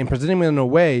way and presenting them in a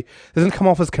way that doesn't come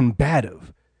off as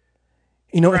combative.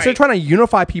 You know, instead of trying to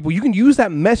unify people, you can use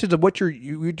that message of what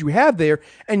you have there,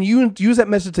 and you use that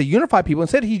message to unify people.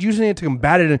 Instead, he's using it to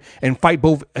combat it and fight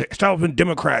both establishment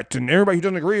Democrats and everybody who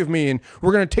doesn't agree with me. And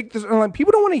we're going to take this. And like,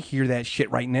 people don't want to hear that shit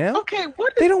right now. Okay,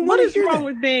 what is wrong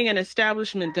with being an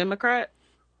establishment Democrat?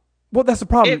 Well, that's the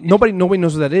problem. Nobody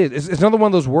knows what that is. It's another one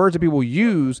of those words that people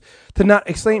use to not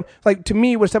explain. Like, to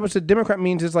me, what establishment Democrat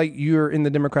means is like you're in the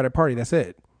Democratic Party. That's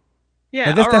it.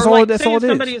 Yeah, that's all. That's all it is.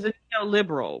 Somebody is a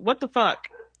neoliberal. What the fuck?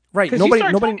 Right. Nobody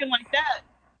talking like that.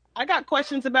 I got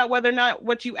questions about whether or not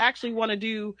what you actually want to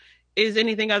do is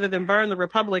anything other than burn the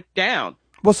republic down.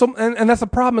 Well, and that's the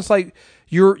problem. It's like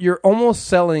you're almost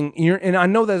selling. And I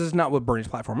know that is not what Bernie's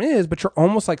platform is, but you're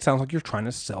almost like sounds like you're trying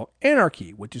to sell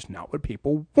anarchy, which is not what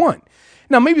people want.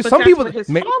 Now, maybe some people, his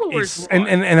followers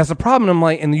and that's the problem. I'm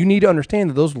like, and you need to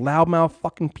understand that those loudmouth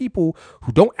fucking people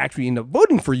who don't actually end up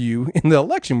voting for you in the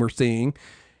election we're seeing,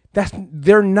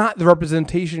 they're not the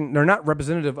representation. They're not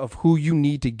representative of who you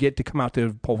need to get to come out to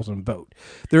the polls and vote.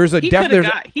 There's a he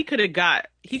could have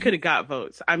got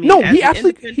votes. I mean, no, he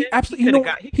absolutely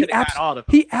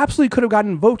could have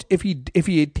gotten votes if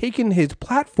he had taken his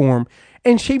platform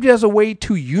and shaped it as a way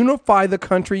to unify the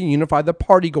country and unify the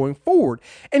party going forward.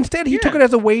 Instead, he took it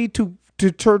as a way to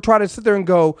try to sit there and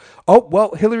go, oh,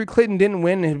 well, Hillary Clinton didn't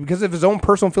win, and because of his own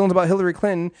personal feelings about Hillary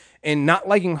Clinton and not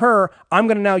liking her, I'm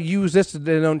going to now use this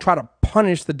to try to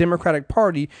punish the Democratic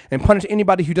Party and punish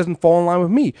anybody who doesn't fall in line with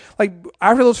me. Like,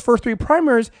 after those first 3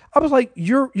 primaries, I was like,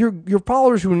 your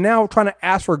followers who are now trying to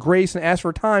ask for grace and ask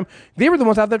for time, they were the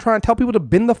ones out there trying to tell people to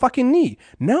bend the fucking knee.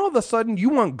 Now, all of a sudden, you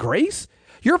want grace?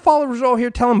 Your followers are all here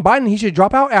telling Biden he should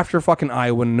drop out after fucking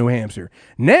Iowa and New Hampshire.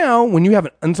 Now, when you have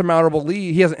an insurmountable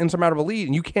lead, he has an insurmountable lead,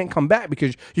 and you can't come back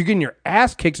because you're getting your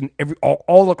ass kicked in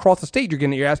all across the state. You're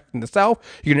getting your ass kicked in the South.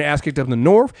 You're getting your ass kicked up in the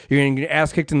North. You're getting your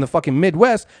ass kicked in the fucking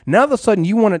Midwest. Now, all of a sudden,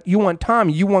 you want time,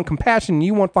 you want compassion,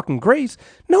 you want fucking grace.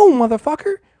 No,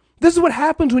 motherfucker. This is what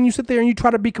happens when you sit there and you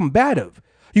try to be combative.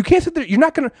 You can't sit there. You're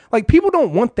not gonna like. People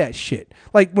don't want that shit.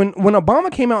 Like when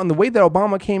Obama came out, and the way that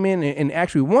Obama came in and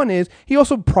actually won is he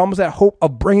also promised that hope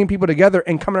of bringing people together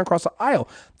and coming across the aisle.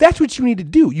 That's what you need to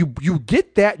do. You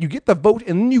get that. You get the vote,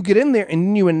 and then you get in there and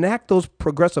then you enact those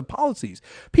progressive policies.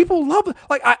 People love it.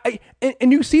 Like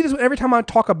and you see this every time I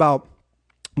talk about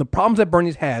the problems that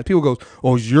Bernie has. People goes,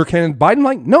 "Oh, is your candidate Biden?"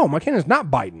 Like, no, my candidate is not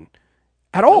Biden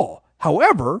at all.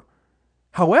 However.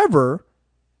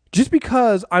 Just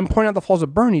because I'm pointing out the flaws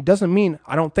of Bernie doesn't mean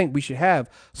I don't think we should have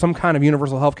some kind of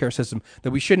universal healthcare system,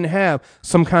 that we shouldn't have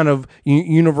some kind of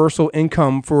universal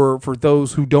income for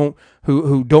those who don't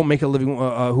make a living,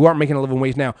 who aren't making a living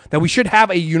wage now, that we should have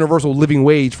a universal living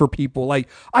wage for people. Like,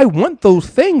 I want those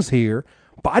things here.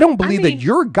 But I don't believe that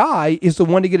your guy is the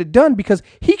one to get it done, because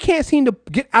he can't seem to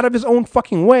get out of his own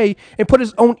fucking way and put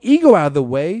his own ego out of the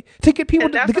way to get people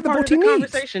to get the vote he needs.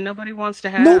 Conversation nobody wants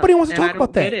to have. Nobody wants to talk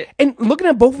about that. And looking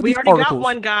at both of these articles, we already got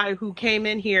one guy who came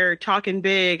in here talking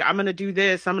big. I'm going to do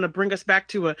this. I'm going to bring us back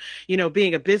to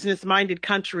being a business-minded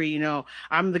country.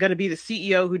 I'm going to be the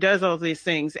CEO who does all these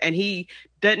things, and he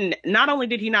didn't. Not only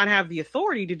did he not have the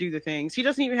authority to do the things, he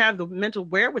doesn't even have the mental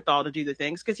wherewithal to do the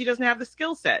things, because he doesn't have the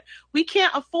skill set. We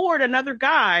can't afford another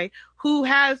guy who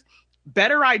has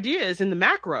better ideas in the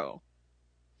macro,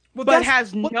 but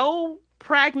has no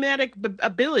pragmatic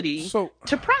ability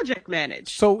to project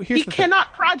manage. So he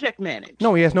cannot project manage.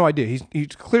 No, he has no idea.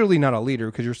 He's clearly not a leader,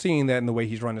 because you're seeing that in the way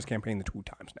he's run his campaign the 2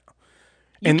 times now.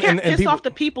 You can't piss off the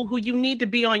people who you need to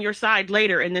be on your side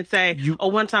later and then say,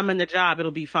 once I'm in the job,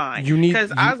 it'll be fine.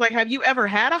 Because I was like, have you ever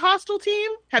had a hostile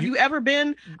team? Have you ever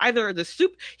been either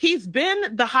he's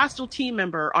been the hostile team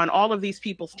member on all of these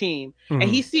people's team, and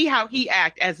he see how he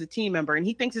act as a team member, and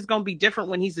he thinks it's going to be different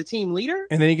when he's the team leader.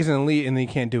 And then he gets in the lead and then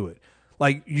he can't do it.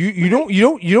 Like you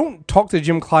don't talk to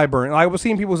Jim Clyburn. I was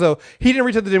seeing people say he didn't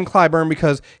reach out to Jim Clyburn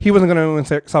because he wasn't going to win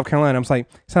South Carolina. I'm like,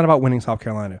 it's not about winning South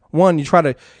Carolina. One, you talk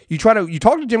to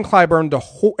Jim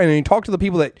Clyburn and you talk to the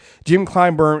people that Jim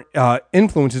Clyburn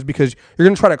influences, because you're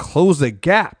going to try to close the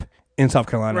gap in South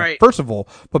Carolina, right, first of all.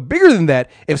 But bigger than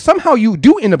that, if somehow you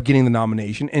do end up getting the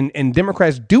nomination and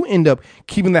Democrats do end up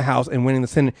keeping the House and winning the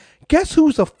Senate, guess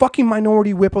who's the fucking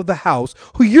minority whip of the House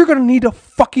who you're going to need to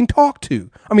fucking talk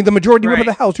to? I mean, the majority whip of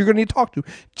the House you're going to need to talk to.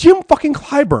 Jim fucking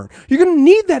Clyburn. You're going to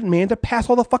need that man to pass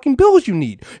all the fucking bills you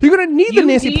need. You're going to need the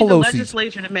Nancy Pelosi. You need the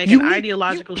legislature to make an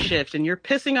ideological shift, and you're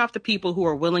pissing off the people who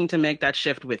are willing to make that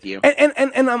shift with you.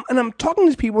 And I'm talking to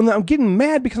these people, and I'm getting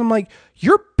mad because I'm like,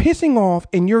 you're pissing off,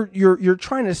 and you're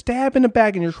trying to stab in the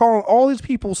back, and you're calling all these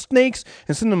people snakes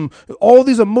and sending them all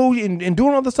these emojis and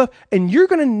doing all this stuff, and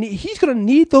he's gonna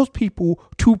need those people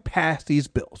to pass these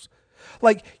bills.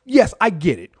 Like, yes, I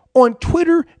get it. On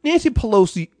Twitter, Nancy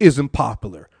Pelosi isn't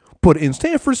popular, but in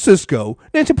San Francisco,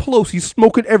 Nancy Pelosi's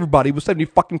smoking everybody with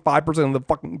 75% of the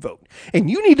fucking vote, and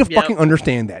you need to fucking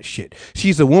understand that shit.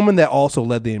 She's a woman that also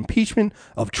led the impeachment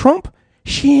of Trump.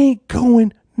 She ain't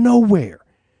going nowhere.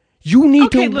 You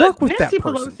need to work with Nancy that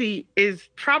person. Pelosi is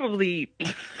probably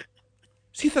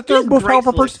she's the third most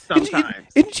powerful person.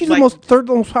 Isn't she the third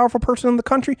most powerful person in the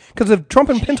country? Because if Trump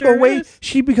and Pence go away,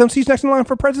 she's next in line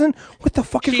for president. What the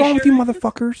fuck is wrong with you,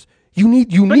 motherfuckers? You need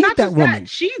that woman.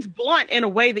 She's blunt in a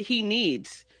way that he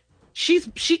needs. She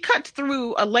cuts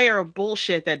through a layer of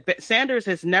bullshit that Sanders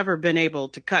has never been able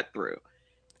to cut through,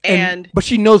 but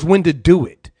she knows when to do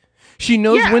it. She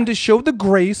knows when to show the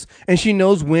grace, and she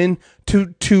knows when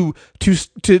to stab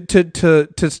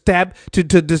to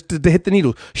hit the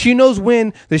needle. She knows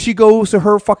when that she goes to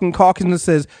her fucking caucus and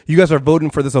says, "You guys are voting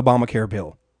for this Obamacare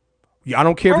bill. I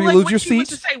don't care if you lose your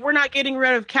seats." To say we're not getting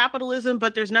rid of capitalism,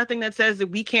 but there's nothing that says that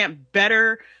we can't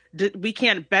better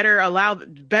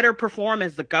perform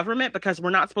as the government, because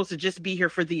we're not supposed to just be here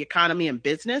for the economy and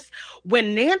business.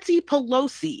 When Nancy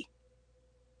Pelosi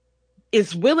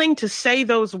is willing to say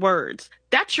those words,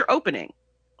 that's your opening.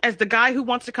 As the guy who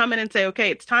wants to come in and say,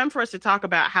 okay, it's time for us to talk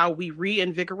about how we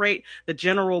reinvigorate the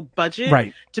general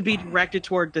budget to be directed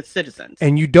toward the citizens.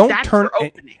 And you don't turn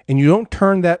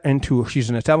that into she's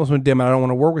an establishment dim and I don't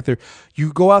want to work with her.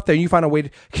 You go out there and you find a way to.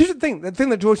 Here's the thing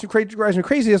that drives me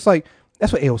crazy. It's like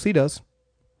that's what AOC does.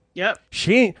 Yep.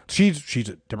 She's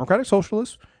a Democratic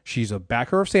socialist. She's a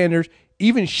backer of Sanders.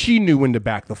 Even she knew when to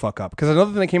back the fuck up. Because another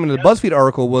thing that came into the BuzzFeed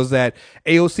article was that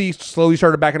AOC slowly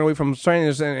started backing away from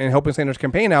Sanders and helping Sanders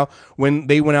campaign out when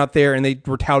they went out there and they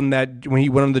were touting that when he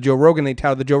went on the Joe Rogan, they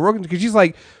touted the Joe Rogan because she's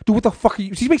like, dude, what the fuck are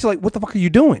you? She makes it like, what the fuck are you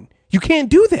doing? You can't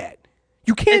do that.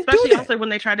 You can't do that. Especially also when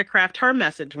they tried to craft her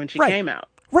message when she came out.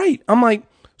 Right. I'm like,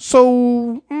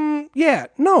 so Yeah,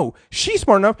 no. She's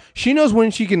smart enough. She knows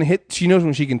when she can hit. She knows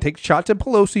when she can take shots at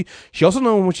Pelosi. She also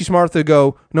knows when she's smart enough to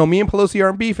go, no, me and Pelosi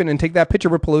aren't beefing, and take that picture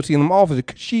with Pelosi in the office.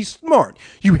 Because she's smart.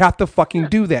 You have to fucking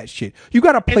do that shit. You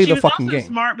got to play the fucking game. She was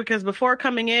also smart because before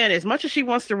coming in, as much as she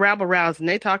wants to rabble rouse and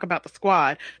they talk about the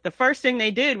squad, the first thing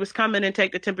they did was come in and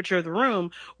take the temperature of the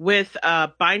room with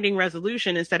a binding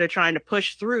resolution instead of trying to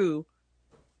push through.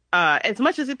 As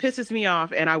much as it pisses me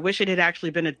off, and I wish it had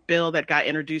actually been a bill that got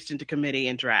introduced into committee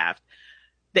and draft,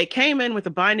 they came in with a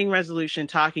binding resolution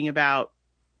talking about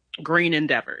green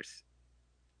endeavors.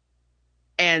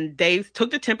 And they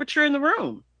took the temperature in the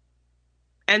room.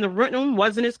 And the room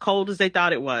wasn't as cold as they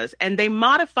thought it was. And they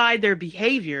modified their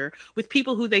behavior with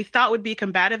people who they thought would be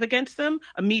combative against them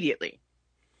immediately.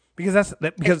 Because that's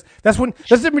the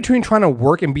difference between trying to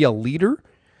work and be a leader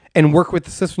and work with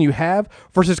the system you have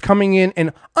versus coming in.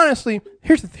 And honestly,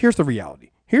 here's the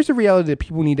reality. Here's the reality that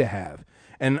people need to have.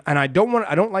 And I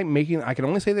don't like making, I can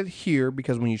only say that here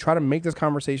because when you try to make this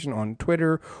conversation on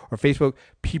Twitter or Facebook,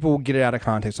 people will get it out of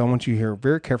context. So I want you to hear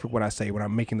very carefully what I say when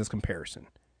I'm making this comparison.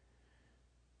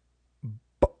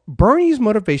 Bernie's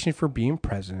motivation for being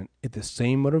president is the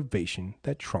same motivation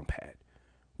that Trump had,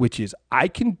 which is I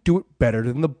can do it better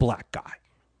than the black guy.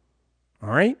 All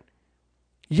right?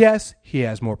 Yes, he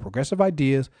has more progressive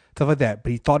ideas, stuff like that,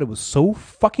 but he thought it was so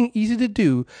fucking easy to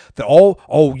do that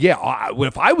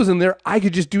if I was in there, I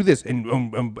could just do this, and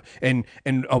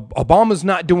Obama's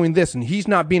not doing this, and he's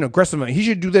not being aggressive, and he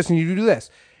should do this, and you do this.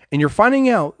 And you're finding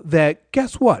out that,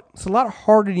 guess what? It's a lot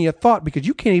harder than you thought because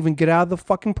you can't even get out of the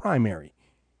fucking primary.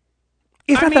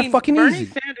 It's not that fucking Bernie easy.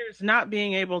 Sanders not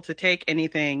being able to take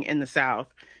anything in the South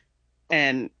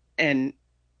and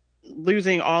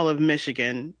losing all of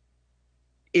Michigan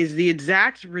is the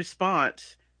exact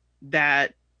response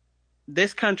that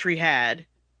this country had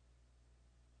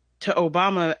to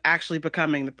Obama actually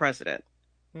becoming the president.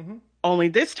 Mm-hmm. Only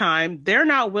this time, they're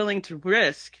not willing to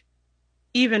risk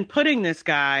even putting this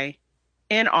guy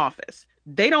in office.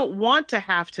 They don't want to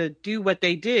have to do what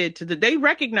they did they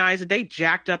recognize that they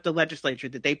jacked up the legislature,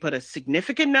 that they put a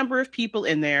significant number of people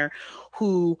in there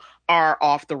who are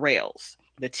off the rails.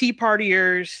 The Tea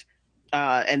Partiers,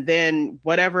 and then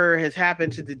whatever has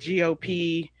happened to the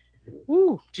GOP.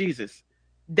 Ooh, Jesus.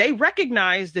 They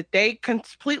recognize that they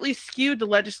completely skewed the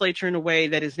legislature in a way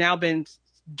that has now been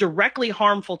directly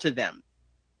harmful to them.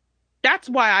 That's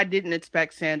why I didn't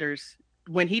expect Sanders,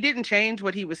 when he didn't change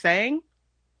what he was saying,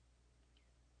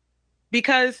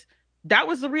 because that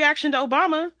was the reaction to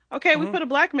Obama. Okay, we put a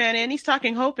black man in, he's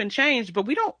talking hope and change, but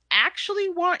we don't actually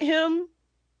want him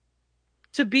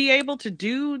to be able to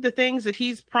do the things that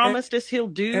he's promised us he'll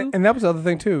do. And that was the other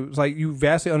thing, too. It's like you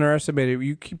vastly underestimated.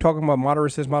 You keep talking about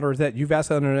moderate this, moderate that. You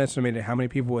vastly underestimated how many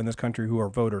people in this country who are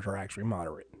voters are actually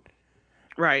moderate.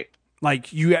 Right.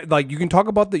 Like you can talk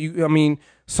about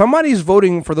somebody's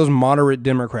voting for those moderate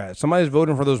Democrats. Somebody's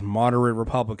voting for those moderate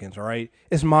Republicans, all right?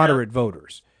 It's moderate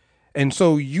voters. And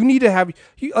so you need to have,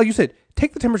 like you said,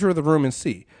 take the temperature of the room and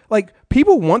see. Like,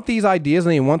 people want these ideas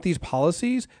and they want these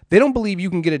policies. They don't believe you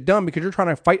can get it done because you're trying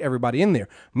to fight everybody in there.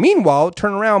 Meanwhile,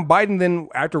 turn around, Biden then,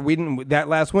 after that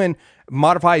last win,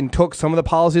 modified and took some of the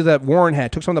policies that Warren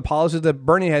had, took some of the policies that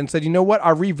Bernie had and said, you know what,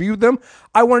 I reviewed them.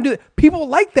 I want to do that. People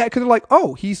like that because they're like,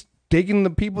 oh, he's taking the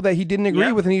people that he didn't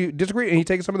agree with and he disagreed and he's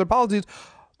taking some of their policies.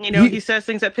 You know, he says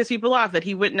things that piss people off, that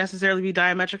he wouldn't necessarily be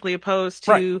diametrically opposed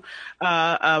to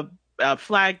a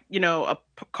flag, a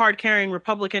card-carrying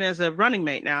Republican as a running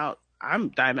mate. Now, I'm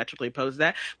diametrically opposed to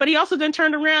that. But he also then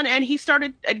turned around and he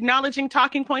started acknowledging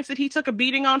talking points that he took a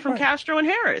beating on from Castro and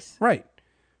Harris. Right.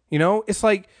 It's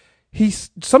like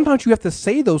sometimes you have to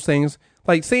say those things,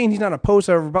 like saying he's not opposed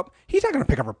to a Republican. He's not going to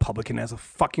pick a Republican as a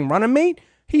fucking running mate.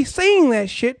 He's saying that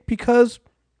shit because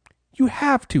you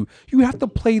have to. You have to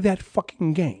play that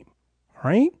fucking game.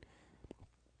 Right?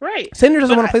 Right. Sanders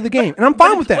doesn't want to play the game, and I'm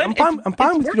fine with that. I'm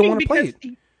fine with you don't want to play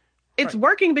it. It's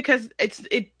working because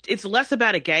it's less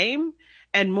about a game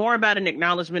and more about an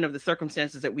acknowledgement of the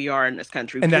circumstances that we are in this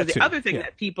country. And the other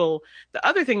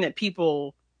thing that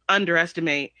people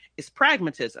underestimate is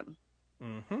pragmatism.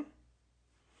 Mm-hmm.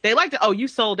 They like to, you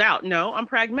sold out. No, I'm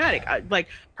pragmatic.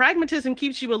 Pragmatism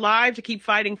keeps you alive to keep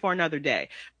fighting for another day.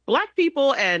 Black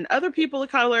people and other people of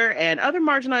color and other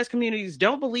marginalized communities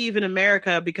don't believe in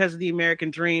America because of the American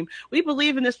dream. We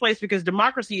believe in this place because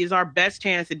democracy is our best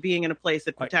chance at being in a place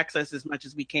that protects us as much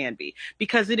as we can be,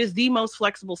 because it is the most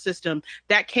flexible system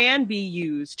that can be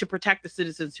used to protect the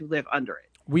citizens who live under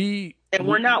it.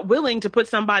 We're not willing to put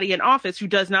somebody in office who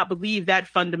does not believe that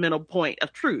fundamental point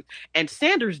of truth. And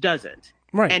Sanders doesn't.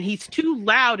 Right. And he's too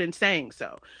loud in saying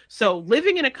so. So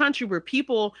living in a country where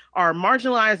people are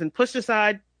marginalized and pushed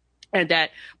aside and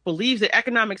that believes that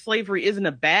economic slavery isn't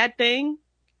a bad thing,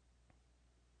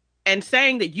 and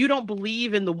saying that you don't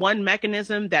believe in the one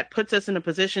mechanism that puts us in a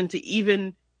position to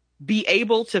even be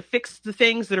able to fix the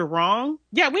things that are wrong.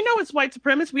 Yeah, we know it's white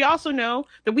supremacist. We also know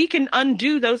that we can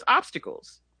undo those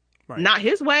obstacles. Right. Not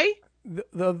his way. The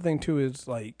other thing too is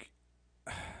like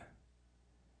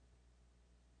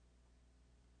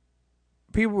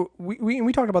people.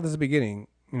 We talked about this at the beginning.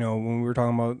 You know, when we were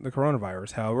talking about the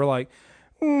coronavirus, how we're like,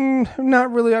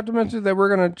 not really optimistic that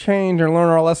we're going to change or learn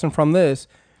our lesson from this.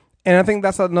 And I think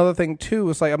that's another thing too.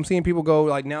 It's like I'm seeing people go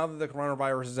like, now that the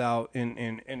coronavirus is out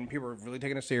and people are really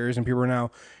taking it serious, and people are now,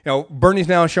 you know, Bernie's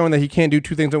now showing that he can't do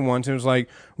two things at once. And it's like,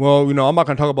 well, you know, I'm not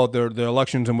going to talk about the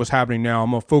elections and what's happening now. I'm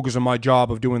going to focus on my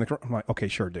job of doing the. I'm like, okay,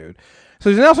 sure, dude. So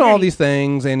he's announcing all these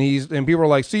things, and people are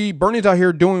like, see, Bernie's out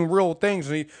here doing real things,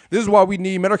 and this is why we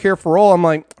need Medicare for all. I'm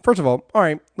like, first of all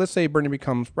right, let's say Bernie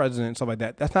becomes president and stuff like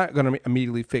that. That's not going to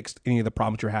immediately fix any of the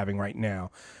problems you're having right now.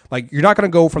 Like, you're not going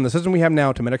to go from the system we have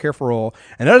now to Medicare for all,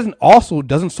 and that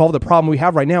doesn't solve the problem we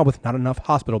have right now with not enough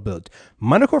hospital beds.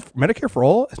 Medicare for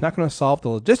all is not going to solve the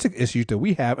logistic issues that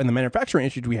we have and the manufacturing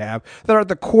issues we have that are at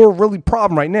the core really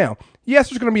problem right now. Yes,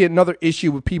 there's going to be another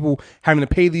issue with people having to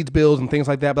pay these bills and things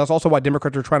like that, but that's also why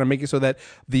Democrats are trying to make it so that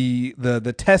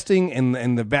the testing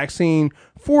and the vaccine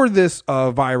for this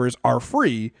virus are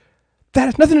free. That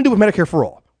has nothing to do with Medicare for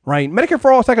all, right? Medicare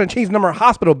for all is not going to change the number of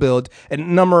hospital beds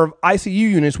and number of ICU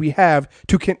units we have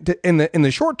in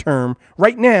the short term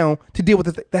right now to deal with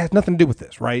it. That has nothing to do with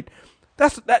this, right?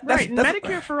 That's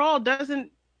Medicare for all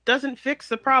doesn't fix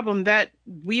the problem that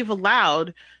we've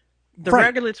allowed the right.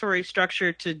 regulatory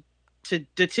structure to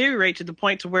deteriorate to the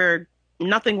point to where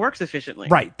nothing works efficiently.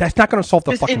 Right. That's not going to solve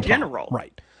the just fucking in general. problem.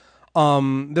 Right.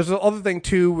 There's another thing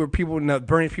too where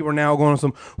Bernie people are now going on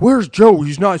some, where's Joe?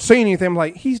 He's not saying anything. I'm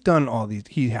like, he's done all these.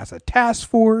 He has a task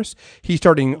force. He's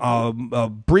starting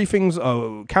briefings,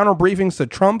 counter briefings to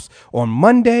Trump's on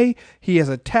Monday. He has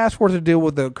a task force to deal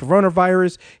with the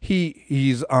coronavirus. He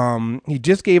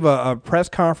just gave a press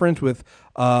conference with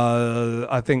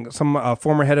I think some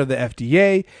former head of the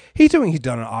FDA. He's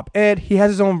done an op-ed. He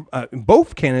has his own.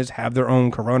 Both candidates have their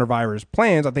own coronavirus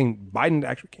plans. I think Biden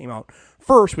actually came out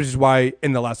first, which is why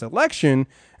in the last election, in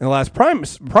the last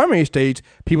primary stage,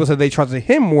 people said they trusted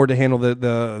him more to handle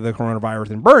the coronavirus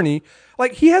than Bernie.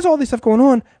 Like, he has all this stuff going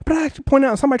on, but I actually point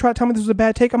out, somebody tried to tell me this was a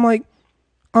bad take. I'm like,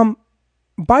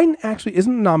 Biden actually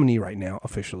isn't the nominee right now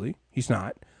officially. He's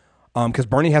not, because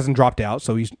Bernie hasn't dropped out,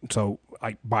 so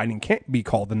Biden can't be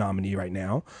called the nominee right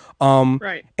now.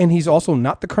 Right. And he's also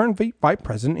not the current vice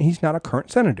president, and he's not a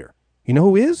current senator. You know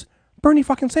who is? Bernie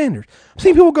fucking Sanders. I've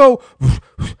seen people go,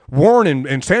 Warren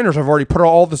and Sanders have already put out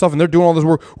all this stuff and they're doing all this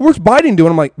work. What's Biden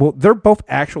doing? I'm like, well, they're both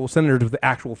actual senators with the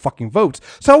actual fucking votes.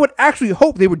 So I would actually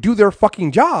hope they would do their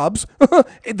fucking jobs that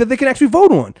they can actually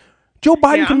vote on. Joe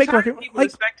Biden can make people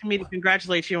expecting me to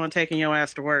congratulate you on taking your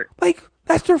ass to work. Like,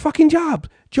 that's their fucking job.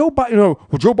 Joe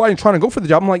Biden's trying to go for the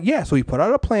job. I'm like, yeah, so he put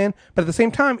out a plan, but at the same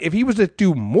time, if he was to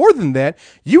do more than that,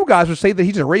 you guys would say that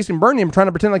he's erasing Bernie and trying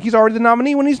to pretend like he's already the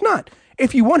nominee when he's not.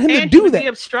 If you want him to do that, be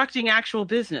obstructing actual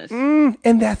business.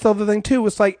 And that's the other thing too.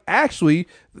 It's like, actually,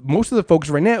 most of the focus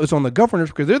right now is on the governors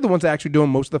because they're the ones that are actually doing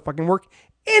most of the fucking work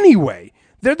anyway.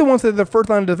 They're the ones that are the first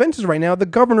line of defenses right now, the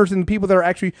governors and the people that are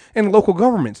actually in local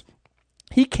governments.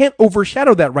 He can't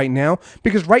overshadow that right now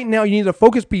because right now you need a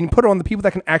focus being put on the people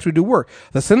that can actually do work.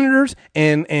 The senators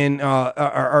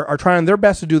are trying their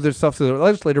best to do their stuff to the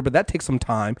legislature, but that takes some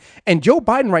time. And Joe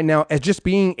Biden right now, as just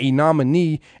being a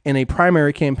nominee in a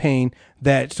primary campaign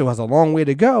that still has a long way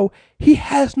to go, he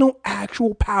has no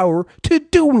actual power to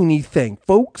do anything,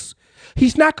 folks.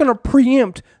 He's not going to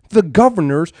preempt the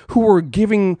governors who are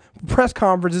giving press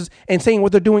conferences and saying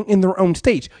what they're doing in their own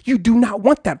states. You do not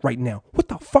want that right now. What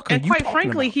the fuck are you talking about? And quite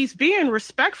frankly, he's being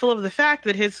respectful of the fact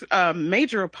that his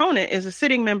major opponent is a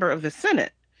sitting member of the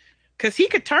Senate. Because he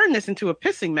could turn this into a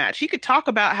pissing match. He could talk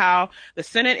about how the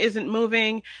Senate isn't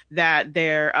moving, that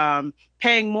they're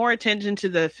paying more attention to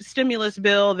the stimulus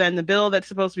bill than the bill that's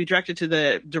supposed to be directed to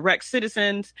the direct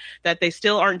citizens, that they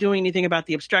still aren't doing anything about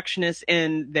the obstructionists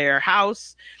in their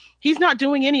House. He's not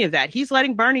doing any of that. He's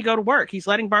letting Bernie go to work. He's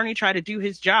letting Bernie try to do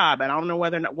his job. And I don't know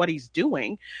whether or not what he's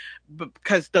doing,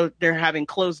 because they're having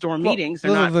closed door meetings.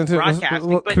 They're not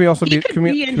broadcasting. But he could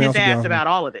be in his ass about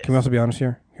all of this. Can we also be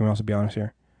honest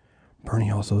here? Bernie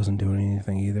also isn't doing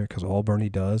anything either, because all Bernie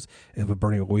does is what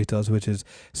Bernie always does, which is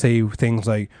say things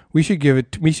like, we should make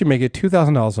it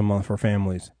 $2,000 a month for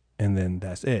families. And then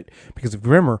that's it. Because if you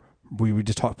remember, we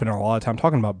just spent a lot of time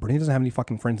talking about Bernie doesn't have any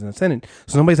fucking friends in the Senate.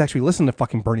 So nobody's actually listening to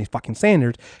fucking Bernie fucking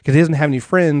Sanders because he doesn't have any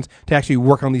friends to actually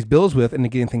work on these bills with and to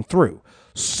get anything through.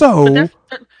 So,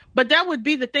 But that would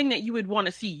be the thing that you would want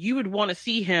to see. You would want to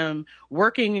see him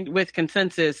working with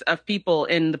consensus of people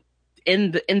in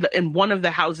one of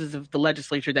the houses of the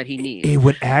legislature that he needs. It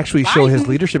would actually show his Biden-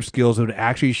 leadership skills. It would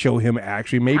actually show him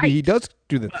maybe Right. he does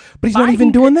do this, but he's not Biden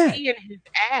even doing could that. be in his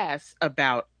ass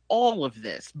about all of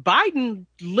this. Biden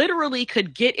literally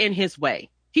could get in his way.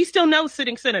 He still knows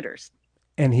sitting senators.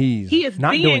 And he is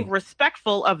not being doing.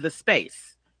 respectful of the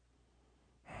space.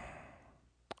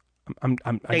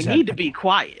 They need to be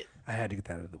quiet. I had to get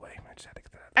that out of the way. I just had to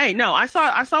get that out. Hey, no, I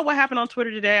saw what happened on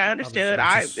Twitter today. I understood.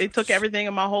 It took everything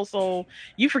in my whole soul.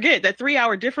 You forget that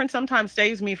 3-hour difference sometimes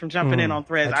saves me from jumping in on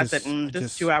threads. I said, this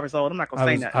is 2 hours old. I'm not gonna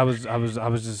say nothing. I was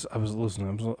listening.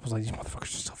 I was like, these motherfuckers are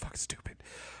so fucking stupid.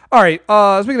 All right.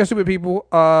 Speaking of stupid people,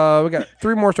 we got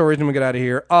 3 more stories and we get out of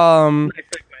here.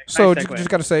 So just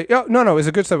got to say, no, it's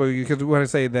a good segue because when I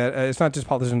say that it's not just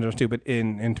politicians that are stupid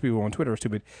and people on Twitter are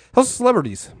stupid, also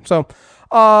celebrities. So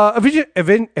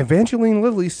Evangeline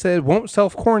Lilly said won't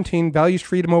self-quarantine, values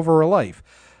freedom over her life.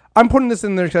 I'm putting this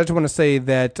in there because I just want to say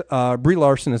that Brie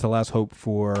Larson is the last hope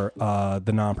for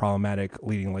the non-problematic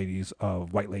leading ladies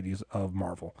of white ladies of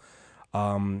Marvel.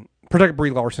 Protect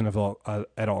Brie Larson at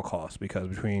all costs, because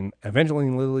between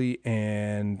Evangeline Lilly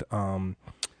and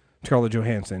Scarlett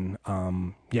Johansson,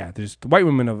 there's the white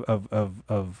women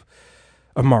of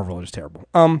Marvel are just terrible.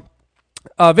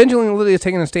 Evangeline Lilly is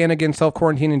taking a stand against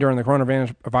self-quarantining during the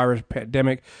coronavirus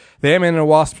pandemic. The Ant-Man and the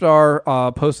Wasp star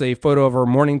posted a photo of her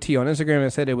morning tea on Instagram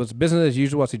and said it was business as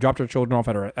usual as she dropped her children off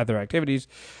at their activities.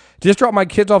 Just dropped my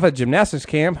kids off at gymnastics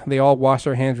camp. They all washed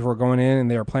their hands before going in,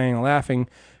 and they are playing and laughing.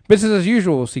 Business as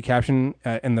usual, she captioned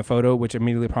in the photo, which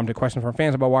immediately prompted questions from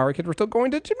fans about why her kids were still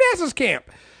going to gymnastics camp.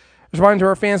 Responding to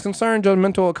her fans' concern,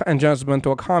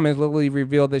 judgmental comments, Lily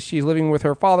revealed that she's living with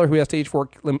her father, who has stage 4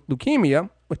 leukemia,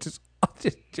 which is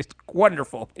just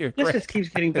wonderful. This just keeps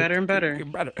getting better and better.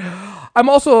 I'm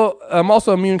also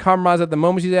immune compromised at the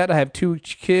moment she's at. I have 2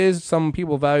 kids. Some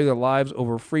people value their lives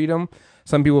over freedom.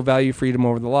 Some people value freedom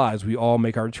over the lives. We all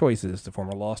make our choices. The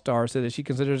former Law star said that she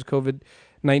considers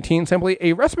COVID-19 simply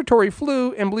a respiratory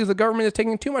flu and believes the government is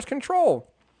taking too much control.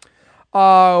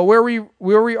 Where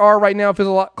we are right now feels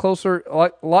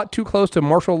a lot too close to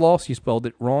martial law. She spelled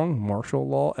it wrong. Martial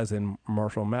law, as in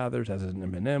Marshall Mathers, as in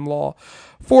Eminem law.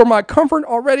 For my comfort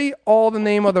already, all in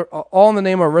the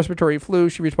name of respiratory flu.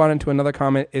 She responded to another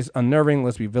comment: "Is unnerving.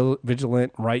 Let's be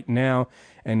vigilant right now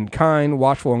and kind,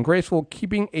 watchful, and graceful,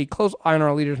 keeping a close eye on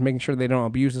our leaders, making sure they don't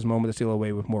abuse this moment to steal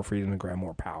away with more freedom and grab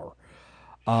more power."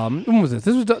 When was this?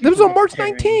 This was on March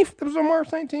 19th. It was on March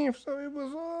 19th, so it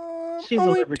was. She's a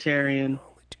libertarian.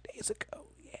 Only 2 days ago.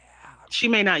 Yeah. She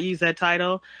may not use that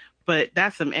title, but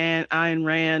that's some Ayn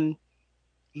Rand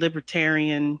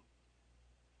libertarian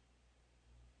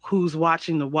who's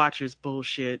watching the Watchers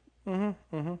bullshit. Oh,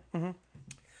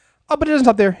 but it doesn't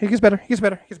stop there. It gets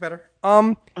better.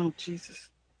 Oh, Jesus.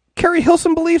 Carrie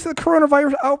Hilson believes that the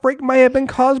coronavirus outbreak may have been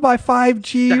caused by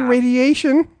 5G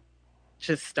radiation.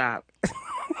 Just stop.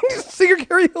 Singer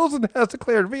Carrie Hilson has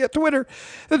declared via Twitter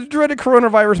that the dreaded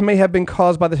coronavirus may have been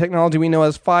caused by the technology we know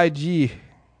as 5G.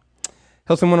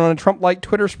 Hilson went on a Trump-like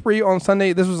Twitter spree on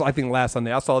Sunday. This was, I think, last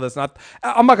Sunday. I saw this. I'm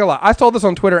not going to lie. I saw this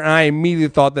on Twitter, and I immediately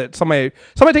thought that somebody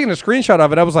taking a screenshot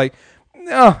of it. I was like,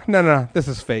 no, this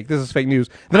is fake. This is fake news.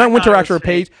 Then I went to her actual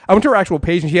page. I went to her actual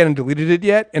page, and she hadn't deleted it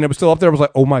yet, and it was still up there. I was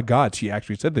like, oh, my God, she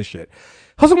actually said this shit.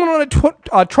 Hilson went on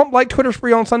a Trump-like Twitter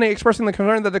spree on Sunday, expressing the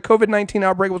concern that the COVID-19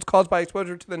 outbreak was caused by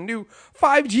exposure to the new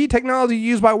 5G technology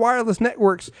used by wireless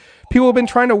networks. People have been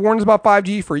trying to warn us about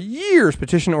 5G for years.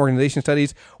 Petition organization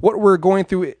studies what we're going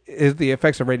through is the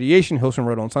effects of radiation, Hilson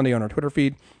wrote on Sunday on her Twitter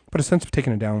feed, but has since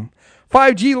taken it down.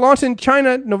 5G launched in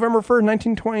China November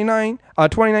 1st,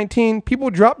 2019.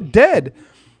 People dropped dead.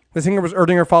 The singer was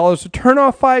urging her followers to turn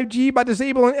off 5G by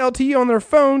disabling LTE on their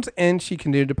phones, and she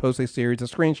continued to post a series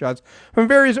of screenshots from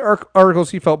various articles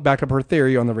she felt backed up her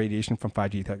theory on the radiation from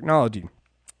 5G technology.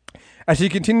 As she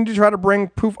continued to try to bring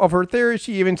proof of her theory,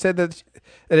 she even said that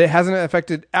it hasn't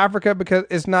affected Africa because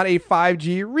it's not a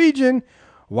 5G region.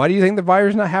 Why do you think the virus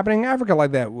is not happening in Africa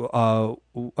like that?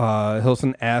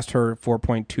 Hilson asked her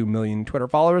 4.2 million Twitter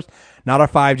followers. Not a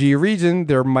 5G region.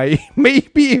 There may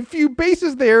be a few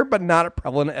bases there, but not as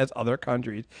prevalent as other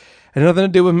countries. Had nothing to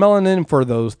do with melanin for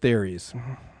those theories.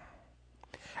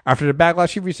 After the backlash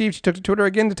she received, she took to Twitter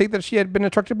again to state that she had been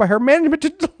instructed by her management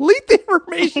to delete the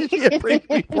information she had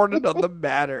previously reported on the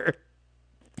matter.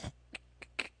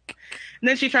 And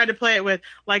then she tried to play it with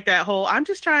like that whole, I'm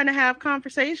just trying to have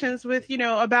conversations with,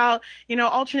 about,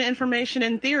 alternate information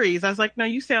and theories. I was like, no,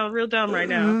 you sound real dumb right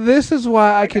now. This is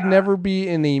why I could never be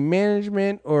in a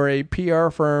management or a PR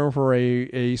firm for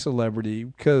a celebrity,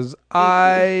 because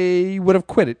I would have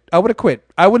quit it. I would have quit.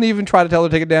 I wouldn't even try to tell her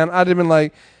to take it down. I'd have been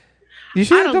like, you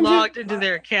should I'd have logged into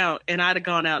their account and I'd have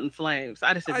gone out in flames.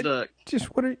 I'd have said, look. Just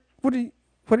what are you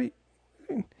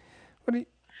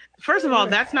First of all,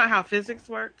 that's not how physics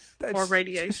works or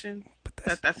radiation.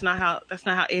 That's not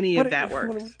how any of that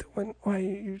works. Why are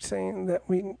you saying that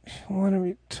we want to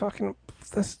be talking?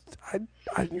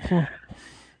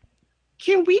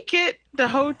 Can we get the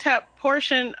Hotep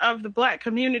portion of the black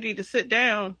community to sit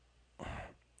down?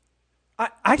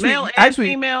 Male and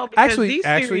female, because these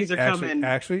theories are coming.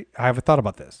 Actually, I have a thought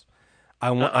about this.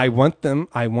 I want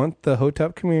the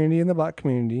Hotep community and the black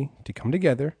community to come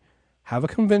together, have a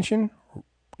convention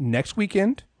next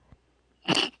weekend,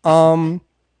 hug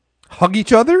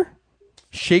each other,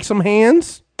 shake some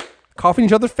hands, cough in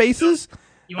each other's faces.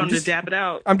 You want to dap it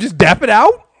out? I'm just dap it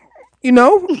out,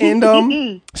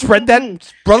 and spread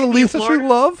that brotherly and sisterly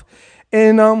love,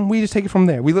 and we just take it from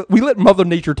there. We let Mother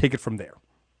Nature take it from there.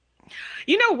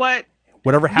 You know what?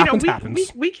 Whatever happens,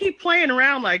 happens. We keep playing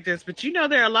around like this, but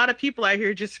there are a lot of people out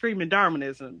here just screaming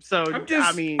Darwinism. So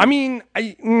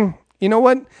you know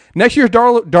what? Next year's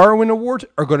Darwin Awards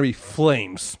are going to be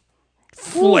flames.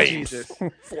 Flames.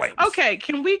 Flames. Okay,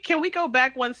 can we go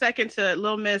back 1 second to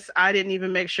Little Miss? I didn't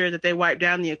even make sure that they wiped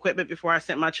down the equipment before I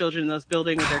sent my children in those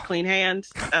buildings with their clean hands.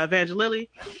 Evangelili.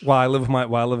 While I live with my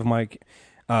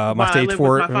stage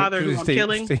 4, my father who I'm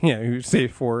killing. Who's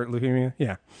stage 4 leukemia.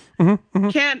 Yeah. Mm-hmm.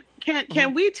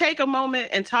 Can we take a moment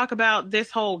and talk about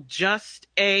this whole just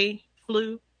a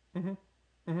flu? Mm-hmm.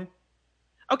 Mm-hmm.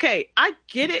 Okay, I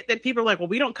get it that people are like, well,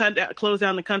 we don't close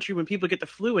down the country when people get the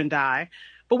flu and die.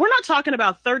 But we're not talking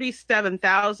about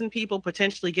 37,000 people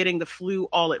potentially getting the flu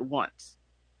all at once.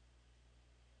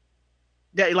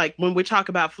 That, like, when we talk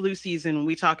about flu season,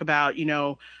 we talk about,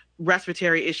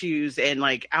 respiratory issues and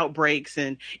like outbreaks.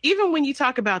 And even when you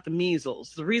talk about the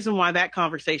measles, the reason why that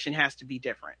conversation has to be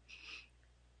different.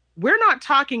 We're not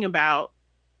talking about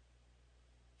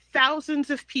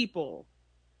thousands of people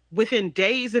within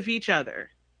days of each other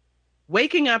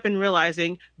waking up and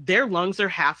realizing their lungs are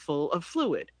half full of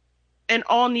fluid and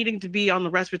all needing to be on the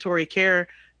respiratory care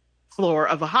floor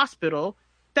of a hospital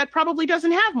that probably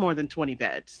doesn't have more than 20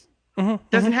 beds,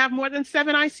 doesn't have more than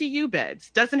 7 ICU beds,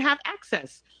 doesn't have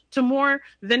access to more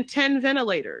than 10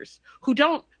 ventilators,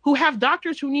 who have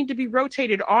doctors who need to be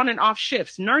rotated on and off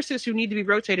shifts, nurses who need to be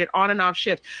rotated on and off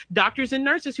shifts, doctors and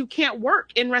nurses who can't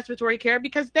work in respiratory care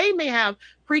because they may have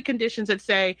preconditions that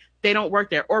say they don't work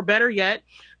there. Or better yet,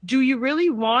 do you really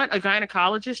want a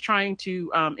gynecologist trying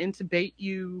to intubate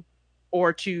you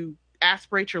or to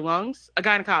aspirate your lungs? A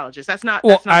gynecologist. That's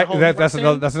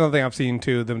another thing I've seen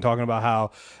too. Them talking about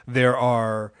how there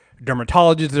are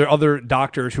dermatologists, there are other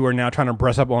doctors who are now trying to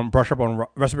brush up on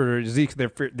respiratory disease.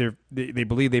 They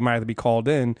believe they might have to be called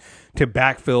in to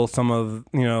backfill some of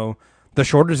the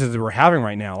shortages that we're having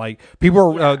right now. Like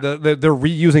people are they're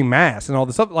reusing masks and all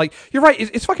this stuff. Like you're right,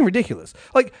 it's fucking ridiculous.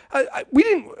 Like we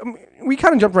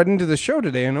kind of jumped right into the show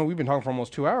today. I know we've been talking for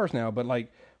almost 2 hours now, but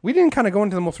like we didn't kind of go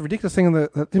into the most ridiculous thing.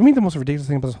 The most ridiculous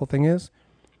thing about this whole thing is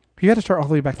you had to start all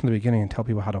the way back from the beginning and tell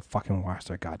people how to fucking wash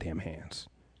their goddamn hands.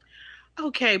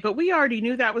 Okay, but we already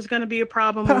knew that was going to be a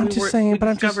problem when we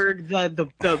discovered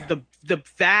the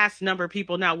vast number of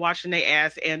people not washing their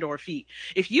ass and or feet.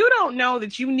 If you don't know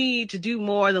that you need to do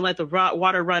more than let the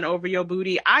water run over your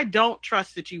booty, I don't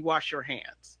trust that you wash your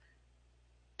hands.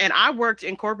 And I worked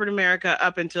in corporate America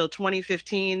up until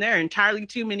 2015. There are entirely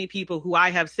too many people who I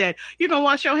have said, you're going to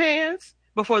wash your hands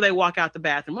before they walk out the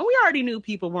bathroom. Well, we already knew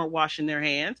people weren't washing their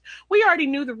hands. We already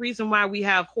knew the reason why we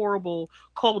have horrible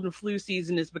cold and flu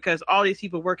season is because all these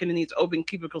people working in these open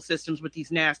cubicle systems with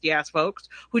these nasty ass folks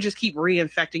who just keep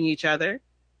reinfecting each other.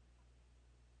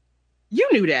 You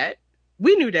knew that.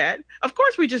 We knew that. Of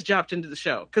course, we just jumped into the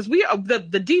show because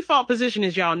the default position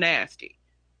is y'all nasty.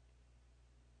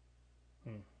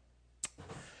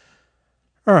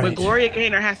 All right. When Gloria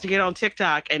Gaynor has to get on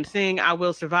TikTok and sing I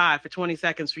Will Survive for 20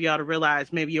 seconds for y'all to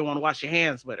realize maybe you want to wash your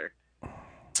hands with her.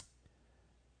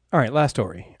 All right, last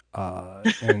story.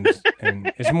 And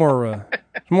it's more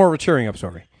of a cheering up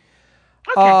story.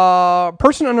 Okay.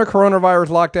 Person under coronavirus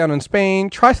lockdown in Spain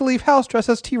tries to leave house dressed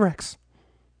as T-Rex.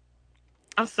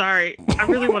 I'm sorry. I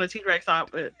really want a T-Rex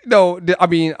outfit. No, I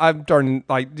mean, I'm starting,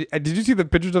 like, did you see the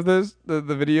pictures of this? The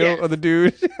video of the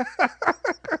dude?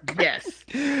 Yes.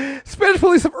 Spanish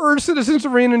police have urged citizens to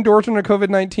re-endorse a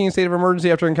COVID-19 state of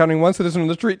emergency after encountering one citizen on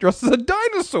the street dressed as a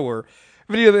dinosaur.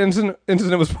 Video of the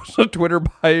incident was posted on Twitter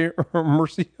by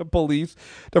Mercia Police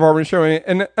Department showing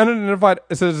an unidentified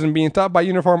citizen being stopped by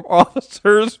uniformed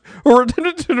officers who were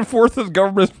attempting to enforce the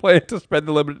government's plan to spread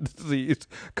the limited disease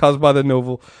caused by the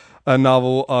novel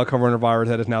coronavirus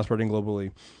that is now spreading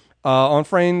globally. On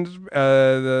Friends,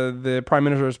 the Prime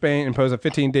Minister of Spain imposed a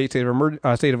 15-day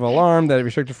state of alarm that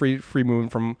restricted free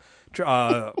movement from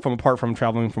apart from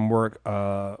traveling from work,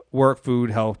 food,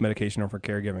 health, medication, or for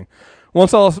caregiving. One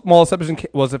small exception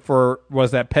was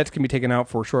that pets can be taken out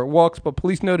for short walks, but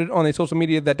police noted on their social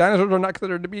media that dinosaurs are not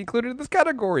considered to be included in this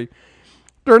category.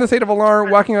 During the state of alarm,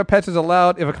 walking with pets is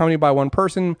allowed if accompanied by one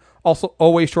person. Also,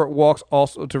 always short walks,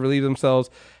 also to relieve themselves.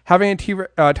 Having a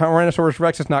Tyrannosaurus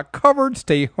Rex is not covered.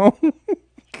 Stay home.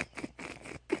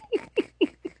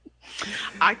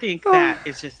 I think that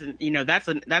is just,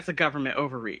 that's a government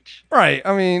overreach. Right.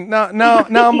 I mean, now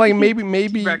I'm like, maybe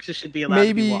Rexes should be allowed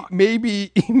to be walked.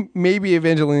 maybe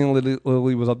Evangeline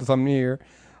Lilly was up to something here.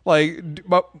 Like,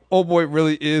 my old boy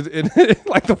really is in it.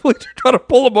 Like, the police are trying to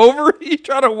pull him over. He's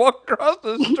trying to walk across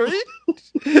the street.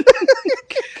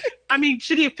 I mean,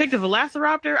 should he have picked a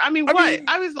velociraptor? I mean,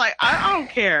 I was like, I don't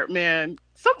care, man.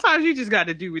 Sometimes you just got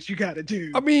to do what you got to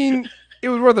do. I mean, it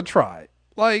was worth a try.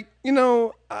 Like, is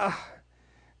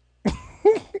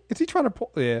he trying to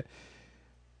pull? Yeah.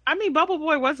 I mean, Bubble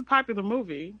Boy was a popular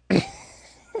movie.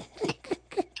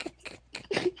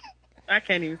 I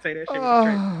can't even say that shit.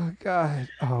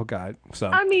 Oh God. So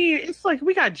I mean, it's like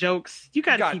we got jokes. You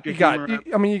got to keep your humor up.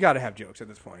 I mean, you got to have jokes at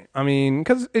this point. I mean,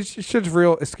 because it's shit's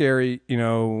real. It's scary.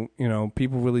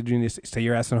 People really do need to stay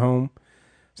your ass at home,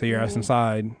 stay your ass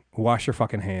inside, wash your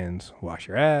fucking hands, wash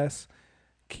your ass,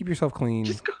 keep yourself clean.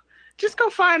 Just go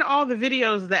find all the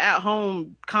videos of the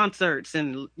at-home concerts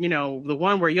and, the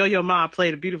one where Yo-Yo Ma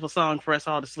played a beautiful song for us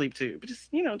all to sleep to. But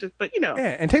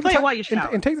yeah, and take play the time while you shower.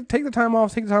 And take the time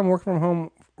off, take the time work from home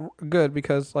good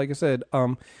because, like I said,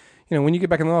 when you get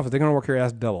back in the office, they're going to work your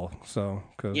ass double. So,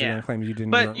 because they're going to claim you didn't.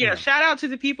 But, shout out to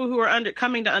the people who are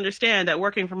coming to understand that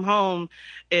working from home,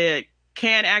 it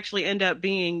can actually end up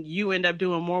being, you end up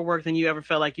doing more work than you ever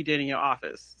felt like you did in your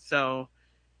office. So...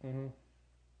 Mm-hmm.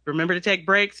 Remember to take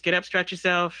breaks, get up, stretch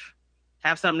yourself,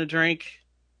 have something to drink,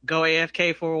 go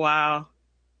AFK for a while,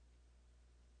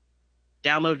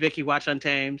 download Vicky, watch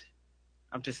Untamed.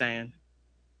 I'm just saying.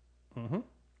 Mm-hmm.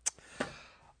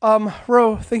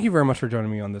 Ro, thank you very much for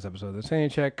joining me on this episode of the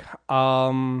Sanity Check.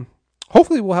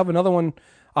 Hopefully we'll have another one.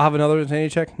 I'll have another Sanity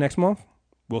Check next month.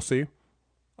 We'll see.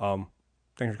 Thanks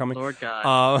for coming. Lord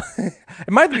God.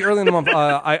 It might be early in the month.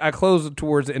 I close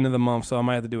towards the end of the month, so I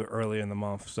might have to do it earlier in the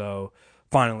month. So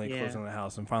finally closing the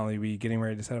house and finally be getting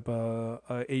ready to set up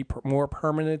a more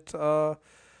permanent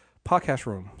podcast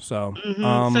room. So,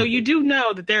 so you do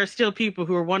know that there are still people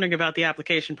who are wondering about the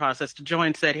application process to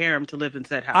join said harem to live in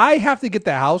said house. I have to get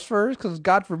the house first because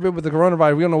God forbid with the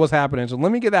coronavirus, we don't know what's happening. So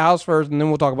let me get the house first and then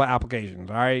we'll talk about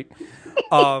applications. All right.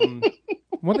 One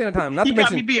thing at a time. Not to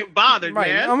mention me being bothered, right,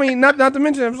 man. I mean, not to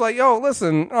mention, it's like, yo,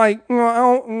 listen, like, we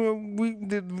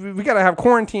gotta have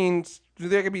quarantines.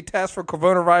 There could be tests for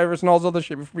coronavirus and all this other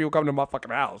shit before people come to my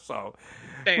fucking house. So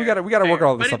we gotta work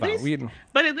all this stuff out.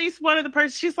 But at least one of the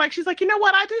persons, she's like, you know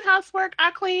what? I do housework.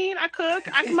 I clean. I cook.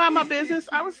 I can mind my business.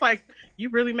 I was like, you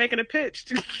really making a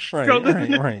pitch?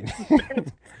 Right.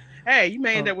 Hey, you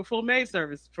may end up with full maid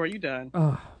service before you done.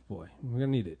 Oh boy, we're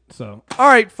gonna need it. So, all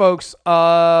right, folks.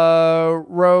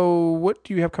 Ro, what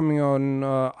do you have coming on?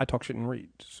 I Talk Shit and Read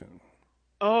soon.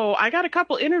 Oh, I got a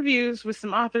couple interviews with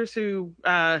some authors who,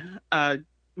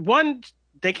 one,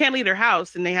 they can't leave their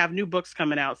house and they have new books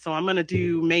coming out. So I'm going to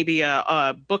do maybe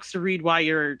a books to read while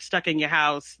you're stuck in your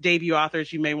house, debut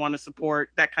authors you may want to support,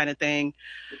 that kind of thing.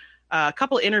 A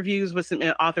couple interviews with some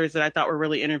authors that I thought were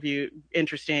really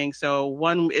interesting. So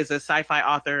one is a sci-fi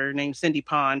author named Cindy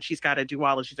Pond. She's got a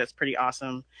duology that's pretty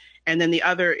awesome. And then the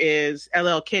other is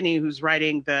L.L. Kinney, who's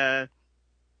writing the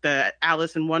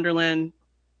Alice in Wonderland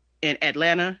in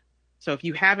Atlanta. So if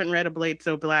you haven't read A Blade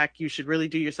So Black, you should really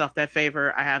do yourself that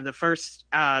favor. I have the first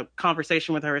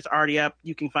conversation with her is already up.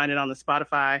 You can find it on the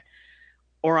Spotify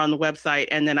or on the website.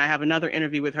 And then I have another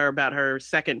interview with her about her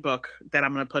second book that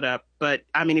I'm going to put up. But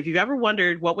I mean, if you've ever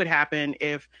wondered what would happen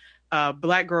if a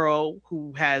Black girl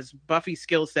who has Buffy's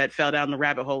skill set fell down the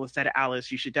rabbit hole instead of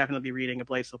Alice, you should definitely be reading A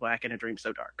Blade So Black and A Dream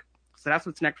So Dark. So that's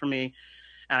what's next for me.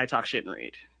 And I talk shit and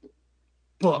read.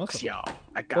 Books, awesome. Y'all.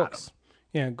 I got them.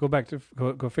 Yeah, go back to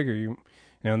go figure. You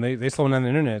know, they slow down the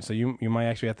internet, so you might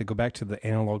actually have to go back to the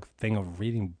analog thing of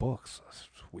reading books. That's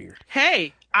weird.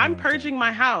 Hey, I'm purging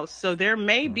my house, so there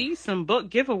may be some book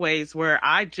giveaways where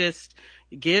I just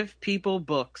give people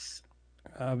books.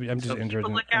 I'm just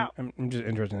interested. I'm just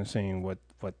interested in seeing what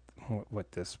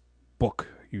this book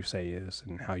you say is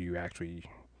and how you actually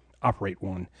operate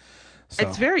one. So,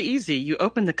 it's very easy. You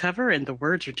open the cover and the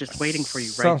words are just waiting for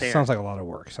you right there. Sounds like a lot of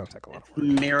work.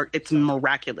 It's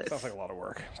miraculous. Sounds like a lot of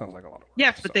work.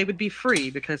 Yes, but they would be free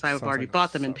because I've already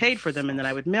bought them and paid for them, and then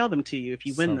I would mail them to you if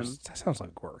you win them. That sounds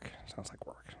like work. So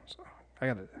I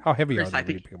got it. How heavy Chris, are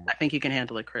they? I think you can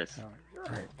handle it, Chris.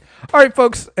 All right,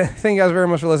 folks. Thank you guys very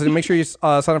much for listening. Make sure you sign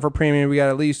up for premium. We got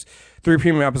at least 3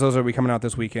 premium episodes that will be coming out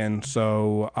this weekend.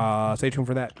 So stay tuned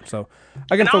for that. So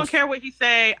again, I folks, don't care what you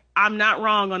say. I'm not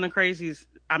wrong on the crazies.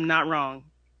 I'm not wrong.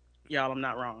 Y'all, I'm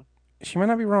not wrong. She might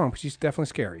not be wrong, but she's definitely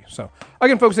scary. So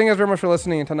again, folks, thank you guys very much for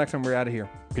listening. Until next time, we're out of here.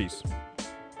 Peace.